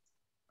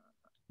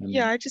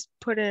 Yeah, I just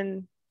put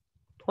in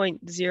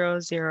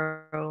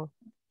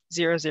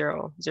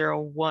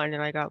 0.000001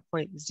 and I got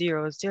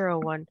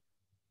 0.001.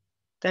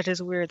 That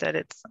is weird that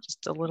it's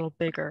just a little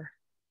bigger.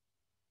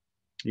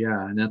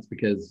 Yeah, and that's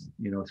because,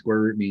 square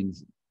root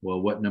means,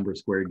 well, what number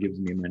squared gives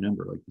me my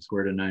number? Like the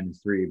square root of 9 is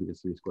 3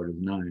 because 3 squared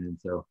is 9. And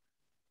so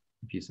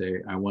if you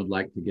say, I would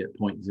like to get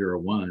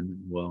 0.01,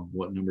 well,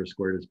 what number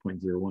squared is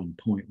 0.01?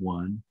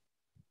 0.1.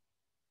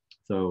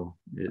 So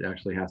it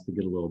actually has to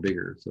get a little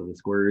bigger. So the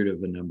square root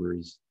of a number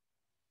is,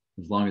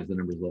 as long as the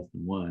number is less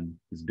than 1,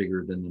 is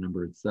bigger than the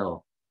number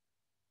itself.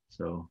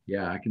 So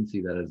yeah, I can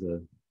see that as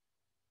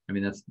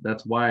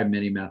that's why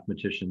many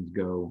mathematicians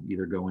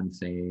either go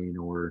insane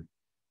or,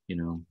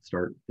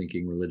 start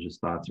thinking religious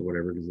thoughts or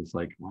whatever, because it's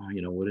like, wow,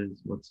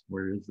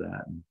 where is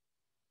that? And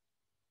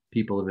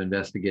people have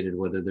investigated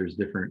whether there's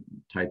different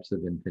types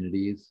of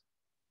infinities.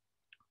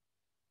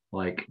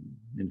 Like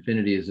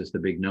infinity is just a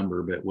big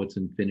number, but what's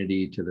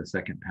infinity to the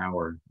second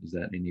power? Is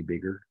that any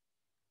bigger?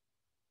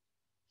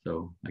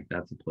 So like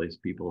that's a place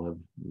people have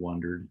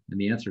wondered. And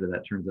the answer to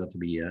that turns out to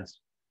be yes.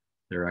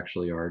 There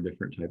actually are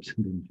different types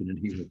of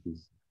infinity, which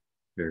is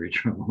very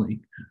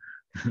troubling.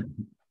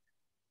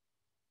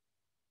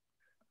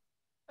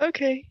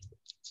 Okay.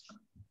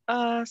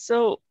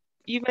 So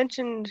you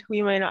mentioned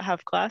we might not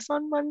have class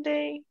on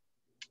Monday.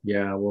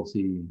 Yeah, we'll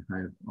see.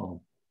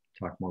 I'll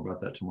talk more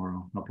about that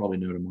tomorrow. I'll probably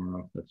know tomorrow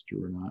if that's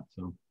true or not.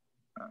 So.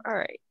 All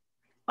right.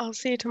 I'll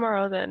see you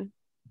tomorrow then.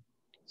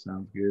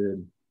 Sounds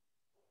good.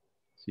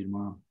 See you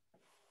tomorrow.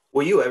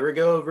 Will you ever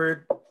go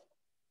over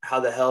how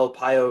the hell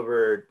pi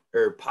over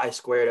or pi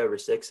squared over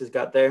 6 has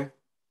got there?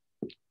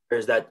 Or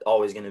is that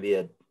always going to be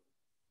a...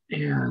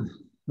 Yeah,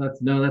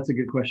 that's a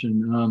good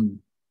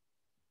question.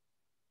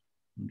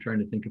 I'm trying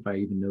to think if I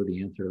even know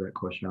the answer to that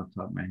question off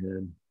the top of my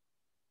head.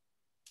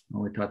 I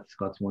only taught this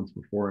class once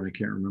before, and I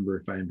can't remember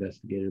if I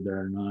investigated that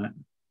or not.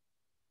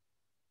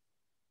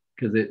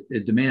 Because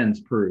it demands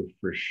proof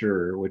for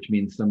sure, which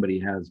means somebody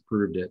has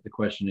proved it. The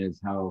question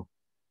is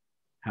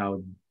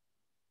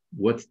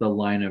what's the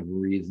line of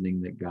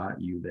reasoning that got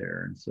you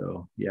there? And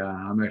so, yeah,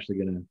 I'm actually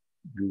going to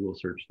Google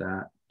search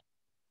that.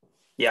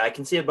 Yeah, I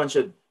can see a bunch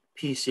of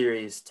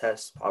P-series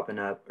tests popping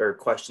up or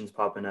questions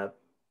popping up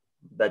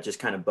that just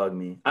kind of bug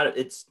me.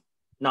 It's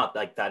not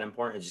like that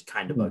important. It just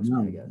kind of bugs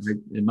me, I guess.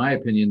 In my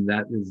opinion,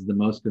 that is the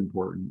most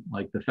important.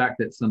 Like the fact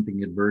that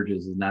something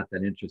converges is not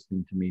that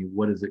interesting to me.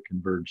 What does it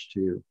converge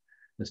to?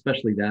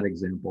 Especially that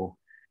example.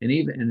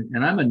 And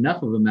I'm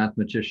enough of a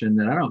mathematician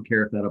that I don't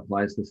care if that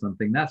applies to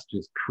something. That's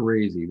just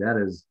crazy. That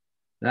is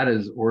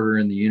order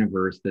in the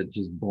universe that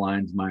just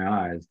blinds my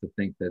eyes to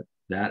think that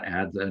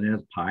adds and it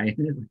has pi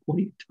in it. Like, what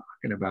are you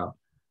talking about?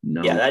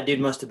 No. Yeah, that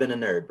dude must have been a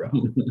nerd, bro.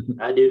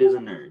 That dude is a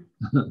nerd.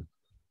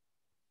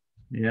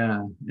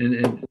 Yeah,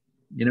 and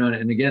you know,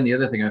 and again, the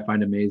other thing I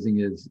find amazing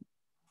is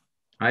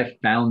I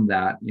found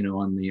that, you know,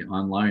 on the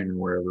online or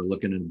wherever,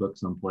 looking in a book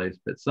someplace,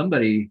 but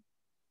somebody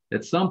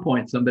at some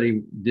point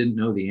somebody didn't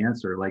know the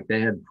answer. Like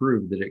they had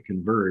proved that it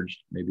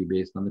converged, maybe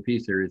based on the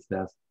P-series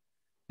test,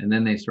 and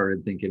then they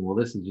started thinking, well,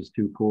 this is just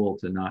too cool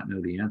to not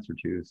know the answer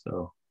to.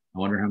 So I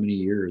wonder how many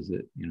years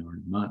it, you know, or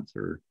months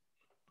or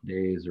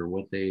days or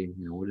what they,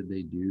 you know, what did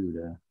they do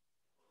to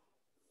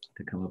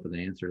come up with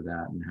the answer to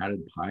that, and how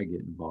did pi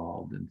get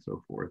involved and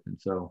so forth. And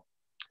so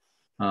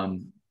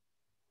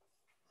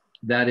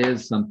that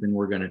is something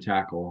we're going to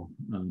tackle.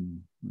 Let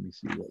me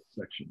see what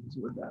sections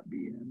would that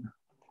be in.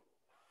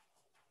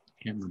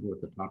 Can't remember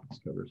what the topics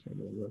cover, so I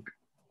gotta look.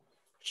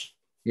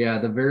 Yeah,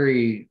 the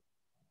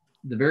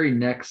very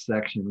next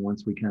section,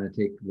 once we kind of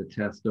take the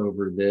test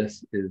over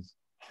this, is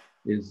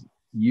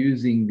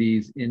using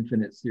these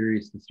infinite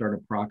series to start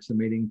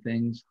approximating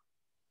things.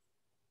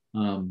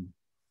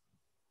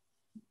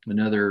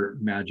 Another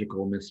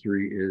magical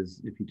mystery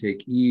is if you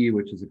take E,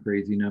 which is a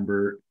crazy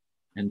number,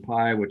 and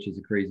pi, which is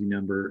a crazy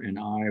number, and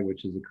I,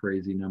 which is a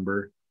crazy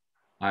number.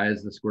 I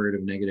is the square root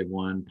of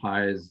 -1.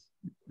 Pi is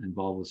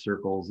involved with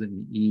circles,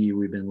 and E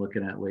we've been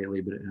looking at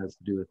lately, but it has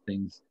to do with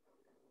things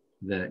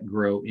that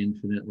grow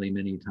infinitely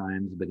many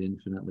times, but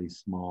infinitely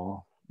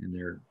small. And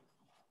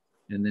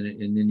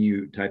then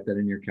you type that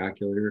in your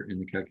calculator, and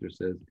the calculator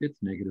says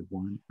it's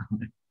 -1,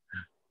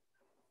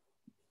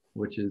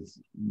 which is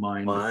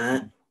mind.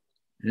 What?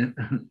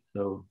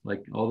 So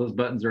like all those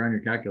buttons are on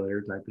your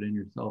calculator, type it in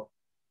yourself.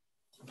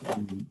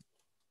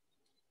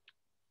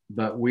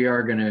 But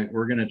we're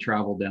gonna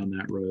travel down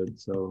that road.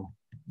 So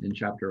in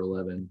chapter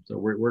 11, so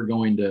we're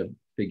going to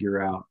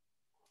figure out.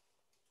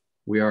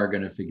 We are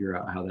going to figure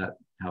out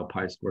how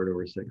pi squared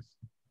over 6,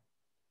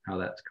 how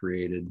that's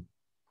created.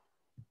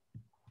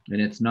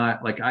 And it's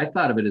not like I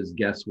thought of it as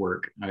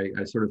guesswork.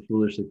 I sort of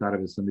foolishly thought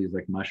of it as somebody's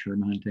like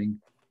mushroom hunting.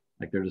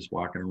 Like they're just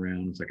walking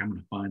around. It's like, I'm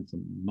going to find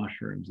some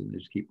mushrooms, and they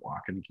just keep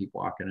walking,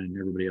 and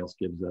everybody else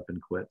gives up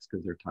and quits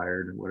because they're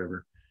tired or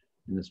whatever.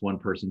 And this one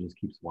person just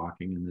keeps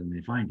walking, and then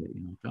they find it,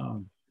 you know.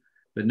 Oh.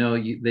 But no,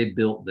 they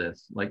built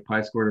this. Like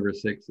pi squared over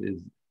 6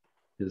 is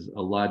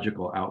a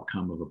logical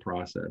outcome of a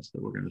process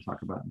that we're going to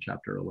talk about in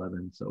chapter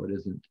 11. So it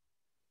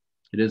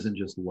isn't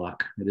just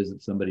luck. It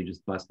isn't somebody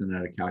just busting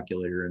out a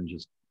calculator and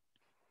just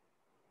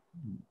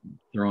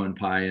throwing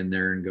pi in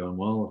there and going,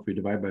 well, if we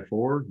divide by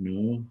 4,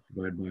 no.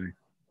 Divide by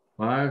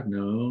 5,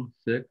 no.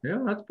 6,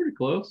 yeah, that's pretty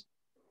close.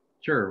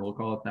 Sure, we'll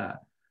call it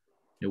that.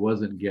 It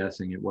wasn't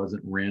guessing. It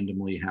wasn't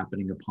randomly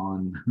happening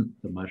upon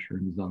the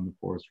mushrooms on the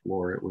forest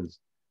floor. It was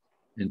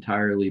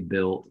entirely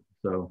built.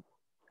 So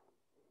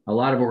a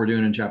lot of what we're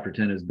doing in chapter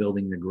 10 is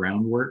building the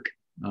groundwork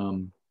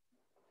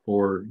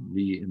for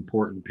the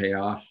important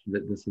payoff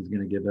that this is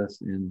going to give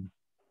us in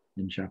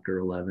chapter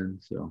 11.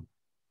 So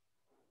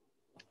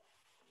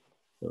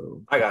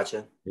I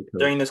gotcha.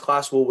 During this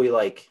class, will we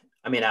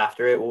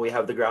after it, will we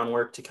have the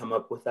groundwork to come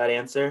up with that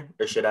answer,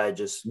 or should I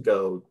just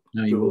go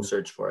Google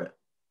search for it?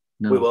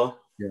 No. We will?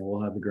 Yeah,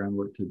 we'll have the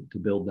groundwork to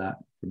build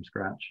that from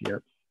scratch.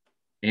 Yep.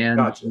 And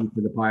gotcha.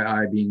 for the pi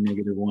I being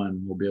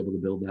 -1, we'll be able to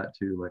build that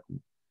too. Like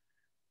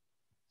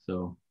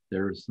So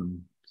there was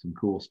some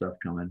cool stuff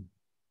coming.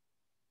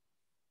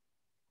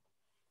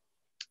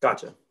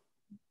 Gotcha.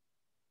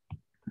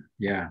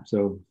 Yeah,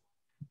 so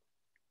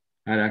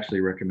I'd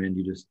actually recommend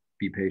you just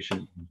be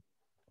patient.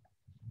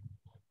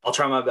 I'll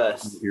try my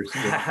best. Let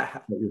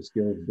your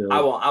skills build.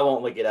 I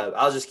won't look it up.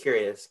 I was just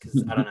curious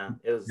because I don't know.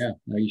 It was Yeah,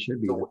 no, you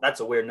should be.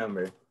 that's a weird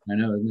number. I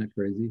know, isn't that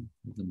crazy?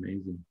 It's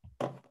amazing.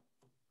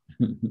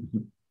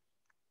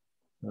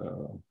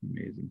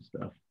 Amazing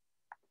stuff.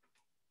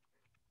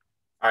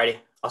 Alrighty,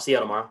 I'll see you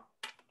tomorrow.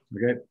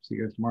 Okay, see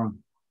you guys tomorrow.